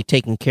really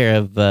taking care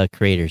of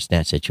creators in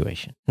that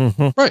situation.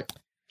 Mm-hmm. Right,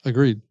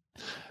 agreed.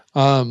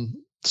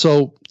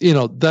 So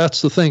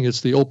that's the thing.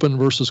 It's the open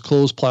versus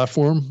closed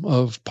platform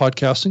of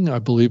podcasting. I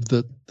believe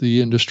that the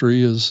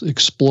industry is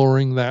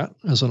exploring that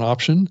as an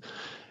option.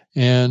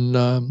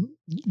 And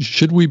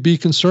should we be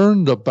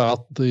concerned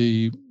about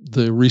the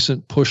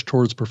recent push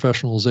towards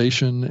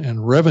professionalization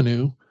and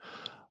revenue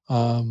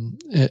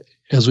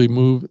as we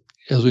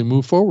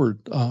move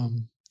forward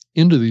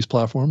into these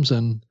platforms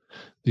and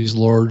these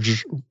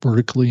large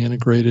vertically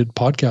integrated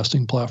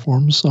podcasting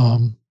platforms?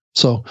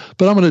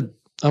 But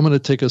I'm going to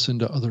take us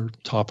into other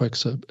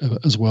topics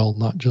as well,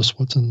 not just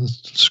what's in the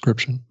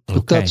description.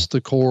 But that's the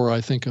core,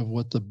 I think, of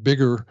what the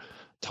bigger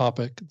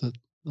topic that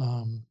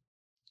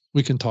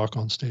we can talk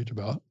on stage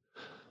about.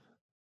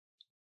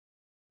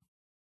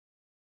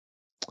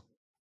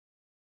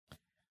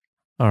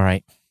 All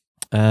right.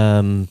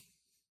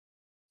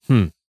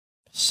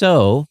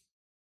 So,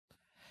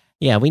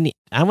 yeah, I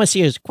want to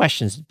see your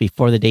questions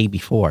before the day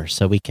before,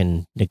 so we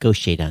can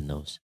negotiate on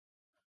those.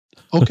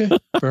 Okay,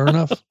 fair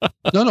enough.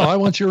 No, I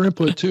want your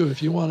input too.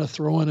 If you want to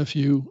throw in a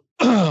few,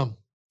 on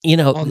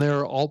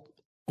there, I'll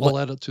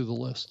add it to the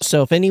list.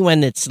 So if anyone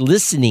that's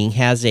listening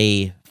has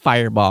a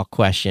fireball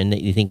question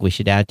that you think we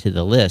should add to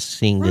the list,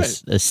 seeing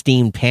this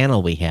esteemed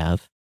panel we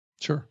have,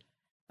 sure.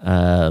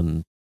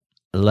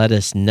 Let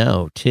us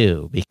know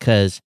too,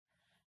 because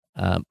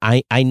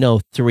I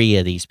know 3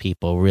 of these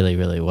people really,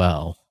 really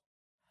well.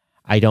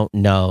 I don't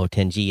know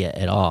Tangia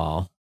at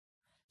all,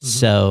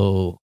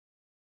 so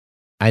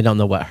I don't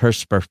know what her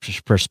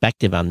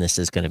perspective on this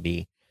is going to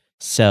be.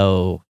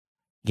 So,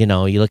 you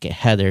look at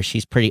Heather,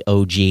 she's pretty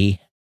OG.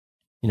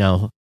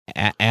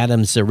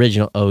 Adam's the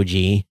original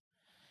OG.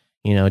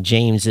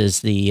 James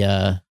is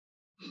the,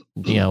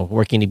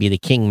 working to be the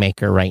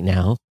kingmaker right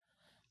now.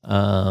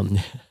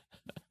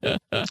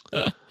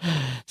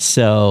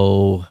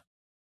 So.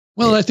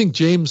 Well, I think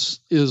James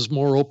is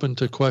more open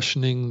to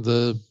questioning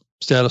the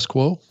status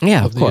quo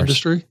of the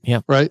industry.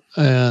 Yeah. Right.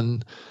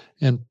 And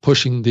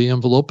pushing the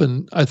envelope.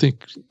 And I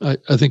think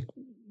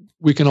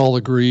we can all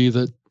agree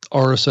that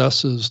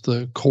RSS is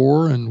the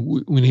core, and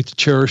we need to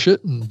cherish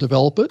it and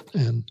develop it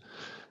and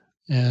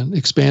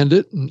expand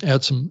it and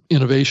add some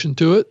innovation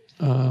to it.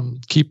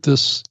 Keep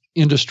this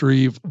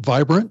industry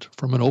vibrant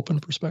from an open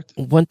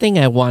perspective. One thing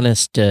I want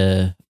us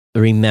to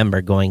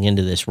remember going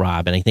into this,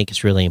 Rob, and I think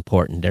it's really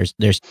important.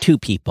 There's 2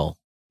 people.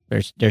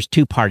 There's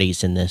 2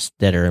 parties in this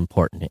that are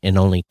important, and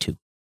only 2.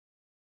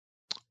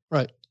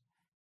 Right.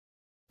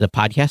 The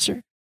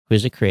podcaster, who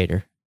is a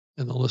creator,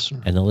 and the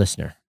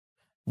listener.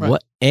 Right.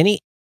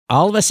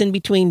 All of us in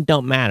between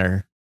don't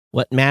matter.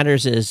 What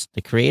matters is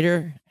the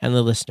creator and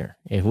the listener.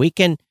 If we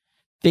can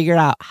figure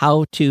out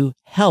how to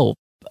help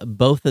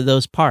both of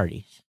those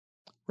parties,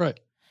 right,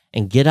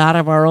 and get out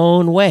of our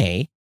own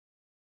way.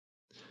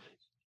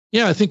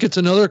 Yeah, I think it's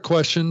another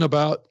question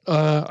about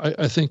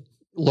I think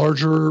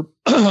larger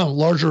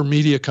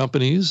media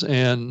companies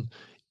and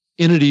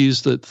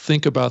entities that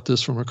think about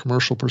this from a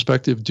commercial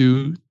perspective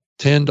do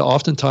tend to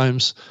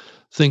oftentimes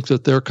think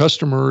that their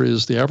customer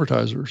is the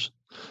advertisers,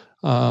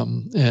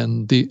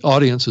 and the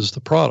audience is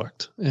the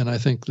product. And I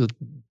think that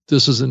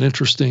this is an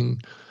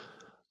interesting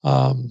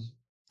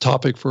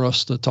topic for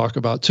us to talk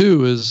about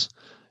too, is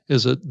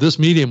that this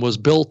medium was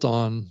built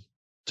on,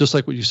 just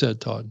like what you said,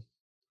 Todd,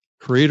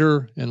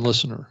 creator and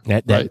listener.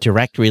 That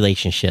direct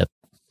relationship.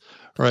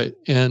 Right.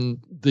 And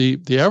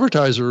the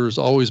advertiser has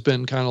always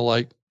been kind of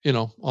like,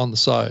 on the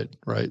side,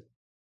 right?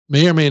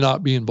 May or may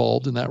not be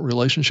involved in that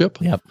relationship.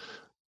 Yep.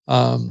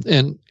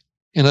 And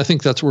I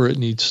think that's where it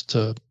needs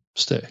to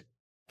stay.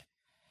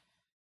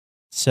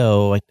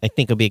 So I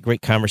think it'll be a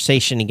great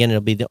conversation. Again,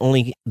 it'll be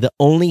the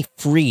only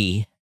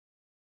free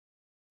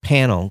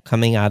panel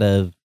coming out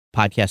of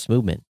Podcast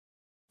Movement.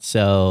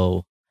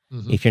 So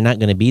if you're not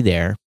going to be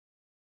there,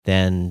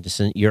 then this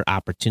is your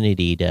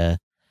opportunity to.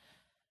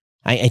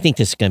 I think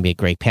this is going to be a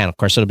great panel. Of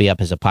course, it'll be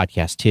up as a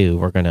podcast too.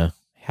 We're going to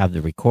have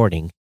the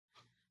recording.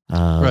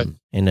 Right.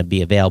 And it'll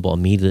be available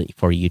immediately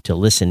for you to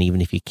listen,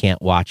 even if you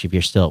can't watch. If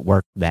you're still at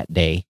work that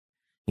day,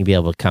 you'll be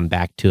able to come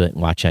back to it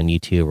and watch on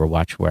YouTube or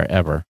watch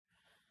wherever.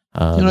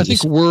 And I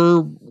think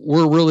we're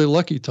really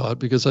lucky, Todd,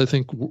 because I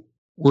think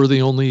we're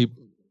the only,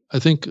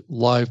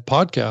 live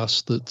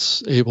podcast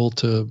that's able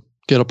to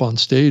get up on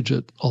stage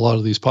at a lot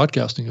of these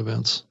podcasting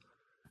events.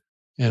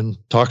 and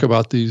talk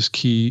about these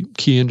key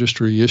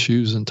industry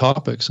issues and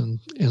topics. And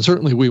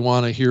certainly we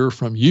want to hear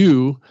from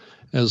you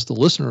as the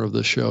listener of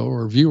the show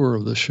or viewer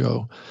of the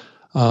show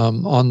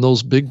on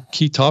those big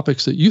key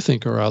topics that you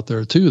think are out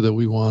there too, that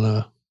we want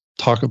to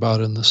talk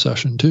about in the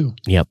session too.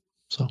 Yep.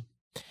 So,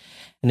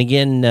 and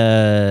again,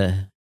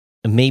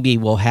 maybe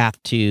we'll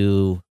have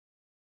to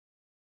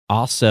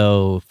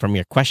also, from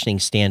your questioning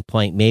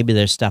standpoint, maybe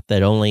there's stuff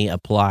that only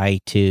apply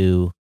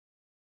to,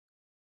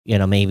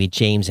 maybe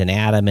James and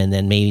Adam, and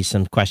then maybe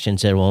some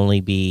questions that will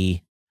only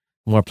be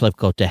more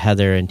applicable to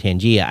Heather and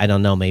Tangia. I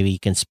don't know. Maybe you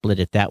can split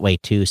it that way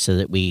too, so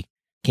that we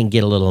can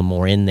get a little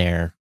more in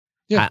there.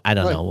 Yeah, I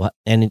don't right. know what.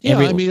 And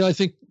I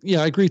think,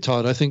 I agree,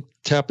 Todd. I think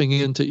tapping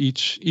into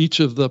each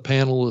of the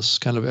panelists'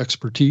 kind of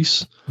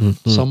expertise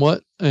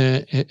somewhat,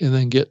 and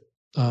then get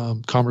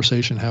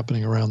conversation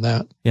happening around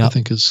that. I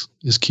think is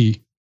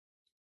key.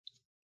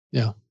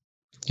 Yeah.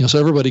 So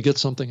everybody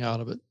gets something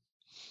out of it.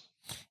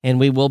 And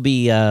we will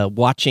be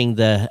watching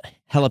the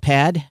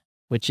helipad,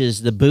 which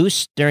is the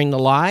boost during the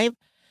live.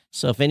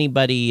 So if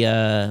anybody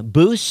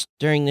boosts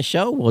during the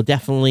show, we'll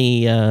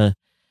definitely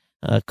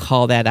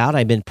call that out.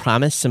 I've been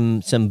promised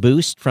some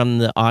boost from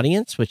the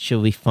audience, which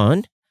will be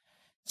fun.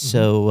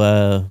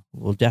 So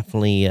we'll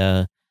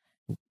definitely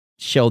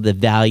show the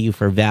value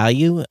for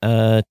value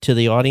to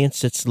the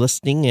audience that's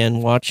listening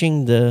and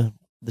watching the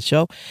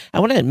show. I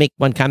want to make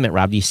one comment,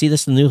 Rob. Do you see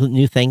this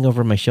new thing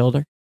over my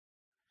shoulder?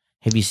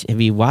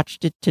 Have you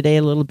watched it today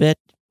a little bit?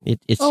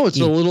 It's a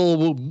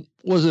little.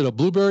 Was it a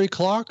blueberry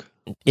clock?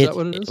 Is that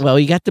what it is? Well,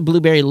 you got the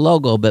blueberry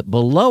logo, but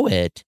below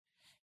it,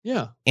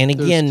 and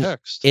again,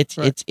 text,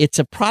 it's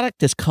a product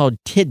that's called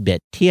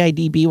Tidbit,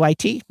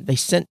 Tidbyt. They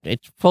sent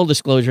it. Full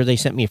disclosure, they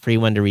sent me a free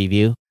one to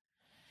review.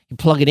 You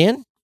plug it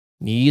in,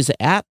 you use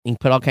the app, you can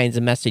put all kinds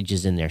of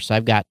messages in there. So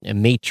I've got a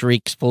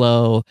matrix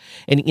flow,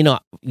 and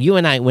you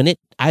and I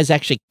was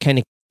actually kind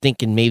of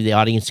thinking maybe the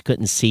audience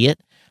couldn't see it.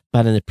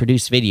 But in the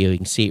produced video, you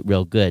can see it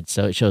real good.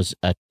 So it shows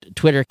a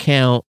Twitter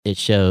account. It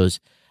shows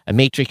a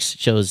matrix,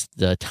 shows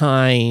the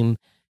time.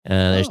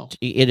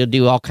 It'll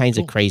do all kinds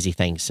of crazy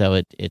things.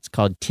 So it's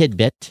called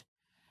Tidbit.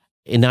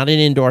 And not an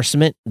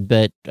endorsement,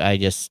 but I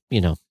just,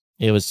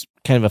 it was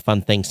kind of a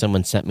fun thing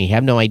someone sent me. I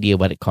have no idea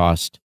what it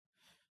cost.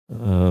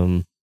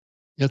 Todd,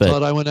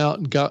 I went out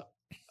and got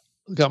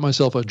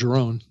myself a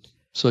drone.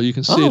 So you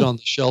can see it on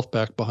the shelf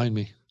back behind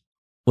me.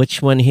 Which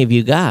one have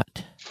you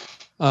got?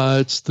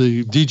 It's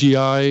the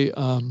DJI,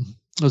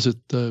 was it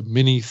the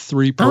Mini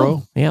 3 Pro?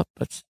 Oh, yep.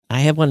 I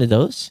have one of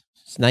those.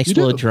 It's a nice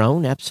little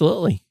drone.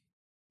 Absolutely.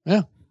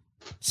 Yeah.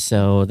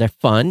 So they're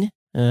fun.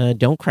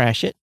 Don't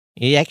crash it.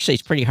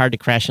 It's pretty hard to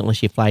crash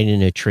unless you fly it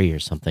into a tree or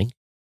something.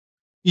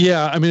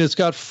 Yeah. I mean, it's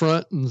got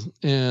front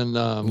and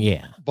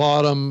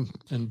bottom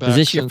and back. Is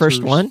this your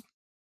first one?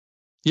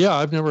 Yeah.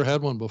 I've never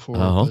had one before.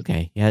 Oh,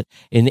 okay. Yeah.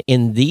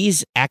 And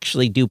these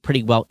actually do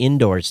pretty well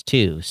indoors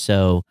too.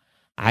 So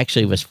I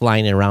actually was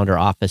flying around our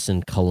office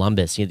in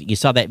Columbus. You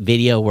saw that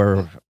video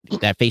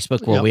that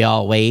Facebook where we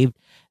all waved?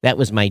 That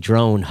was my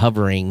drone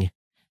hovering,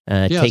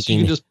 taking. So you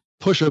can just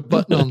push a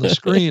button on the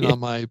screen on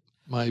my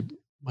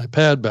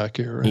pad back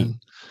here, and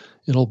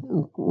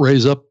it'll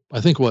raise up, I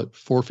think,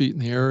 4 feet in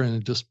the air, and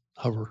it just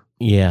hover.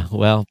 Yeah.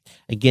 Well,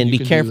 again, be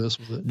careful.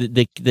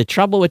 The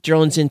trouble with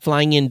drones in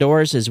flying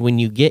indoors is when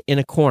you get in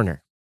a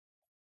corner,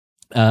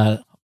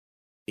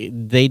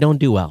 they don't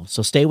do well.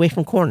 So stay away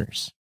from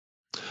corners.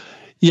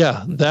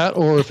 Yeah, that,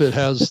 or if it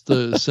has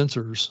the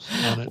sensors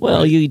on it.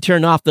 Well, you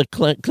turn off the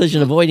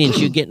collision avoidance,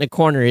 you get in a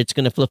corner, it's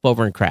going to flip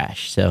over and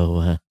crash.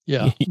 So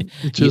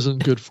which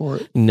isn't good for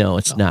it. No,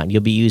 it's not.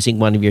 You'll be using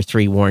one of your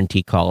 3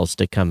 warranty calls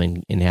to come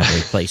and have a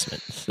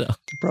replacement. So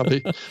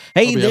probably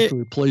have to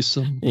replace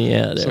some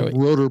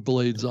rotor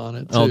blades on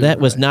it. Oh, that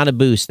was not a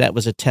boost. That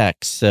was a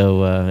text.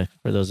 So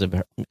for those of,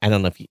 I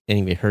don't know if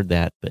any of you heard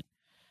that, but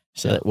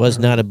it was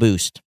not a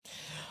boost.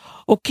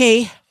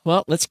 Okay.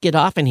 Well, let's get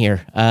off in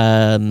here.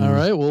 All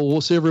right. Well,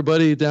 we'll see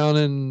everybody down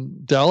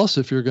in Dallas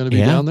if you're going to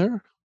be down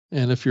there,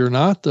 and if you're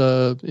not,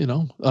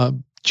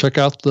 check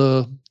out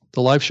the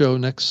live show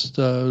next.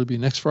 It'll be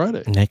next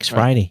Friday.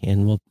 Friday,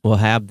 and we'll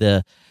have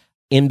the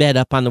embed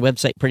up on the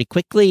website pretty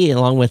quickly,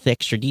 along with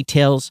extra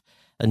details.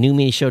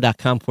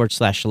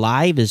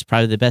 newmediashow.com/live is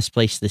probably the best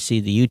place to see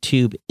the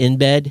YouTube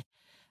embed.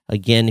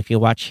 Again, if you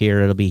watch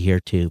here, it'll be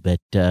here too. But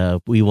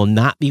we will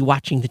not be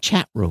watching the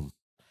chat room.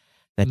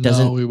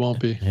 No, we won't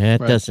be. That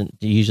doesn't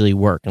usually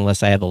work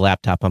unless I have a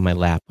laptop on my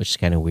lap, which is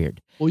kind of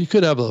weird. Well, you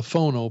could have a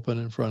phone open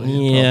in front of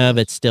you. Yeah,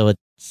 probably. But still,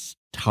 it's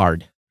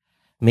hard.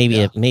 Maybe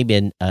a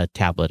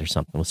tablet or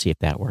something. We'll see if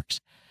that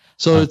works.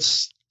 So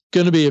it's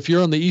going to be, if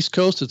you're on the East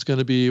Coast, it's going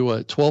to be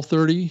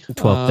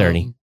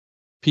 12:30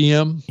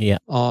 p.m.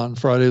 on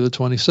Friday the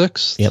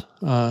 26th. Yep.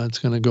 It's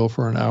going to go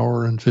for an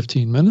hour and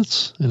 15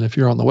 minutes. And if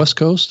you're on the West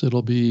Coast,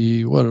 it'll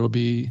be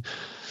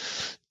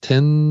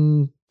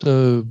 10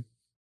 to...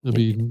 It'll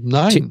be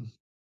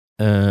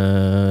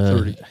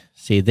 9:30.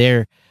 See,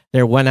 they're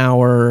 1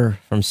 hour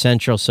from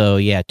Central, so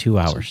 2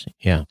 hours.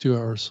 Yeah, 2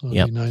 hours. So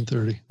it'll be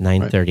 9:30.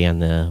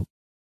 9:30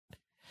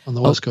 on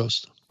the West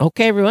Coast.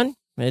 Okay, everyone.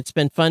 It's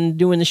been fun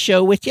doing the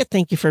show with you.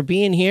 Thank you for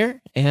being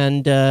here.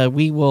 And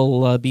we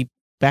will be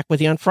back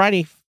with you on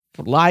Friday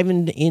live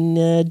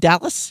in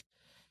Dallas.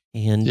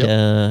 And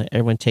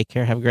everyone take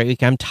care. Have a great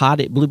week. I'm Todd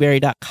at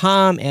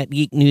blueberry.com, at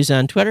Geek News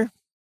on Twitter.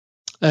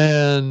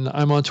 And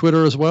I'm on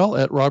Twitter as well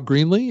at Rob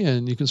Greenlee.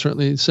 And you can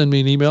certainly send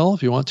me an email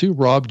if you want to,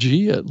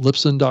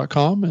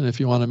 robg@lipson.com. And if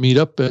you want to meet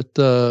up at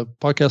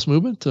Podcast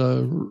Movement,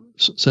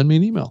 send me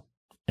an email.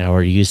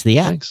 Or use the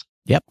app. Thanks.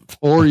 Yep.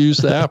 Or use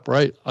the app,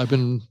 right? I've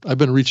been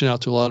reaching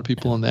out to a lot of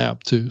people on the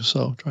app too.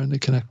 So trying to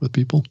connect with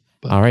people.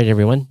 All right,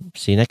 everyone.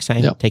 See you next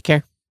time. Take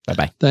care.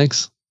 Bye-bye.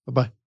 Thanks.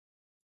 Bye-bye.